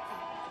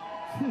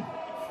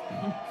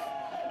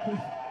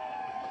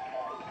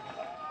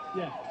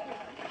 Yeah.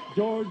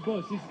 George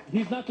Bush.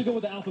 He's not too good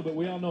with the alphabet.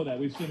 We all know that.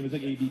 We've seen him. He's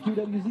like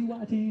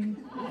A-B-Q-W-Z-Y-T.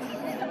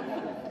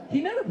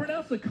 He never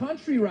pronounced the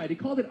country right. He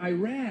called it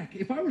Iraq.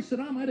 If I were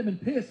Saddam, I'd have been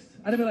pissed.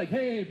 I'd have been like,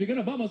 hey, if you're going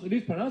to bomb us, at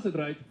least pronounce it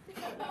right.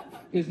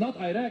 It's not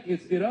Iraq,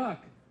 it's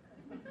Iraq.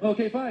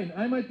 Okay, fine.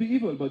 I might be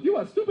evil, but you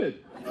are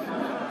stupid.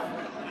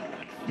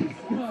 This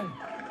guy.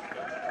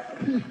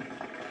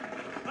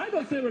 I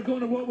don't say we're going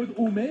to war with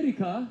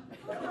America.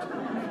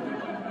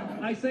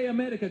 I say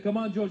America. Come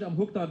on, George. I'm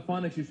hooked on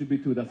phonics. You should be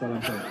too. That's all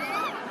I'm saying.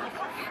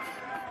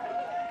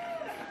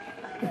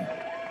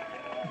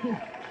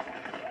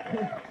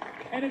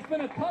 And it's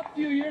been a tough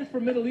few years for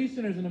Middle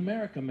Easterners in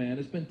America, man.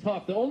 It's been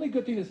tough. The only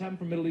good thing that's happened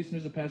for Middle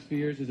Easterners the past few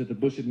years is that the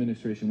Bush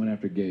administration went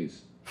after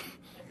gays.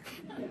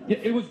 Yeah,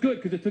 it was good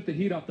because it took the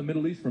heat off the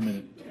Middle East for a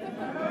minute.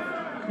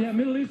 Yeah,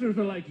 Middle Easterners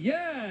were like,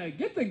 yeah,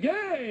 get the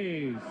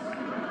gays.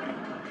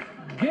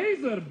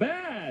 Gays are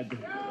bad.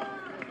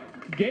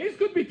 Gays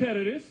could be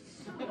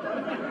terrorists.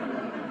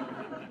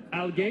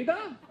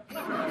 Al-Qaeda?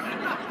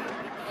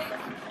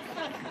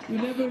 You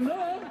never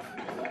know.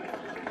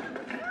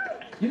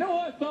 You know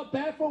what I felt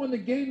bad for when the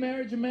gay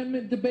marriage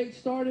amendment debate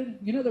started?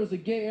 You know, there was a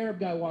gay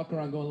Arab guy walking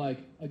around going like,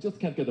 I just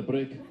can't get a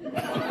break.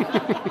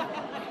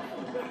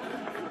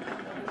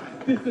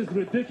 This is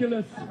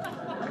ridiculous.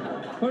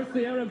 First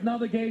the Arabs, now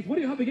the gays. What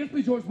do you have against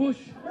me, George Bush?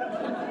 I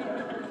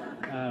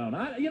don't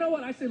know. You know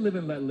what? I say live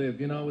and let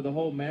live, you know, with the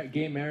whole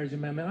gay marriage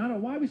amendment. I don't know.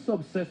 Why are we so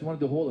obsessed with wanting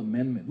to do the whole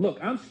amendment? Look,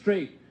 I'm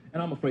straight,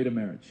 and I'm afraid of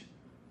marriage.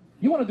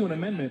 You want to do an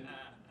amendment?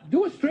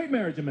 Do a straight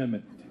marriage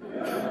amendment.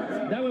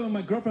 That way when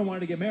my girlfriend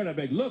wanted to get married, I'd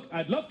be like, look,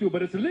 I'd love to,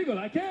 but it's illegal.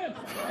 I can't.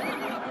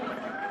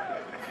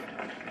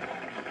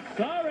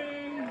 Sorry.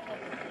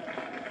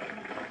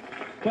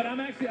 But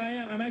I'm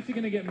actually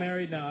going to get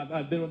married now.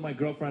 I've been with my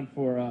girlfriend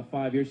for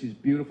 5 years. She's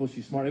beautiful.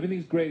 She's smart.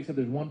 Everything's great, except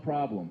there's one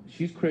problem.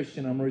 She's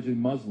Christian. I'm originally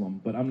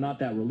Muslim, but I'm not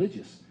that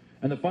religious.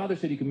 And the father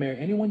said you can marry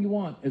anyone you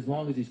want as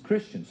long as he's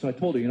Christian. So I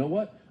told her, you know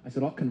what? I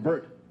said, I'll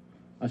convert.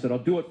 I said, I'll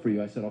do it for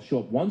you. I said, I'll show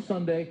up one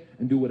Sunday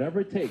and do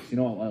whatever it takes. You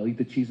know, I'll eat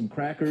the cheese and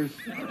crackers.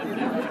 You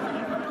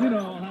know,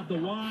 I'll have the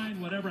wine,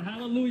 whatever.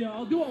 Hallelujah.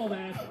 I'll do all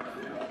that.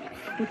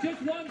 But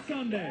just one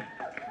Sunday.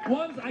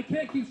 I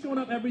can't keep showing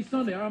up every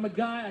Sunday. I'm a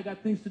guy. I got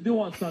things to do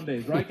on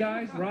Sundays. Right,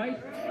 guys? Right?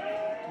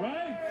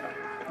 Right?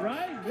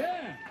 Right?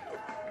 Yeah.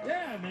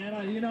 Yeah, man.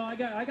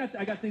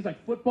 I got things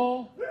like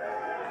football.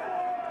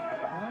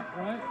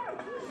 Right?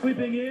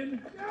 Sleeping in.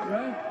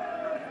 Right?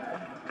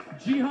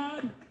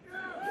 Jihad.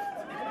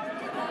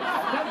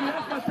 Thank you.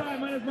 That's my time.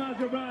 My name is Maz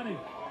Jobrani.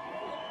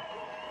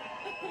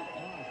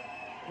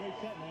 Great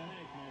set, man.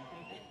 Thanks, man.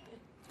 Thank you.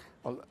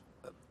 Well,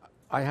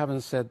 I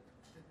haven't said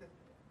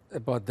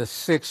about the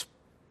sixth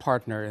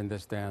partner in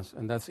this dance,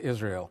 and that's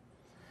Israel.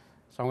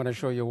 So I'm going to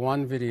show you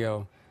one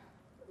video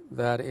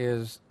that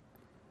is,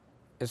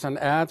 it's an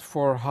ad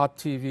for Hot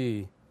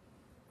TV,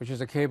 which is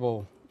a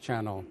cable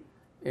channel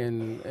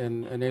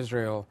in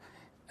Israel.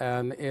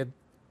 And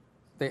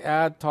the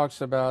ad talks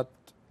about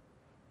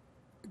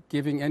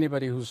giving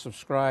anybody who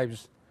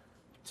subscribes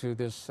to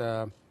this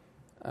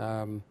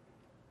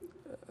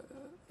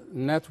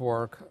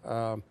network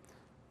a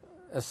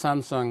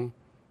Samsung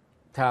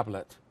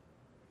tablet.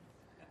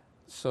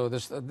 So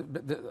this,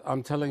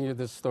 I'm telling you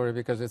this story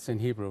because it's in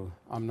Hebrew.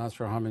 I'm not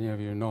sure how many of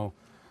you know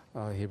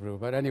Hebrew.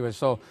 But anyway,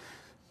 so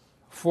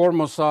 4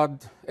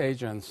 Mossad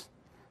agents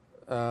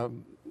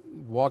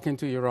walk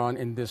into Iran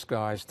in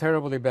disguise,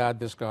 terribly bad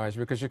disguise,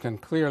 because you can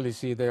clearly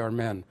see they are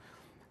men.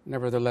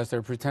 Nevertheless,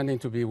 they're pretending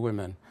to be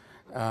women.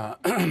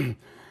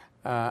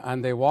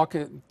 And they walk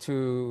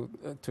to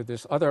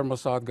this other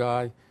Mossad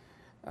guy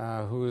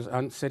who's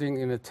sitting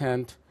in a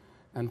tent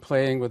and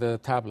playing with a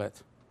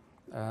tablet.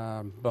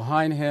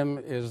 Behind him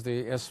is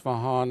the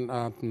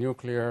Isfahan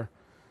nuclear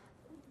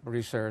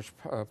research,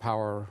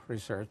 power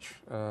research.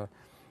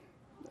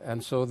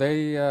 And so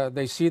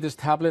they see this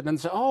tablet and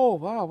say, oh,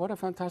 wow, what a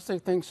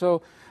fantastic thing.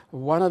 So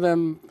one of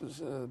them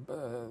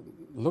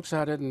looks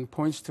at it and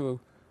points to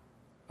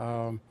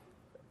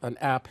an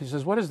app. He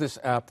says, what is this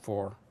app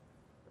for?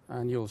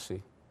 And you'll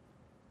see.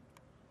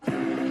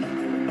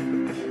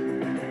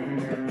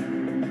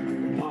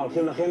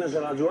 הולכים לכנס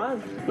של הג'ואן?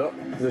 לא,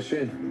 זה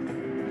שין.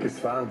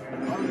 כספן.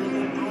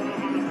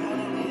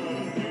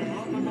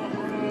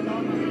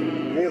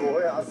 מי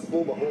רואה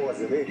עזבו בחור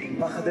הזה, מי?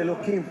 פחד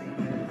אלוקים.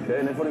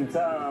 כן, איפה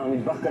נמצא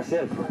מטבח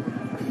כשר?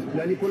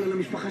 אולי ניפול על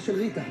המשפחה של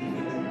ריטה.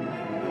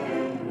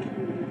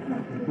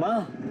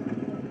 מה?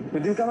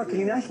 יודעים כמה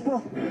קרינה יש פה?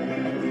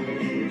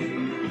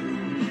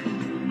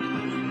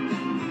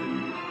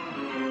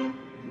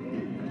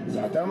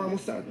 זה אתה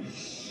מהמוסד.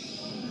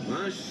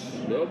 ממש,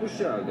 לא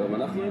בושה, גם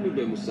אנחנו היינו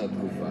במוסד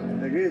תקופה.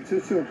 תגיד,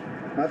 שושו,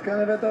 עד כאן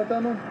הבאת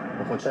אותנו?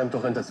 בחודשיים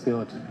תוכן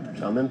תצפיות.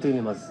 משעמם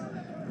טילים, אז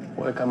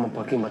רואה כמה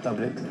פרקים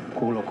בטאבלט.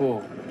 קור לא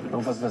קור, לא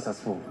מפספס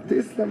הספור.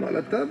 תסלם על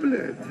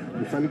הטאבלט.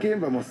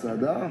 מפנקים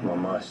במוסד, אה?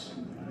 ממש.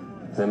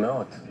 זה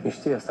מאות.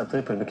 אשתי עשתה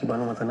טריפל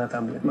וקיבלנו מתנה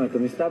טאבלט. מה, אתה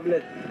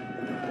מסטאבלט?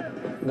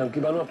 גם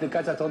קיבלנו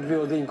אפליקציית עוד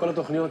VOD עם כל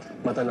התוכניות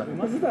מתנה.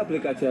 מה זאת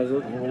האפליקציה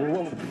הזאת?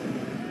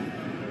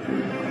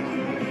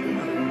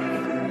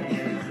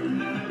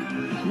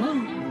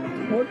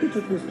 עוד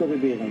פיצות מסתורי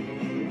באיראן.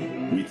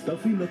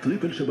 מצטרפים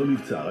לטריפל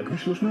שבמבצע רק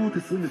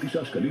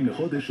ב-329 שקלים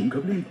לחודש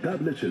ומקבלים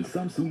טאבלט של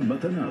סמסונג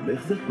מתנה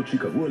בהחזר חודשי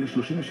קבוע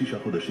ל-36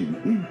 חודשים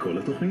עם כל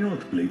התוכניות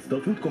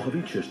להצטרפות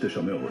כוכבית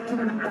 6900.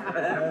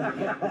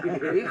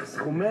 איך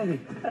סכומני.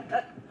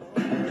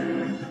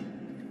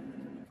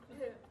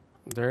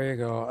 There you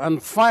go.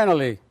 And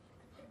finally,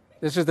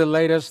 this is the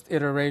latest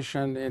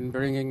iteration in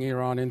bringing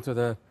Iran into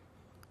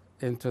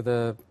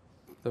the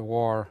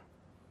war.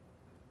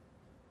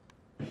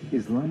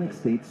 Islamic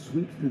State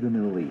sweeps through the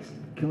Middle East,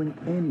 killing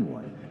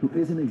anyone who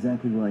isn't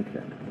exactly like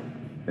them.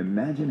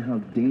 Imagine how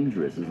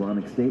dangerous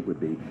Islamic State would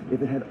be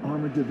if it had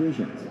armored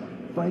divisions,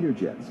 fighter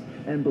jets,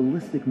 and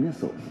ballistic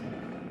missiles.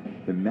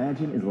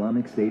 Imagine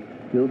Islamic State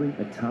building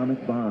atomic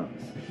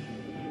bombs.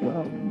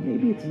 Well,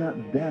 maybe it's not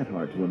that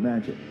hard to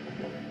imagine.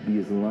 The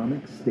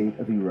Islamic State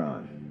of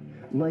Iran,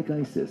 like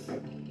ISIS,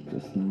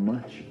 just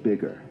much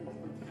bigger.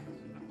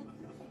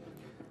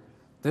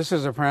 This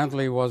is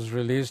apparently was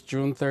released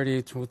June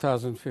 30,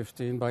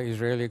 2015 by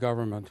Israeli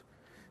government,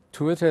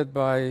 tweeted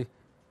by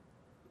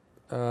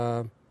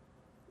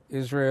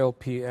Israel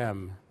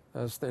PM,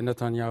 that's the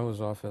Netanyahu's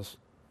office.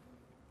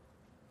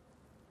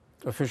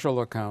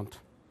 Official account.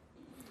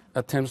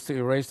 Attempts to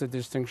erase the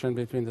distinction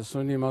between the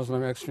Sunni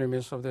Muslim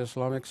extremists of the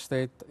Islamic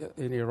State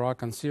in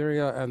Iraq and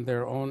Syria and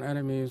their own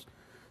enemies,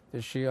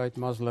 the Shiite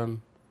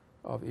Muslim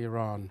of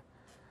Iran.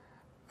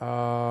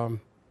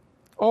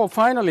 Oh,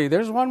 finally,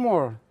 there's one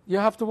more. You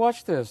have to watch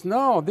this.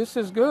 No, this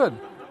is good.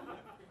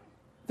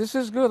 This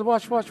is good.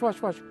 Watch.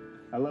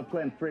 I love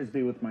playing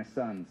Frisbee with my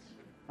sons.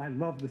 I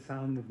love the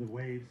sound of the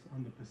waves on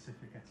the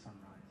Pacific at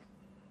sunrise.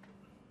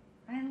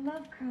 I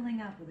love curling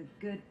up with a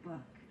good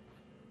book.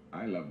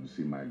 I love to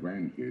see my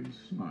grandkids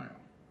smile.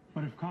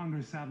 But if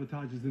Congress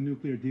sabotages the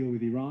nuclear deal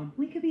with Iran,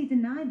 We could be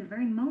denied the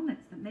very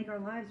moments that make our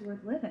lives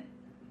worth living.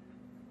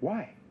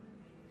 Why?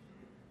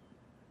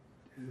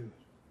 dude,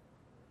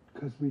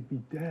 because we'd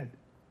be dead.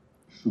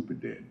 Super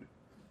dead.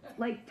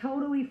 Like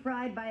totally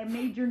fried by a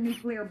major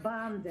nuclear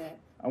bomb dead.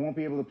 I won't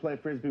be able to play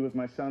Frisbee with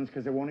my sons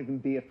because there won't even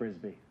be a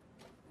Frisbee.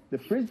 The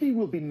Frisbee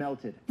will be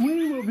melted.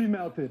 We will be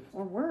melted.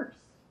 Or worse.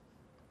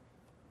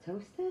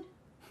 Toasted?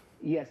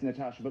 Yes,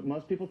 Natasha, but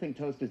most people think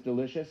toast is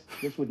delicious.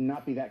 This would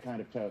not be that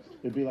kind of toast.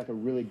 It would be like a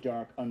really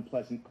dark,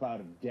 unpleasant cloud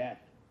of death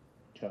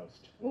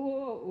toast.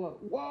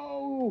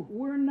 Whoa.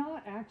 We're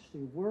not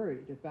actually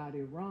worried about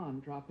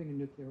Iran dropping a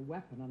nuclear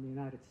weapon on the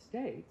United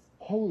States.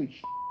 Holy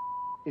sh**.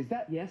 Is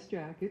that... Yes,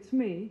 Jack, it's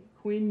me,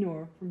 Queen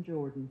Noor from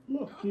Jordan.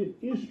 Look, it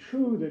is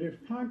true that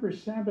if Congress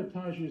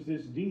sabotages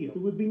this deal,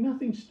 there would be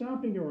nothing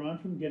stopping Iran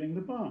from getting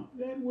the bomb.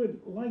 That would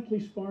likely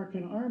spark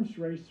an arms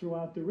race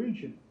throughout the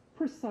region.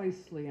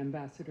 Precisely,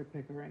 Ambassador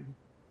Pickering.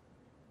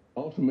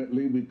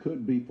 Ultimately, we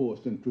could be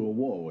forced into a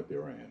war with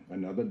Iran,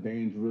 another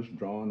dangerous,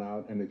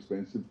 drawn-out, and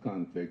expensive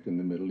conflict in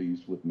the Middle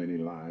East with many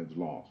lives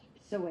lost.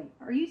 So wait,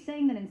 are you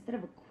saying that instead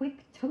of a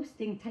quick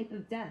toasting type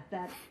of death,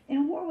 that in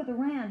a war with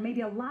Iran,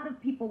 maybe a lot of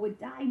people would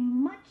die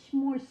much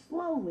more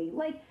slowly?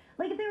 Like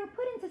if they were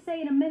put into,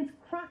 say, an immense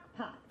crock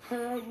pot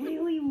for a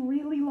really,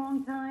 really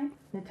long time?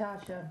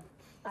 Natasha,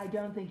 I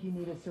don't think you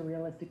need a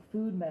surrealistic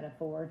food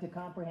metaphor to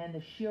comprehend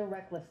the sheer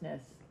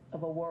recklessness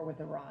of a war with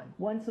Iran.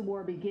 Once the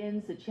war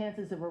begins, the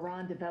chances of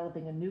Iran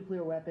developing a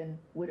nuclear weapon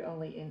would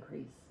only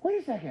increase. Wait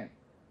a second.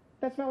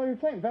 That's Valerie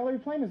Plame. Valerie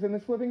Plame is in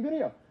this flipping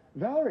video.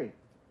 Valerie,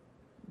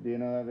 do you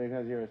know that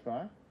because you're a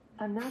spy?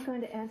 I'm not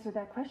going to answer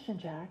that question,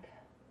 Jack.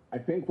 I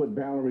think what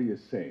Valerie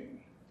is saying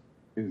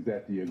is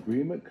that the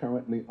agreement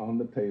currently on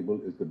the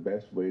table is the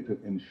best way to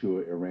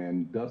ensure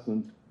Iran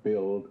doesn't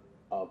build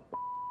a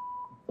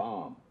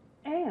bomb.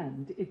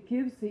 And it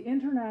gives the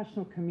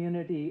international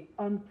community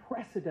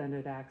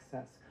unprecedented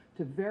access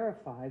to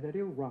verify that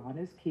Iran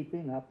is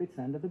keeping up its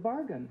end of the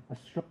bargain.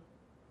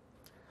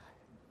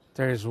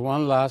 There is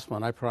one last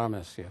one, I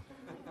promise you.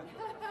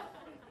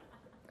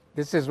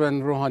 This is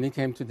when Rouhani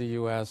came to the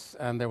U.S.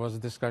 and there was a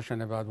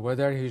discussion about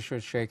whether he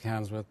should shake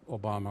hands with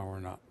Obama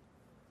or not.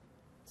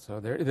 So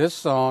this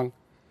song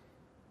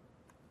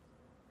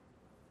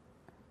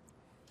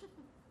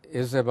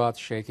is about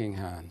shaking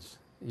hands.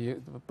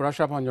 You brush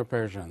up on your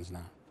Persians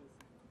now.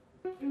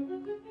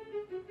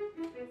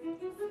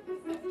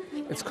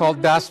 It's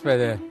called Dast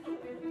Bede.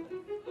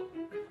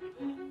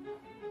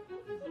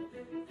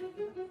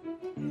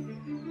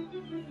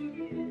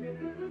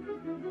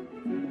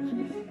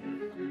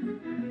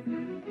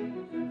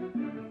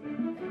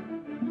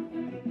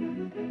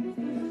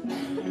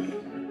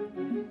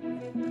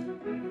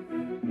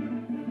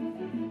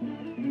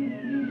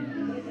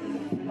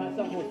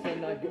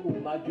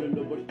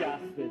 جلو باش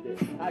دست بده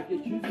اگه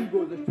چیزی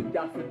گذاشت تو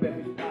دست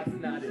بهش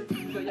پس نده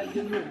شاید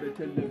یه نمره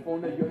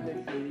تلفن یا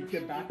نشونی که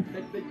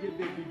بعدت بگه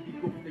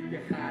بگیدی گفته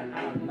که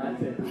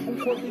خلعمته اون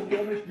خودی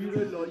دامش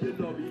گیره لای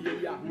لابی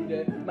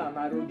یهوده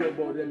ممه رو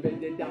دوباره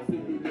بده دست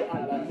لولو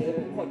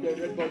البته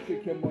خاطرت باشه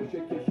که ماشه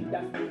کشی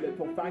دست لوله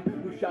تفنگ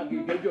رو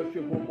شقیقه جاشه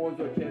و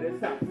مذاکره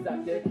سخت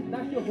زده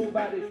نشه هو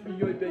برش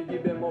بیای بگی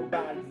به ما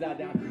برگ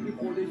زدم این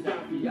خودش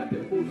ظرفیت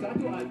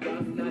فرصت رو از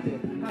دست نده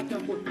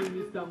هرچند خوشی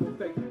نیستم و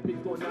فکر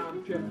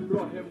میکنم که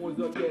راه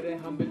مذاکره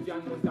هم به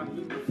جنگ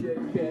مستقیم میشه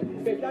که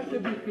بهتر که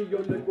بی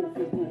خیال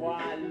گفتگوها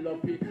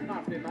علافی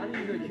حرف من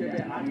اینه که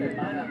به حرف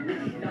منم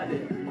گوش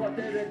نده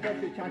خاطرت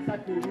باشه چند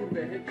صد گروه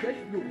بهت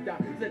چشم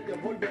دوختم ضد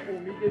حل به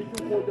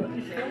امیدشون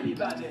خداییش خیلی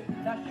بده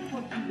نشی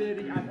پاچی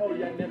بری از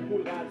آینده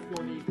پول قرض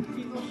کنی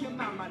اینو که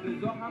محمد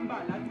رضا هم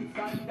بلد بود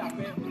سر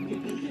دفعه که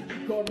چی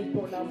کار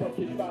میکنم با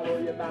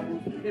کشورهای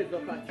مبوس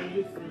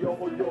اضافتی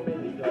سیاه و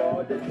دومنی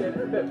یادته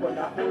بپا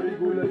نخوری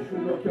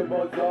گولشونو که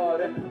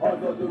بازاره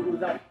آزاد و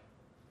روزن.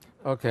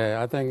 Okay,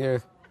 I think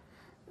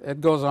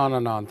it goes on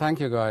and on. Thank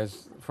you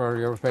guys for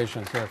your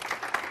patience here.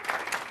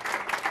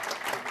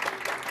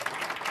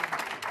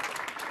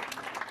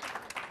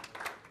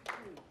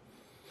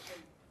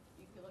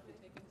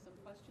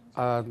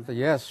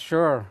 Yes,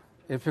 sure.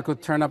 If you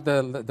could turn up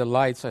the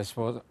lights, I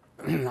suppose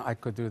I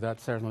could do that,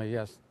 certainly,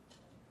 yes.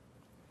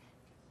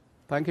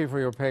 Thank you for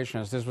your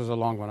patience. This was a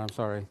long one, I'm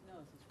sorry.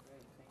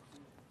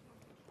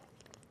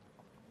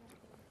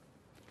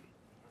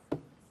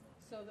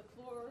 So the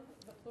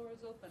floor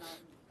is open.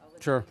 I'll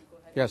let Sure. you go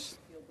ahead. Yes.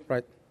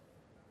 Right.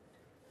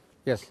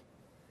 Yes.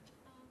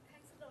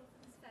 Thanks a lot for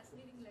this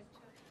fascinating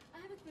lecture. I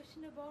have a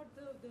question about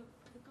the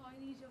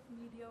coinage of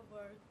media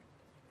work,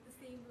 the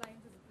same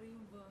lines as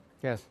dream work.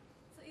 Yes.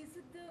 So is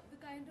it the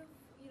kind of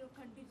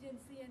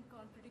contingency and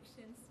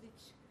contradictions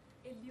which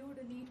elude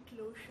a neat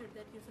closure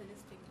that you're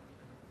suggesting?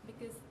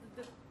 Because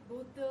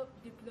both the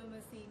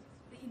diplomacy,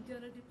 the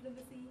internal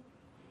diplomacy,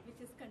 which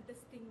is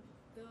contesting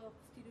the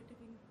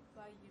stereotyping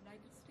by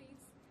United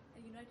States and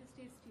United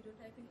States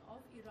stereotyping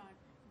of Iran,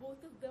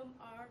 both of them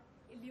are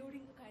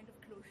eluding a kind of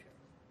closure.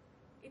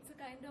 It's a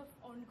kind of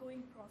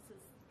ongoing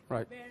process,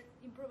 right, where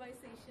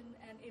improvisation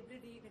and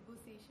everyday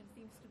negotiation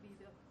seems to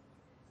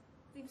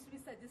be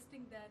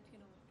suggesting that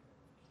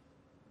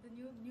the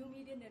new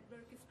media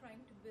network is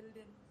trying to build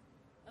in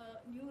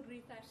new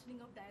refashioning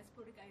of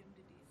diasporic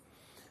identities.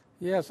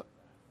 Yes.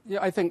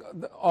 Yeah, I think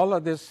all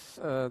of this.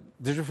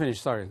 Did you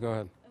finish? Sorry, go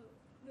ahead.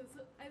 No, so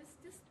I was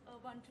just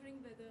wondering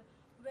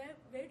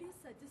where do you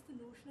suggest the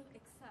notion of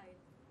exile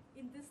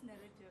in this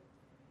narrative?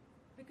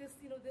 Because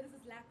there is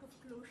this lack of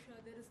closure,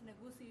 there is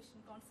negotiation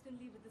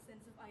constantly with the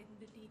sense of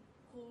identity,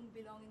 home,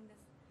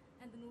 belongingness,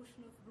 and the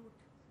notion of root.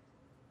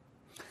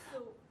 So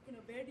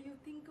where do you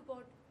think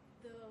about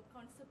the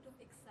concept of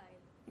exile,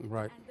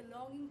 right, and the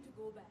longing to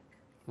go back,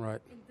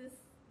 right, in this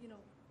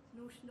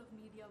notion of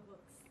media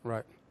works?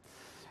 Right.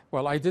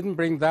 Well, I didn't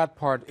bring that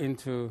part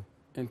into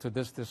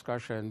this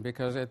discussion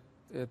because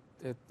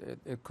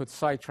it could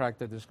sidetrack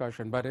the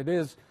discussion. But it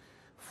is,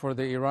 for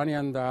the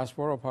Iranian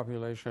diaspora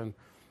population,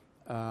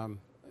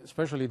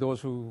 especially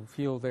those who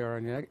feel they are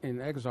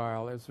in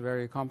exile, it's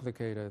very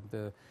complicated.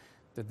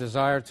 The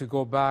desire to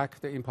go back,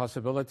 the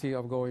impossibility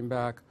of going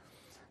back,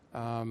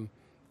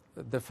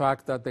 the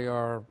fact that they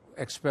are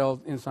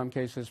expelled in some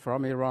cases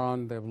from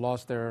Iran, they've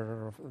lost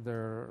their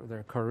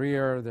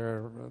career,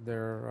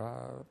 their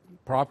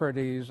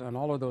properties, and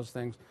all of those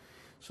things.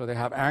 So they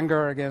have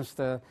anger against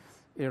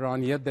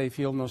Iran, yet they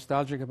feel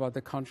nostalgic about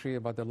the country,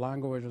 about the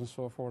language, and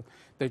so forth.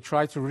 They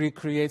try to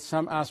recreate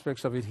some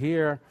aspects of it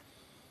here,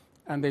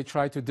 and they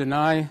try to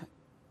deny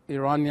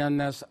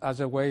Iranianness as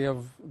a way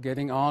of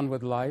getting on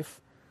with life.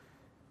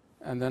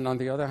 And then on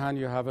the other hand,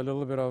 you have a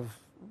little bit of,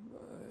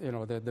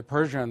 the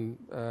Persian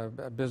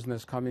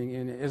business coming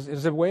in.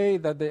 Is a way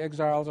that the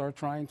exiles are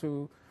trying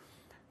to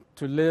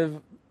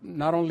live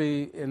not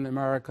only in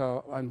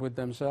America and with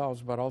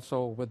themselves, but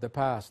also with the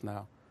past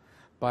now,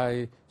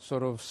 by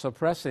sort of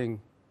suppressing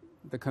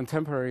the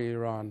contemporary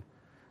Iran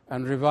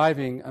and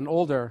reviving an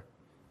older,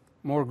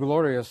 more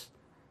glorious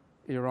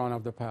Iran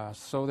of the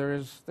past. So there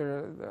is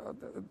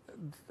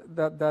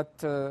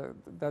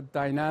that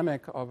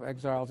dynamic of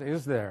exiles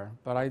is there,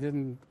 but I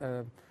didn't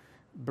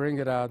bring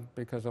it out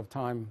because of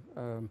time.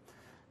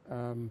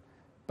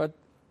 But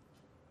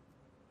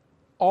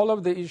all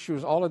of the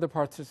issues, all of the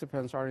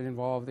participants are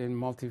involved in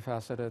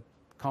multifaceted,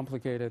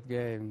 complicated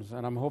games,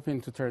 and I'm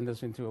hoping to turn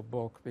this into a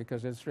book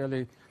because it's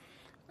really.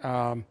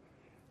 I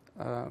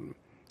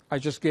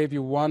just gave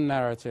you one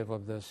narrative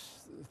of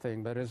this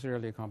thing, but it's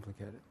really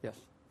complicated. Yes.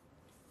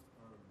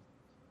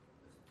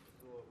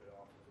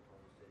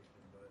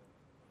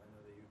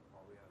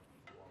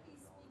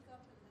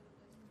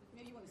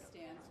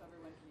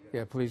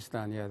 Yeah, please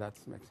stand. Yeah,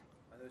 that's makes.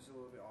 I know it's a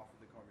little bit off of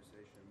the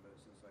conversation, but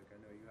since I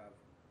know you have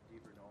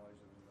deeper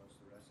knowledge than most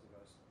of the rest of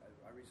us,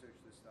 I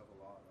researched this stuff a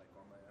lot,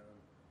 on my own.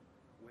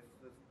 With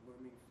the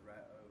looming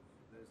threat of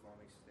the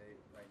Islamic State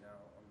right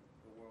now on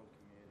the world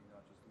community,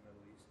 not just the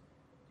Middle East,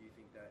 do you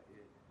think that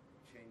it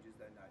changes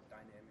that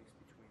dynamics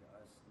between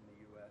us and the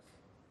U.S.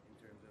 in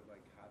terms of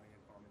having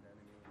a common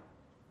enemy?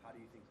 How do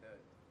you think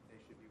that they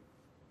should be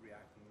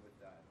reacting with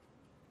that?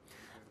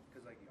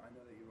 Because I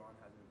know that Iran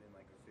hasn't been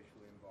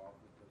officially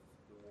involved with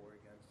the war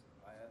against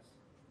IS.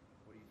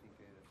 What do you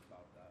think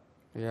about that?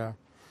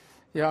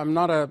 Yeah, I'm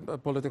not a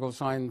political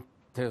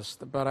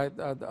scientist, but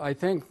I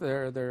think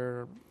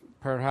there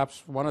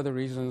perhaps one of the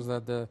reasons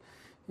that the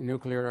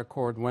nuclear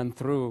accord went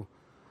through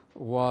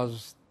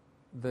was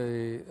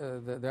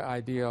the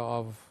idea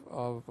of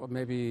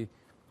maybe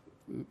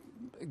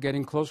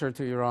getting closer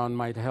to Iran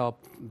might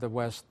help the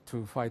West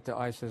to fight the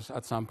ISIS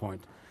at some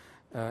point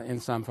in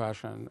some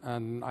fashion,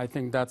 and I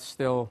think that's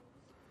still.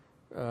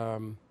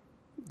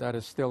 That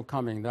is still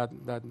coming.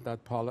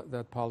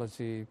 That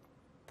policy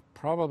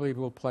probably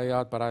will play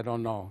out, but I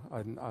don't know.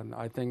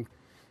 I think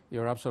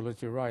you're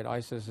absolutely right.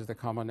 ISIS is the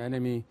common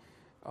enemy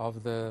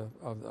of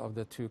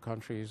the two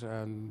countries,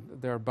 and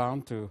they're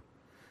bound to.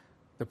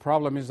 The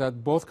problem is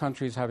that both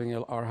countries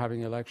are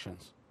having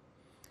elections,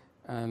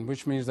 and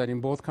which means that in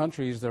both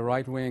countries the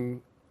right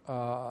wing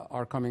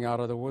are coming out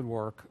of the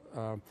woodwork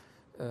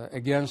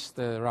against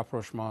the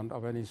rapprochement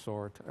of any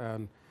sort.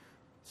 And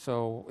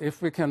so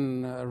if we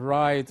can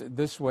ride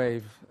this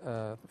wave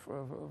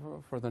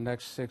for the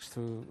next 6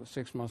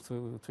 months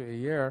to a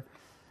year,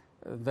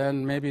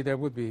 then maybe there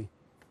would be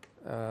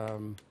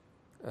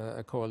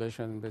a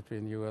coalition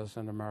between U.S.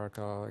 and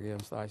America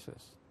against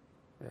ISIS.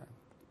 Yeah.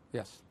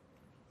 Yes.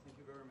 Thank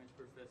you very much,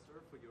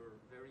 Professor, for your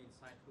very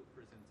insightful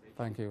presentation.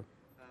 Thank you.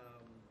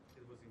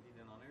 It was indeed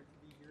an honor to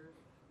be here.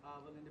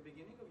 Well, in the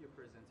beginning of your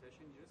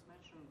presentation, you just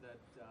mentioned that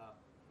the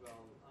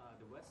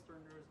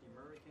Westerners, the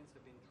Americans,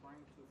 have been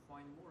trying to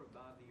find more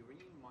about the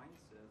Iranian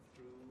mindset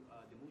through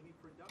the movie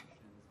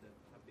productions that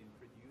have been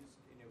produced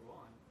in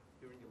Iran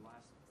during the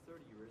last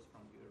 30 years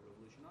from the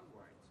revolution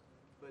onwards.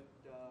 But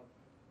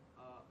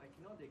I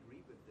cannot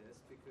agree with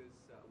this because,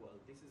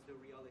 this is the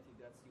reality.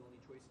 That's the only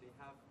choice they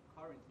have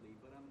currently.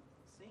 But I'm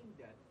saying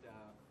that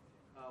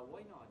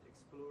why not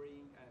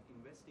exploring and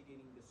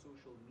investigating the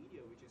social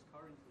media, which is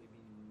currently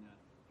being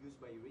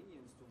used by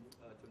Iranians to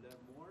learn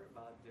more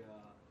about the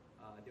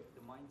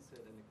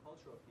mindset and the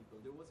culture of people.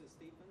 There was a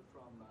statement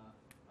from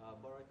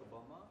Barack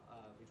Obama,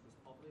 which was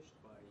published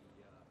by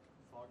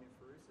Foreign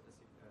Affairs, I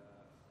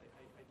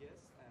guess,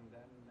 and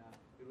then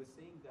it was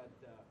saying that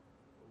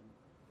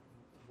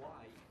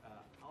why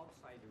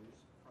outsiders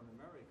from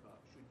America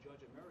should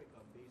judge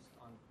America based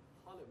on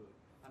Hollywood.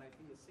 And I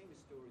think the same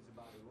story is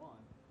about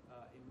Iran.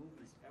 In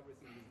movies,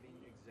 everything is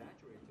being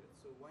exaggerated.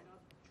 So why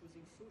not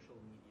choosing social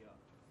media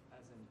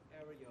as an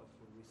area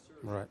for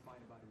research to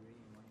find about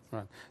Iranian mindset?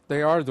 Right.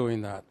 They are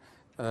doing that.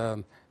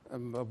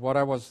 What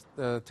I was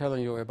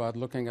telling you about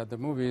looking at the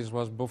movies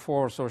was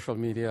before social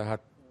media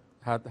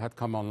had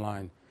come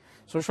online.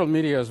 Social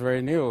media is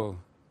very new.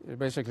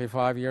 Basically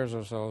 5 years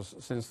or so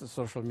since the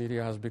social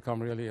media has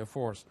become really a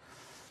force.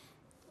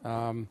 You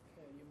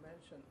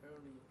mentioned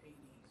early 80s.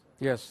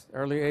 Yes,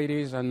 early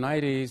 80s and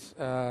 90s,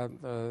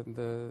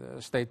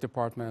 the State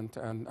Department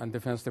and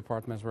Defense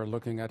Departments were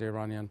looking at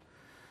Iranian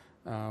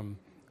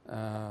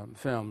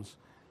films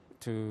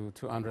to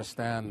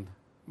understand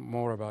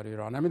more about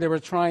Iran. I mean, they were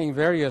trying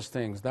various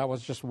things. That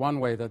was just one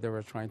way that they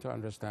were trying to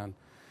understand.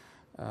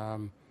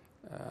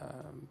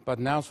 But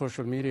now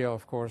social media,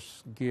 of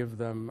course, give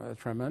them a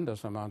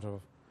tremendous amount of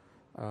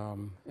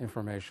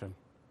information.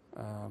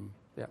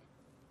 Yeah.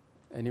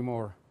 Any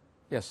more?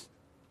 Yes?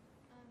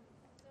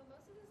 So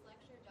most of this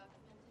lecture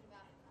documented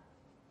about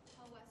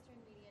how Western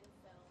media and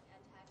film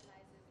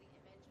antagonizes the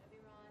image of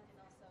Iran and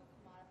also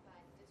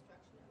commodifies the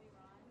destruction of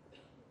Iran.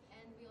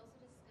 And we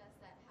also discussed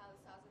that how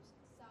Shahs of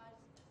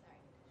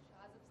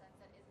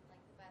Sunset isn't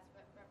like the best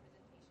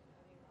representation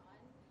of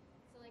Iran.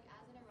 So like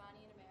as an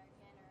Iranian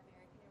American or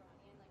American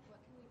Iranian, like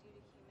what can we do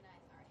to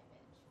humanize our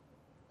image,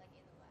 like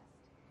in the West?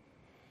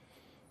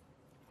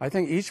 I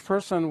think each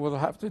person will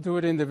have to do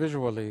it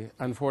individually,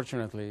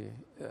 unfortunately.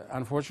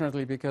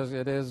 Unfortunately, because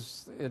it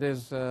is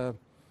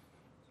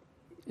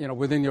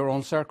within your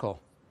own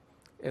circle.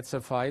 It's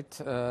a fight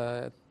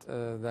that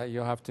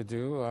you have to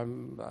do,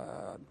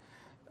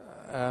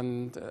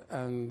 and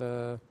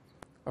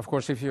of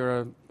course, if you're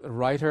a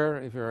writer,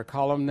 if you're a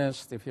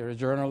columnist, if you're a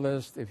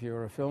journalist, if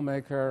you're a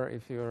filmmaker,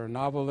 if you're a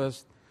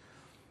novelist,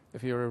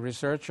 if you're a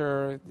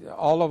researcher,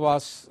 all of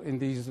us in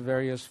these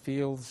various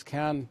fields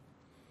can.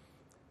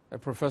 A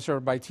professor,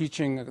 by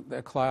teaching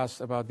a class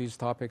about these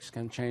topics,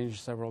 can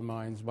change several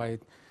minds. By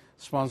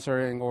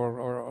sponsoring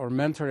or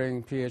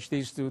mentoring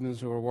PhD students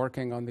who are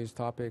working on these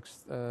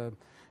topics,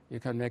 you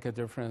can make a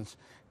difference.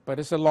 But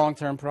it's a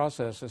long-term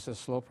process. It's a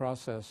slow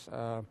process.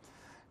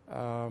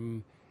 By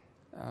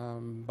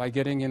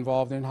getting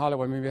involved in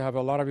Hollywood, I mean, we have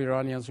a lot of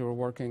Iranians who are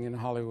working in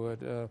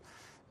Hollywood.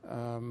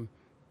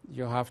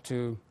 You have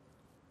to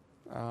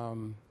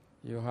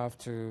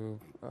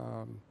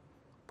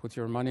put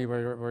your money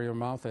where your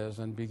mouth is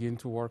and begin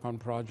to work on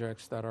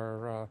projects that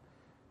are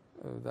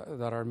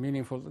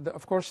meaningful.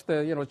 Of course,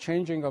 the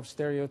changing of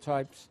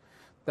stereotypes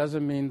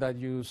doesn't mean that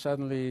you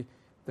suddenly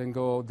then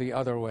go the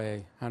other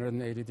way,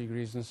 180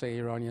 degrees, and say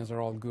Iranians are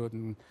all good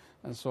and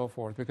so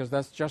forth, because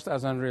that's just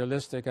as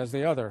unrealistic as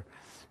the other.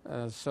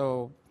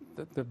 So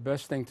the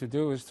best thing to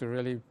do is to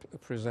really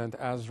present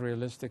as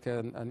realistic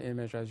an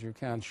image as you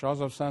can.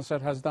 Shahs of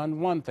Sunset has done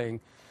one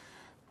thing.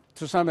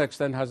 To some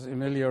extent has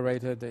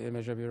ameliorated the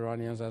image of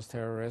Iranians as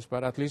terrorists,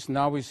 but at least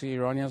now we see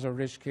Iranians are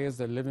rich kids,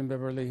 they live in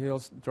Beverly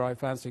Hills, drive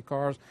fancy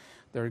cars,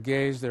 they're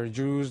gays, they're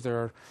Jews,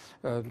 they're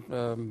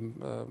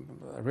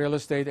real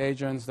estate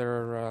agents,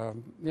 they're,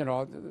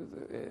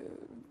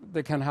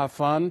 they can have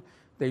fun,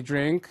 they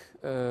drink,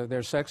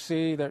 they're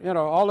sexy, they're,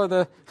 all of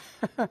the,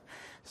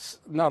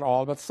 not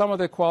all, but some of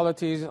the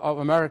qualities of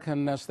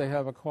Americanness they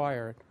have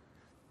acquired.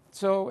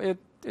 So it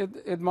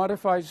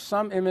modifies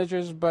some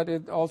images, but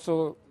it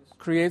also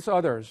creates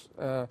others,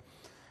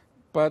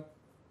 but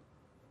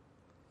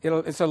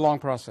it's a long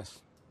process.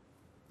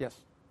 Yes?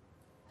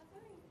 I was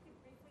wondering if you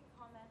could briefly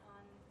comment on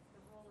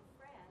the role of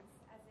France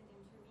as an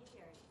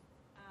intermediary.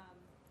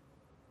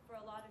 For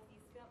a lot of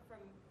these films,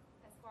 from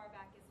as far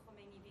back as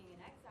Khomeini being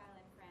in exile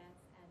in France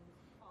and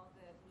all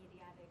the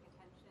mediatic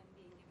attention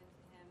being given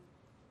to him,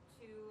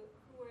 to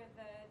who are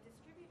the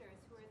distributors,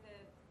 who are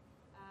the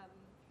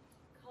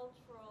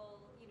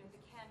cultural, the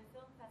Cannes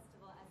Film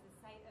Festival as a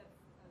site of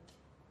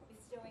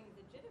bestowing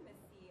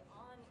legitimacy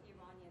on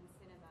Iranian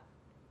cinema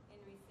in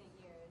recent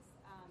years.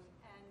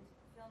 And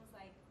films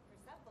like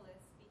Persepolis,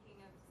 speaking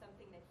of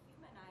something that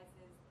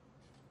humanizes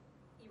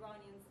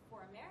Iranians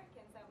for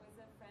Americans, that was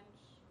a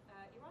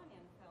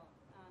French-Iranian film.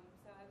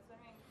 So I was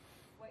wondering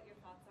what your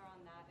thoughts are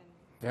on that and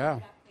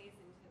how that plays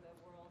into the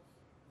world.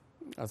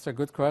 That's a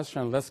good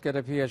question. Let's get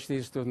a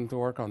PhD student to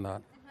work on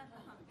that.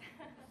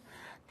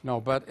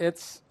 No, but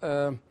it's,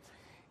 I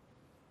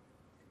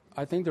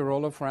think the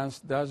role of France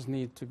does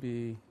need to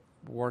be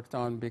worked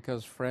on,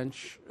 because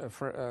French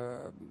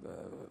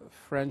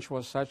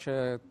was such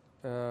a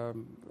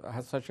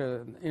had such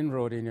an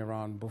inroad in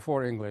Iran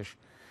before English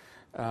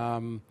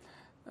came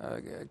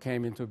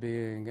into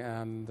being,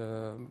 and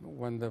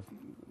when the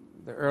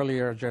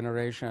earlier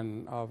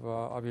generation of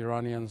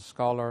Iranian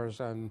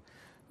scholars and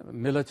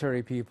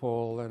military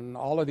people and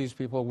all of these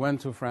people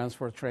went to France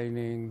for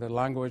training, the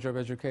language of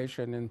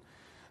education in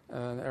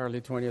the early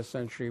 20th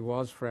century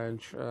was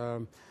French.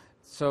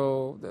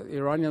 So the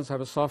Iranians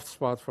have a soft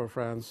spot for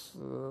France,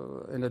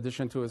 in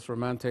addition to its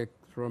romantic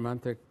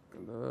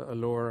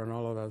allure and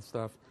all of that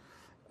stuff.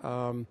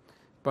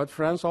 But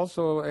France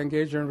also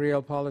engaged in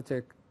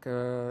realpolitik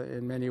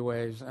in many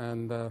ways,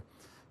 and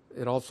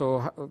it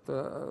also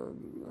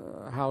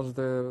housed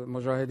the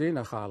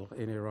Mujahideen Khalq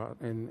in Iran,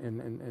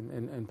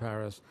 in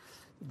Paris.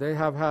 They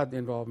have had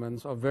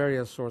involvements of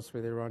various sorts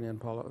with Iranian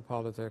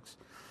politics.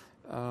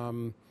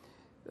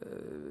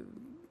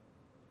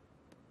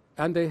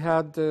 And they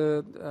had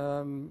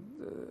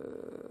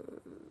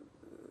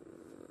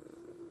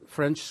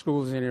French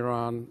schools in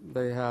Iran.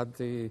 They had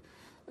the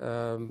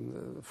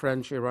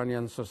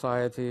French-Iranian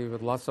Society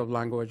with lots of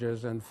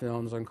languages and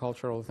films and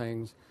cultural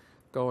things.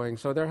 going.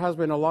 So there has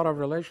been a lot of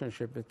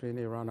relationship between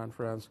Iran and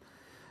France.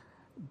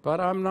 But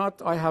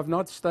I have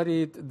not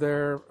studied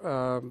their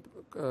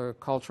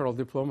cultural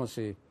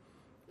diplomacy.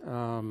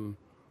 And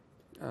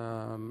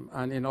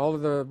in all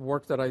of the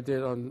work that I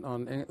did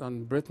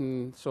on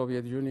Britain,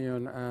 Soviet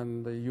Union,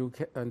 and the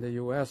UK and the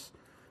US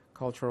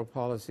cultural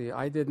policy,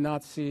 I did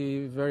not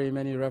see very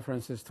many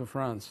references to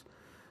France.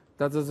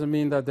 That doesn't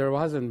mean that there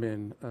hasn't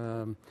been,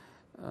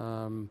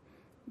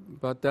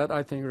 but that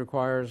I think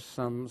requires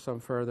some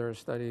further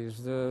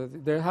studies.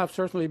 There have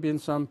certainly been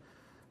some,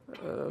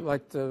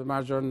 like the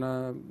Marjan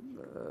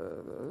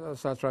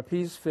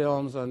Satrapi's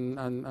films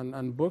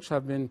and books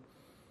have been.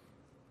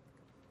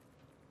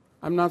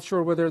 I'm not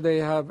sure whether they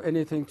have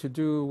anything to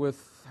do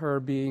with her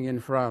being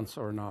in France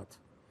or not.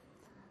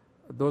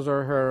 Those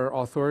are her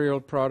authorial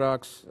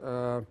products,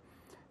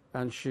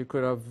 and she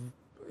could have,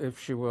 if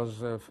she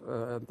was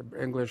an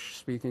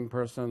English-speaking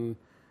person,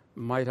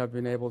 might have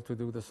been able to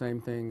do the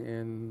same thing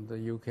in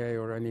the UK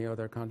or any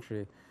other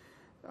country.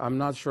 I'm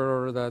not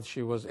sure that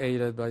she was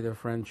aided by the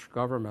French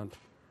government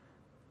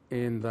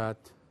in that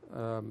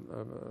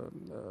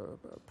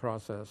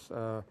process.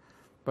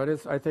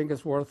 But I think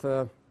it's worth.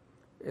 And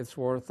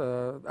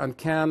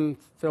Cannes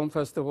Film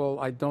Festival,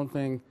 I don't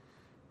think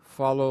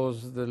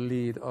follows the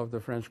lead of the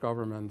French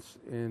government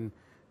in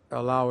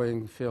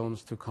allowing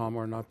films to come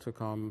or not to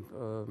come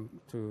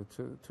to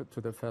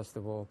the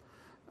festival.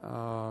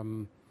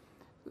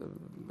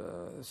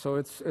 So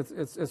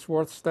it's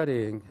worth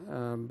studying,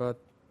 but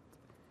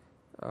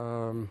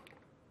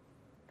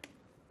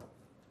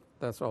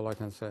that's all I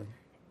can say.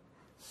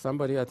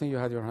 Somebody, I think you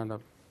had your hand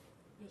up.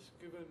 Yes,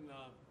 given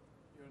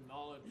your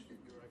knowledge,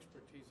 your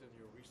expertise, and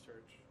your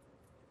research,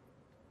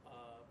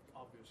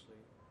 obviously,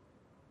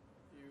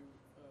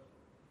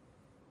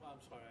 I'm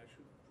sorry, I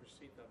should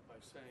precede that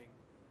by saying,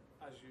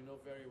 as you know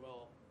very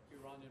well,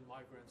 Iranian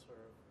migrants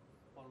are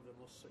one of the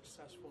most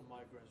successful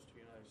migrants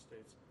to the United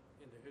States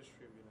in the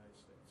history of the United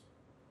States.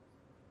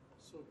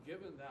 So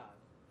given that,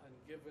 and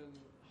given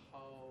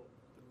how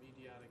the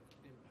Mediatic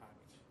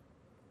impact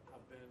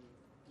have been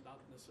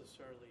not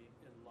necessarily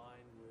in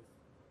line with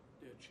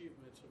the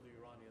achievements of the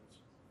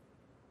Iranians,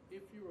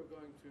 if you were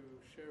going to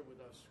share with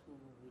us who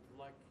would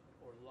like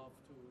or love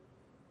to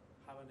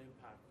have an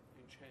impact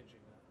in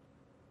changing that,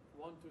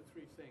 1 to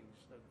 3 things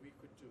that we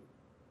could do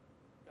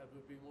that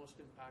would be most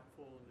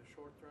impactful in the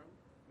short term,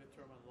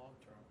 midterm, and long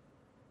term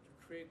to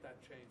create that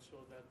change so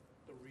that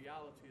the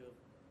reality of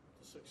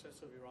the success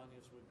of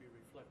Iranians would be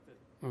reflected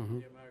in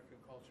the American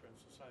culture and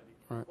society.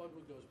 Right. What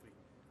would those be?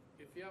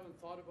 If you haven't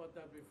thought about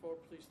that before,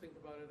 please think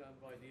about it, and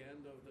by the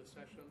end of the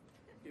session,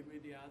 give me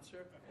the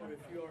answer. Or if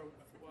you're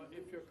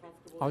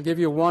comfortable, I'll give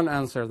you one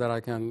answer that I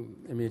can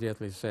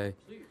immediately say.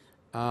 Please.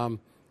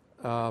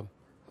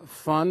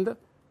 Fund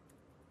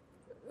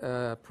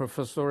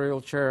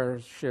professorial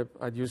chairship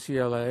at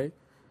UCLA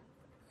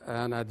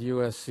and at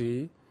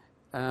USC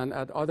and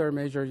at other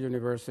major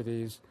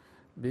universities,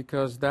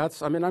 because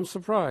I'm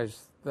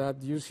surprised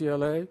that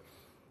UCLA,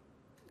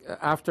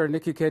 after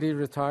Nikki Keddie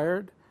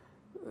retired,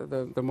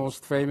 the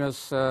most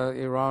famous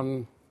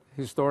Iran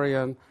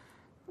historian,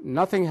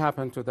 nothing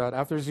happened to that.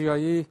 After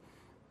Zia'i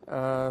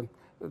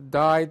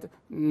died,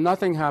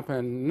 nothing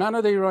happened. None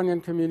of the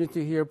Iranian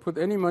community here put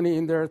any money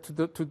in there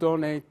to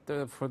donate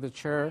for the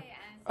chair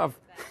of.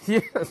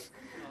 Yes,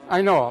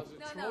 I know.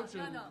 No,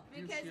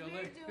 because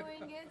we're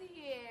doing it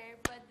here,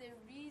 but the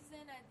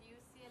reason at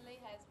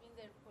UCLA has been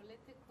their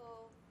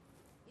political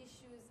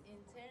issues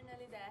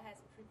internally that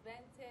has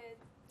prevented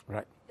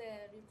the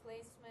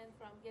replacement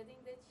from getting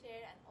the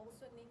chair, and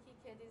also Nikki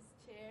Keddie's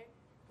chair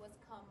was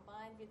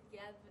combined with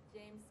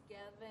James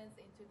Galvin's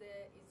into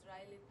the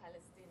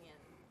Israeli-Palestinian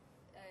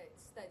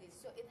studies.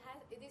 So it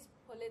is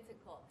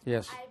political.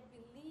 Yes. I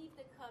believe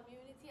the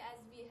community, as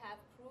we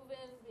have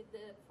proven with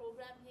the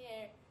program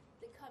here,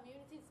 the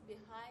community is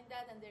behind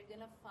that and they're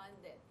going to fund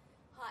it.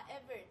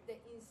 However, the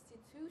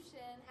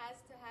institution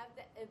has to have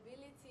the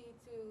ability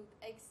to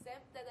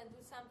accept that and do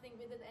something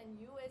with it,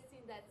 and USC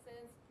in that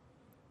sense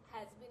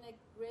has been a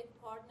great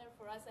partner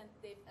for us, and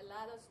they've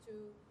allowed us to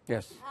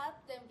help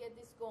them get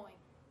this going.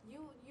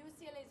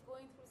 UCLA is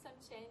going through some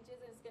changes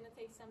and it's going to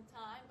take some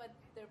time, but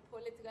they're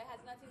political. It has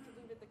nothing to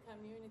do with the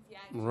community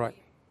actually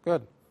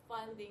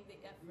funding the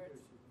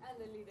efforts and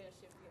the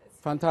leadership. Yes.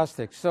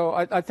 Fantastic. So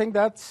I think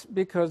that's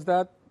because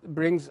that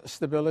brings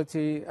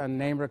stability and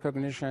name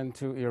recognition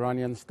to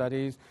Iranian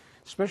studies,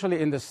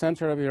 especially in the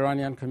center of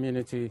Iranian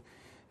community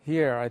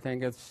here. I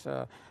think it's,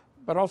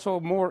 but also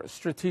more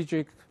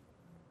strategic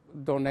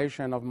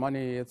donation of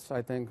money. It's,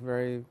 I think,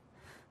 very,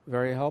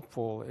 very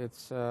helpful.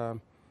 It's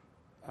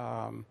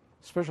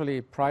especially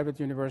private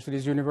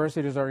universities.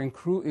 Universities are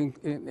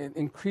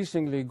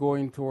increasingly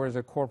going towards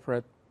a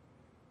corporate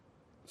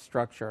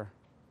structure,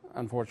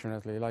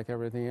 unfortunately, like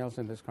everything else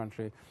in this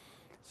country.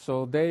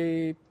 So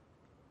they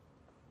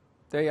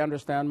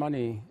understand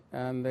money,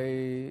 and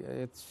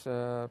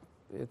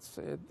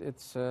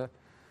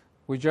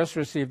we just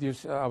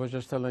received. I was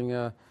just telling.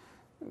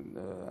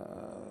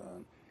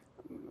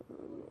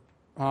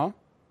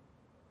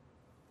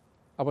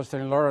 I was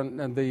telling Lauren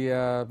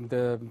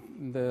the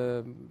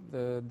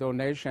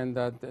donation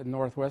that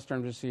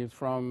Northwestern received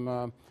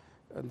from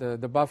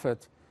the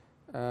Buffett,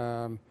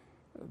 the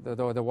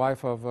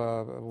wife of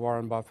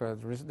Warren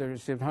Buffett. They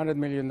received $100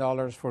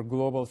 million for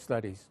global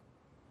studies.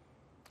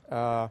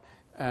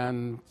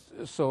 And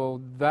so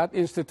that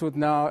institute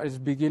now is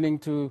beginning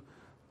to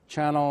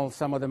channel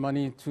some of the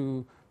money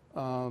to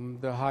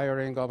the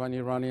hiring of an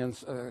Iranian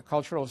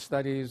cultural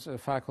studies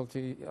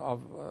faculty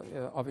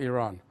of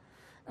Iran,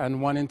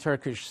 and one in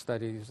Turkish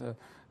studies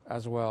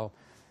as well.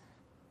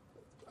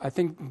 I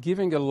think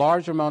giving a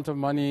large amount of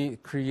money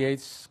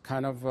creates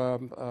kind of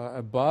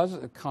a buzz,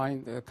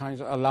 kind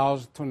of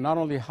allows to not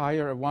only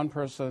hire one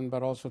person,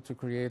 but also to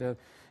create an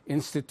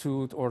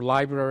institute or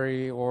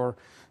library or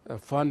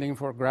funding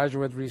for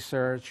graduate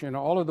research,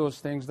 all of those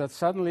things that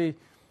suddenly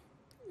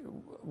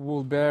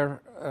will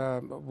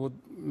would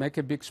make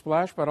a big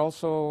splash, but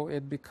also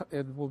it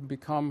will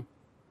become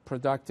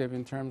productive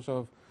in terms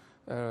of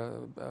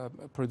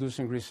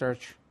producing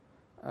research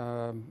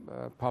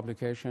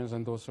publications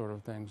and those sort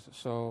of things.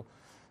 So,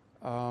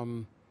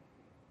 and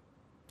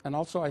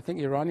also I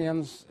think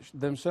Iranians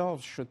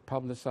themselves should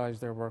publicize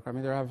their work. I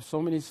mean, there have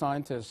so many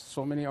scientists,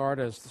 so many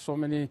artists, so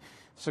many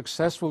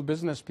successful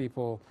business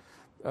people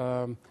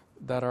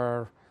that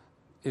are.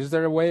 Is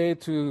there a way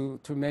to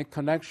make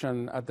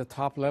connection at the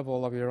top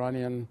level of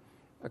Iranian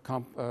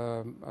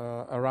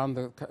around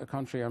the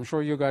country? I'm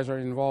sure you guys are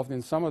involved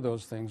in some of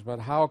those things, but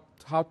how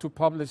to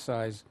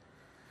publicize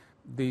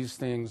these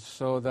things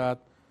so that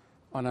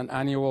on an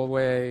annual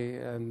way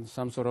and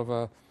some sort of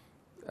a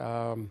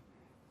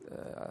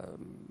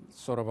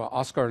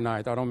Oscar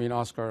night. I don't mean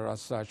Oscar as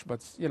such,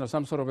 but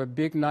some sort of a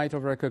big night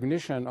of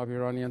recognition of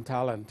Iranian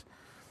talent,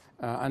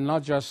 and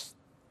not just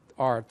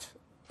art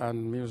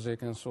and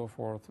music and so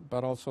forth,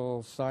 but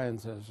also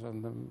sciences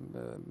and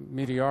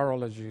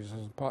meteorologies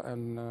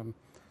and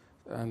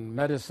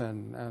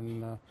medicine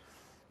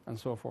and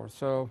so forth.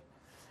 So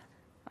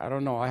I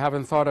don't know. I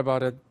haven't thought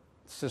about it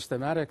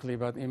systematically,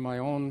 but in my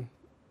own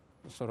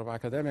sort of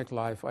academic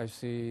life, I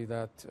see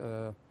that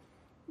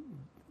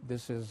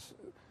this is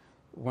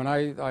when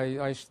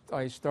I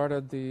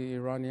started the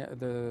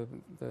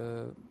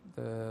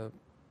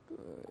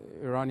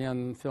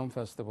Iranian Film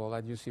Festival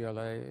at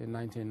UCLA in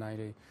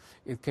 1990.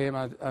 It came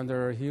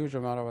under a huge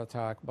amount of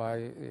attack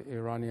by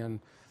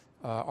Iranian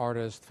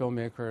artists,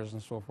 filmmakers,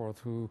 and so forth,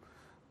 who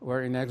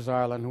were in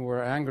exile and who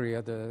were angry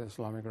at the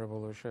Islamic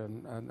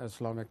Revolution and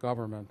Islamic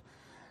government,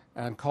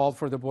 and called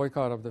for the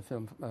boycott of the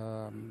film.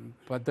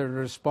 But the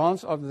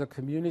response of the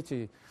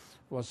community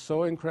was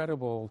so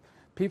incredible.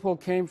 People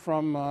came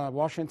from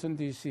Washington,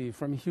 D.C.,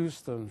 from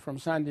Houston, from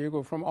San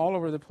Diego, from all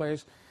over the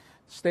place,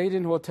 stayed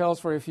in hotels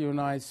for a few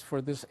nights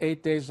for this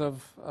 8 days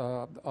of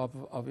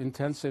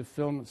intensive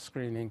film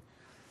screening.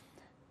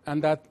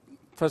 And that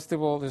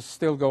festival is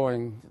still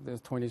going, the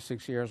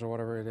 26 years or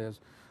whatever it is.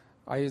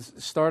 I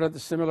started a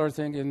similar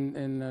thing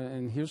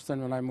in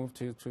Houston when I moved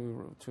to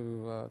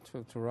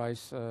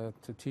Rice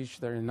to teach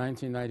there in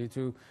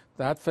 1992.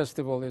 That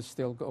festival is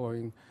still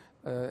going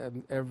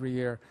every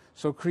year.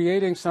 So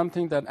creating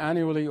something that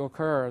annually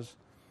occurs,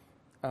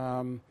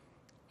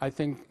 I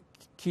think,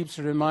 keeps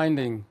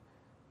reminding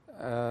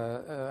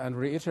and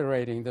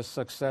reiterating the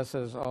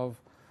successes of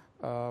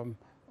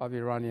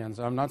Iranians.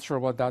 I'm not sure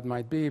what that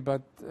might be,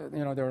 but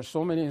there are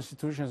so many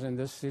institutions in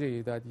this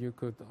city that you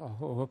could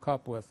hook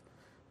up with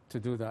to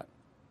do that.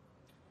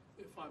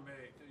 If I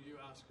may, you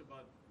ask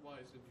about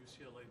why isn't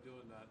UCLA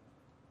doing that.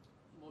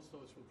 Most of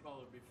us would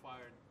probably be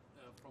fired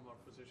from our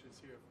positions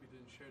here if we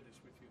didn't share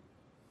this with you.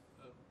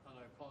 And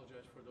I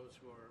apologize for those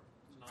who are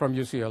not from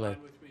UCLA.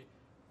 With me.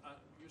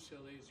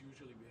 UCLA is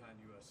usually behind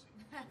USC.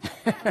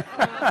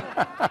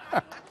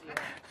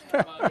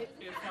 But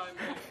if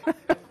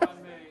I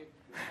may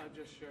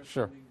just share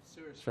something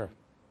seriously. Sure.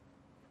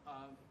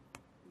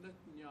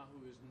 Netanyahu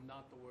is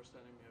not the worst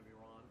enemy of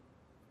Iran.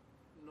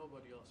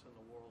 Nobody else in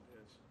the world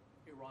is.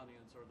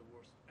 Iranians are the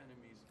worst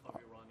enemies of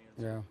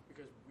Iranians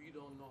because we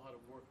don't know how to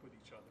work with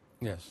each other.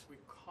 Yes. We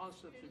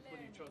constantly put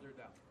each other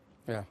down.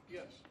 Yeah.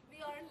 Yes. We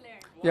are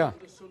learning. Yeah,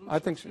 I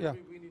think so. Yeah.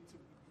 We need to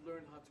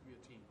learn how to be a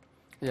team.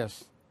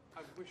 Yes.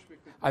 I wish we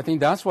could. I think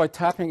that's why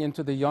tapping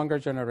into the younger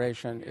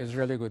generation is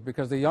really good,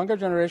 because the younger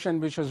generation,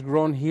 which has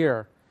grown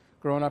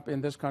up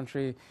in this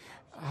country,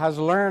 has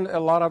learned a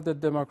lot of the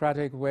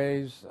democratic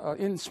ways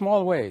in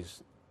small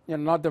ways.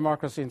 Not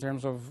democracy in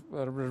terms of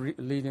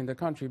leading the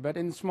country, but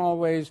in small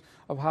ways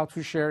of how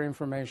to share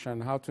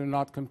information, how to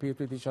not compete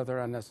with each other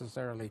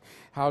unnecessarily,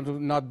 how to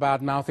not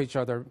badmouth each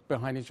other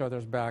behind each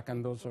other's back,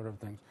 and those sort of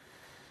things.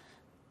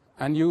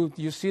 And you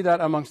see that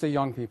amongst the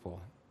young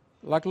people.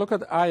 Like, look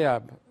at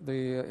IAB,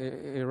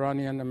 the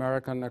Iranian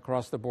American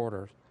Across the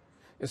Borders.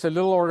 It's a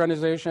little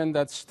organization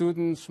that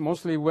students,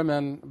 mostly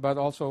women, but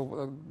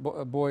also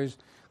boys,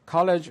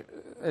 college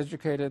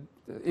educated,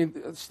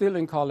 still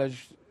in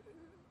college.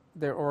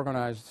 They're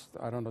organized,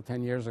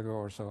 10 years ago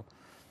or so.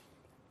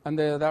 And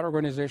that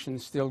organization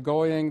is still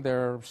going.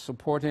 They're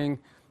supporting.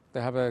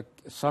 They have a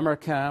summer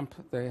camp.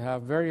 They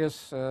have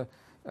various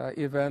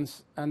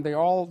events, and they're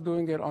all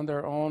doing it on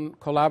their own,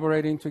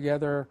 collaborating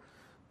together.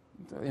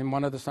 In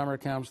one of the summer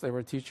camps, they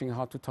were teaching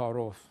how to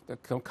taaruf, the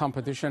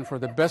competition for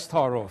the best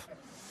taaruf.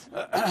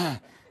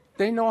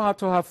 They know how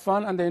to have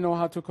fun and they know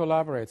how to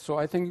collaborate. So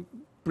I think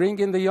bring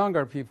in the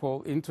younger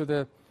people into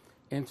the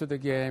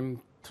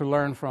game to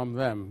learn from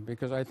them,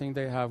 because I think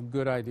they have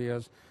good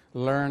ideas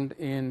learned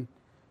in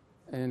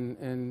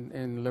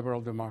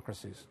liberal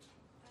democracies.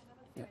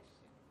 Yeah.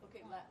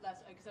 Okay, last,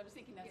 because I was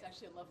thinking that's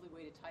actually a lovely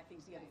way to tie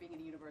things together, being in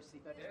a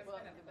university. But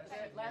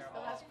the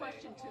last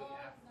question too.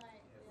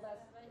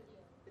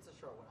 It's a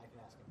short one. I can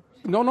ask him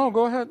first. No,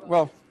 go ahead.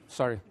 Well,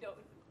 sorry. No,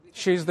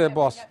 she's the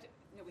boss.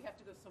 We have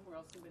to go somewhere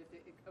else soon.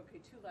 But okay,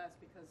 two last,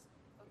 because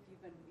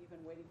you've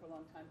been waiting for a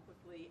long time.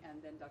 Quickly,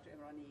 and then Dr.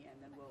 Imrani, and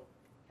then we'll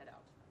head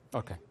out.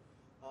 Okay.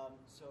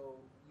 So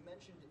you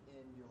mentioned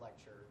in your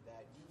lecture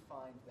that you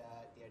find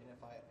that the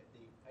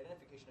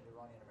identification of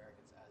Iranian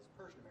Americans as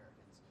Persian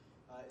Americans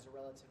is a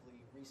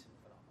relatively recent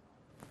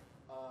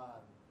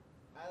phenomenon.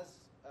 As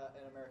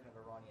an American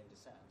of Iranian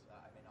descent,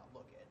 I may not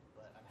look it,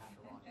 but I'm half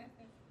Iranian.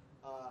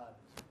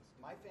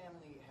 My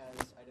family has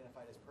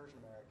identified as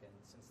Persian American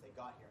since they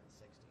got here in the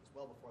 60s,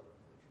 well before the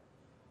revolution.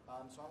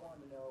 So I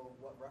wanted to know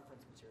what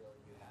reference material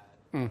you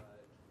had,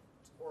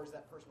 or is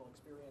that personal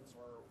experience,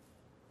 or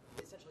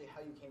essentially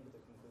how you came to the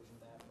conclusion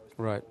that most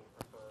people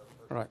prefer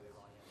Persian to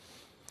Iranian?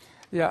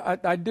 Yeah,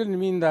 I didn't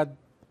mean that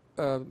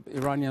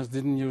Iranians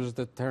didn't use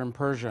the term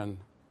Persian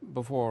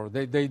before.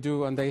 They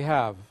do, and they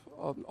have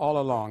all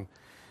along.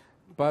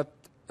 But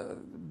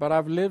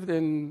I've lived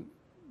in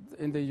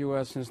the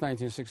U.S. since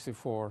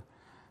 1964,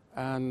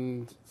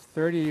 and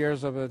 30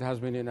 years of it has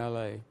been in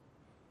L.A.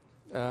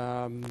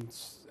 And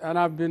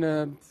I've been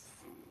a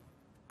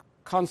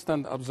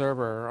constant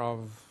observer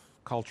of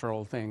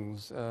cultural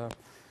things.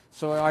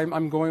 So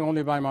I'm going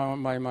only by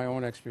my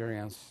own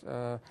experience.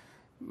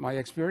 My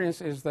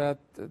experience is that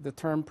the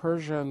term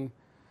Persian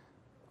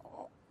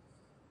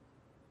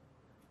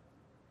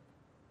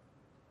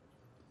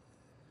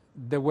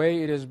the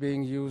way it is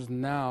being used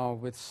now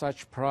with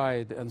such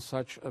pride and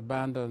such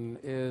abandon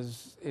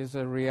is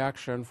a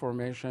reaction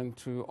formation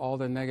to all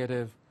the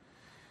negative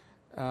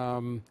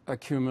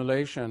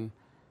accumulation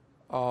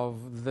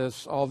of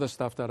all the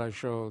stuff that I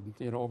showed,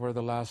 over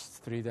the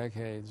last 3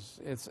 decades.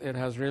 It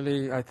has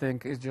really, I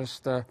think, it's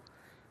just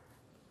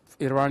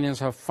Iranians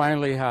have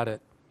finally had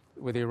it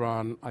with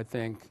Iran. I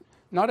think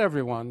not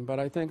everyone, but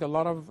I think a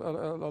lot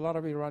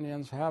of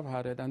Iranians have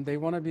had it, and they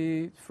want to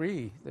be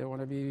free. They want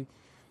to be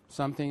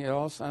something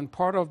else, and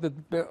part of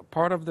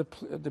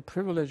the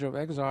privilege of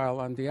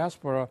exile and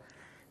diaspora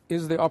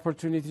is the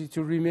opportunity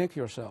to remake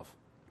yourself.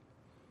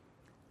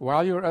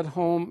 While you're at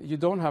home, you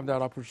don't have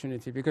that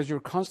opportunity because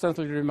you're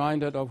constantly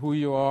reminded of who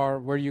you are,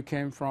 where you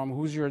came from,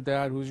 who's your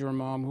dad, who's your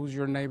mom, who's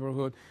your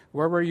neighborhood,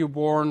 where were you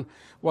born,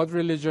 what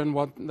religion,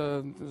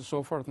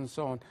 so forth and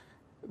so on.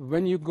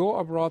 When you go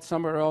abroad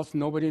somewhere else,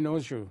 nobody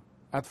knows you.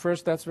 At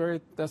first, that's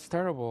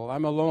terrible.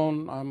 I'm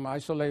alone, I'm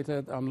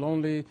isolated, I'm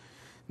lonely.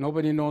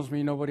 Nobody knows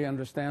me, nobody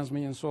understands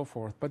me, and so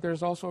forth. But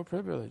there's also a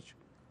privilege.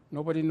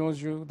 Nobody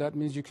knows you. That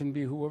means you can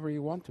be whoever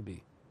you want to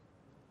be.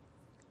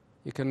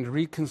 You can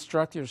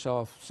reconstruct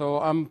yourself.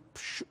 So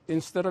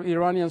instead of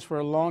Iranians for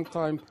a long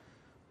time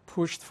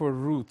pushed for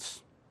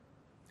roots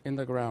in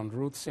the ground,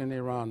 roots in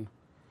Iran,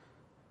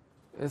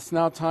 it's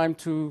now time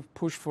to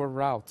push for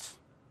routes.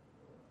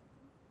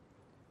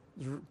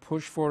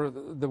 Push for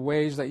the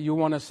ways that you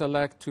want to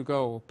select to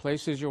go,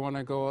 places you want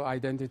to go,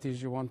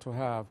 identities you want to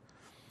have.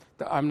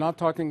 I'm not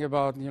talking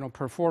about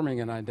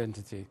performing an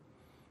identity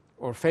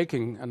or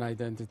faking an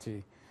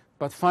identity,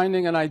 but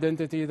finding an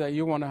identity that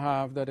you want to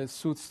have that it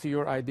suits to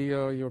your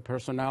idea, your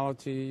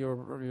personality,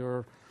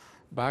 your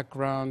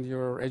background,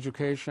 your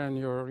education,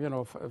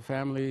 your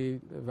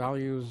family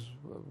values,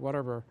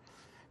 whatever.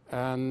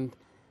 And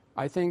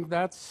I think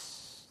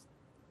that's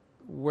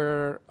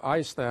where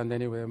I stand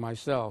anyway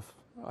myself.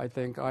 I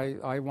think I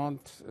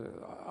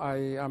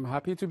am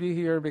happy to be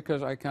here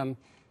because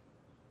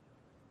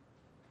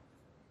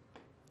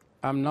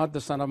I'm not the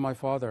son of my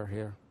father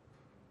here.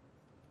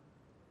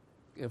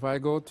 If I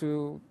go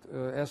to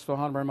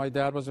Esfahan, where my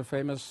dad was a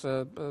famous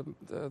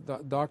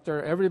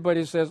doctor,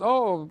 everybody says,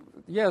 "Oh,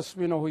 yes,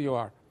 we know who you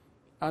are,"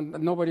 and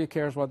nobody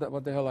cares what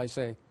the hell I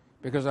say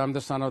because I'm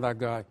the son of that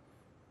guy.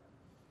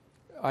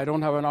 I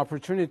don't have an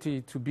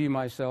opportunity to be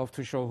myself,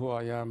 to show who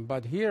I am.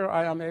 But here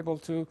I am able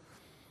to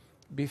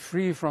be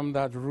free from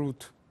that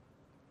root.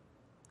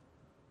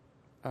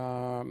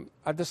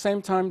 At the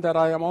same time that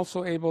I am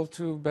also able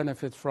to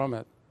benefit from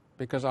it,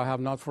 because I have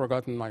not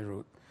forgotten my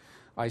root.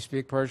 I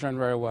speak Persian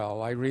very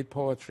well. I read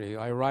poetry.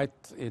 I write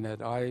in it.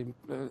 I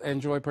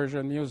enjoy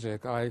Persian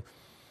music. I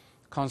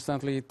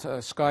constantly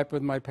Skype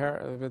with my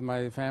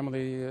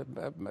family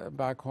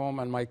back home,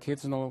 and my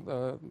kids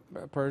know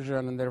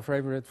Persian, and their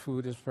favorite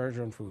food is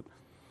Persian food.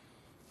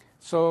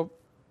 So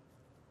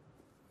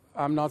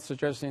I'm not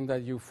suggesting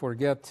that you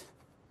forget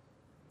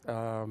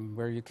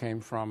where you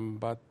came from,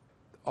 but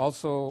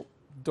also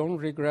don't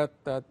regret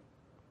that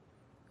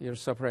you're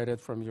separated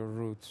from your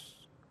roots.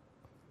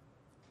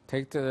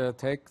 take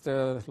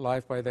the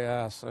life by the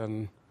ass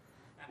and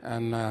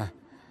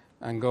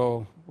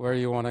go where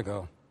you want to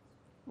go,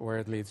 where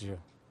it leads you.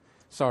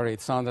 Sorry,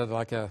 it sounded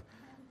like a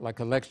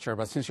lecture,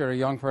 but since you're a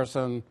young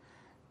person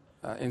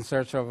in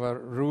search of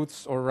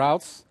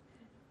routes,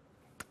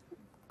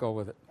 go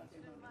with it.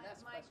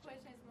 My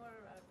question is more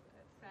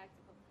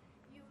practical.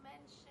 You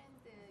mentioned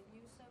the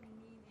use of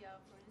media,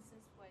 for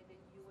instance, by the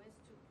U.S.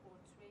 to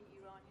portray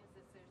Iranians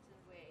a certain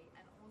way,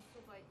 and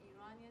also by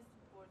Iranians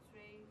to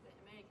portray the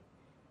Americans.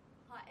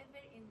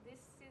 However, in this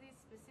city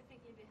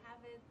specifically, we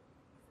have a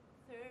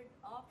third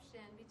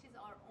option, which is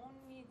our own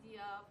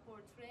media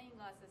portraying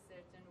us a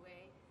certain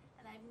way.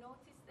 And I've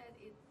noticed that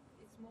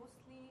it's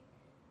mostly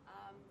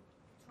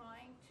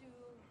trying to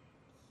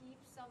keep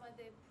some of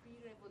the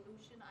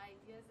pre-revolution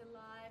ideas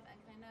alive and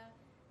kind of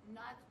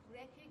not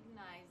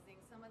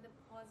recognizing some of the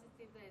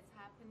positive that is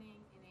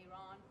happening in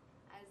Iran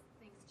as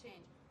things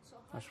change. So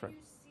how do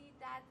you see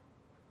that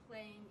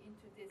playing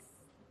into this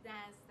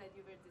dance that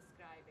you were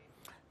describing?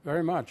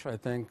 Very much. I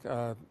think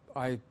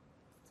I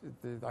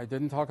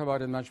didn't talk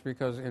about it much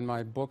because in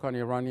my book on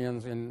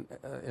Iranians in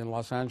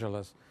Los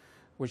Angeles,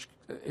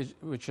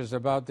 which is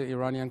about the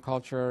Iranian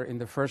culture in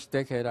the first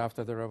decade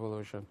after the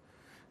revolution,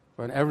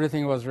 when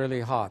everything was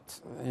really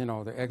hot,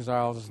 the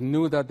exiles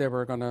knew that they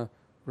were going to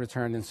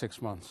return in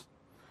 6 months.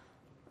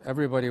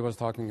 Everybody was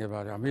talking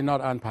about it. We're not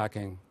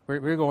unpacking.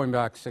 We're going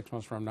back 6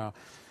 months from now.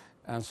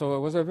 And so it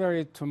was a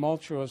very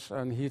tumultuous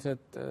and heated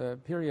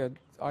period.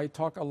 I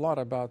talk a lot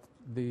about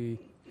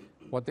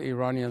what the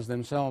Iranians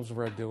themselves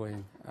were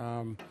doing.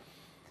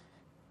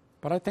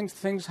 But I think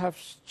things have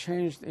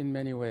changed in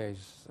many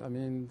ways. I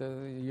mean,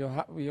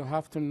 you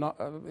have to not.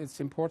 It's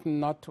important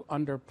not to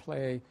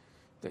underplay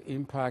the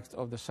impact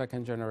of the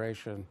second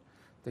generation,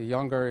 the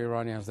younger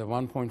Iranians, the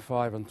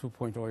 1.5 and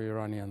 2.0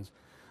 Iranians,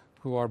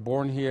 who are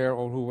born here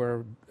or who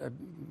were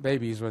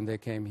babies when they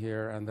came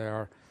here, and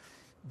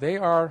they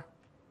are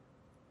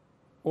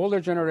older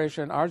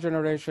generation. Our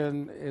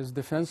generation is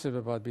defensive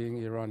about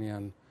being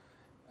Iranian,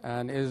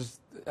 and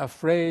is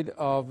afraid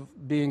of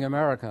being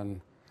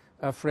American,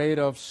 afraid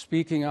of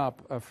speaking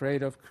up,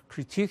 afraid of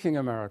critiquing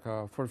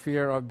America for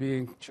fear of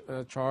being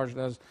charged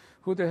as,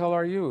 who the hell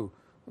are you?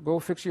 Go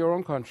fix your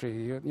own country.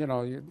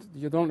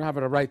 You don't have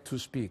a right to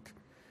speak.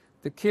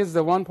 The kids,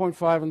 the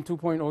 1.5 and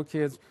 2.0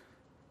 kids,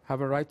 have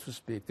a right to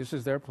speak. This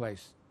is their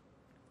place.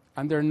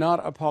 And they're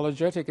not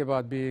apologetic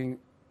about being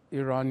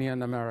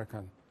Iranian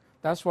American.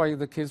 That's why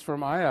the kids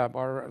from IAB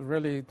are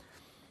really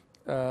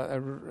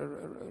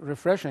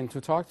refreshing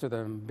to talk to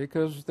them,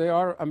 because they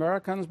are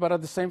Americans, but at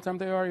the same time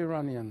they are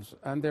Iranians,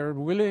 and they're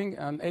willing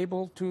and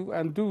able to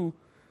and do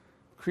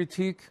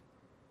critique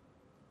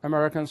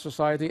American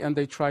society, and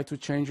they try to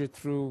change it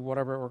through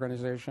whatever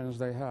organizations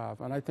they have.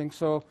 And I think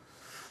so.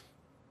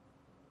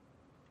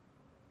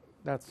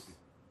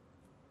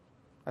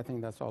 I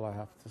think that's all I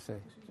have to say.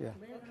 Yeah.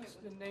 May I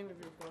ask the name of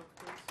your book,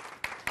 please?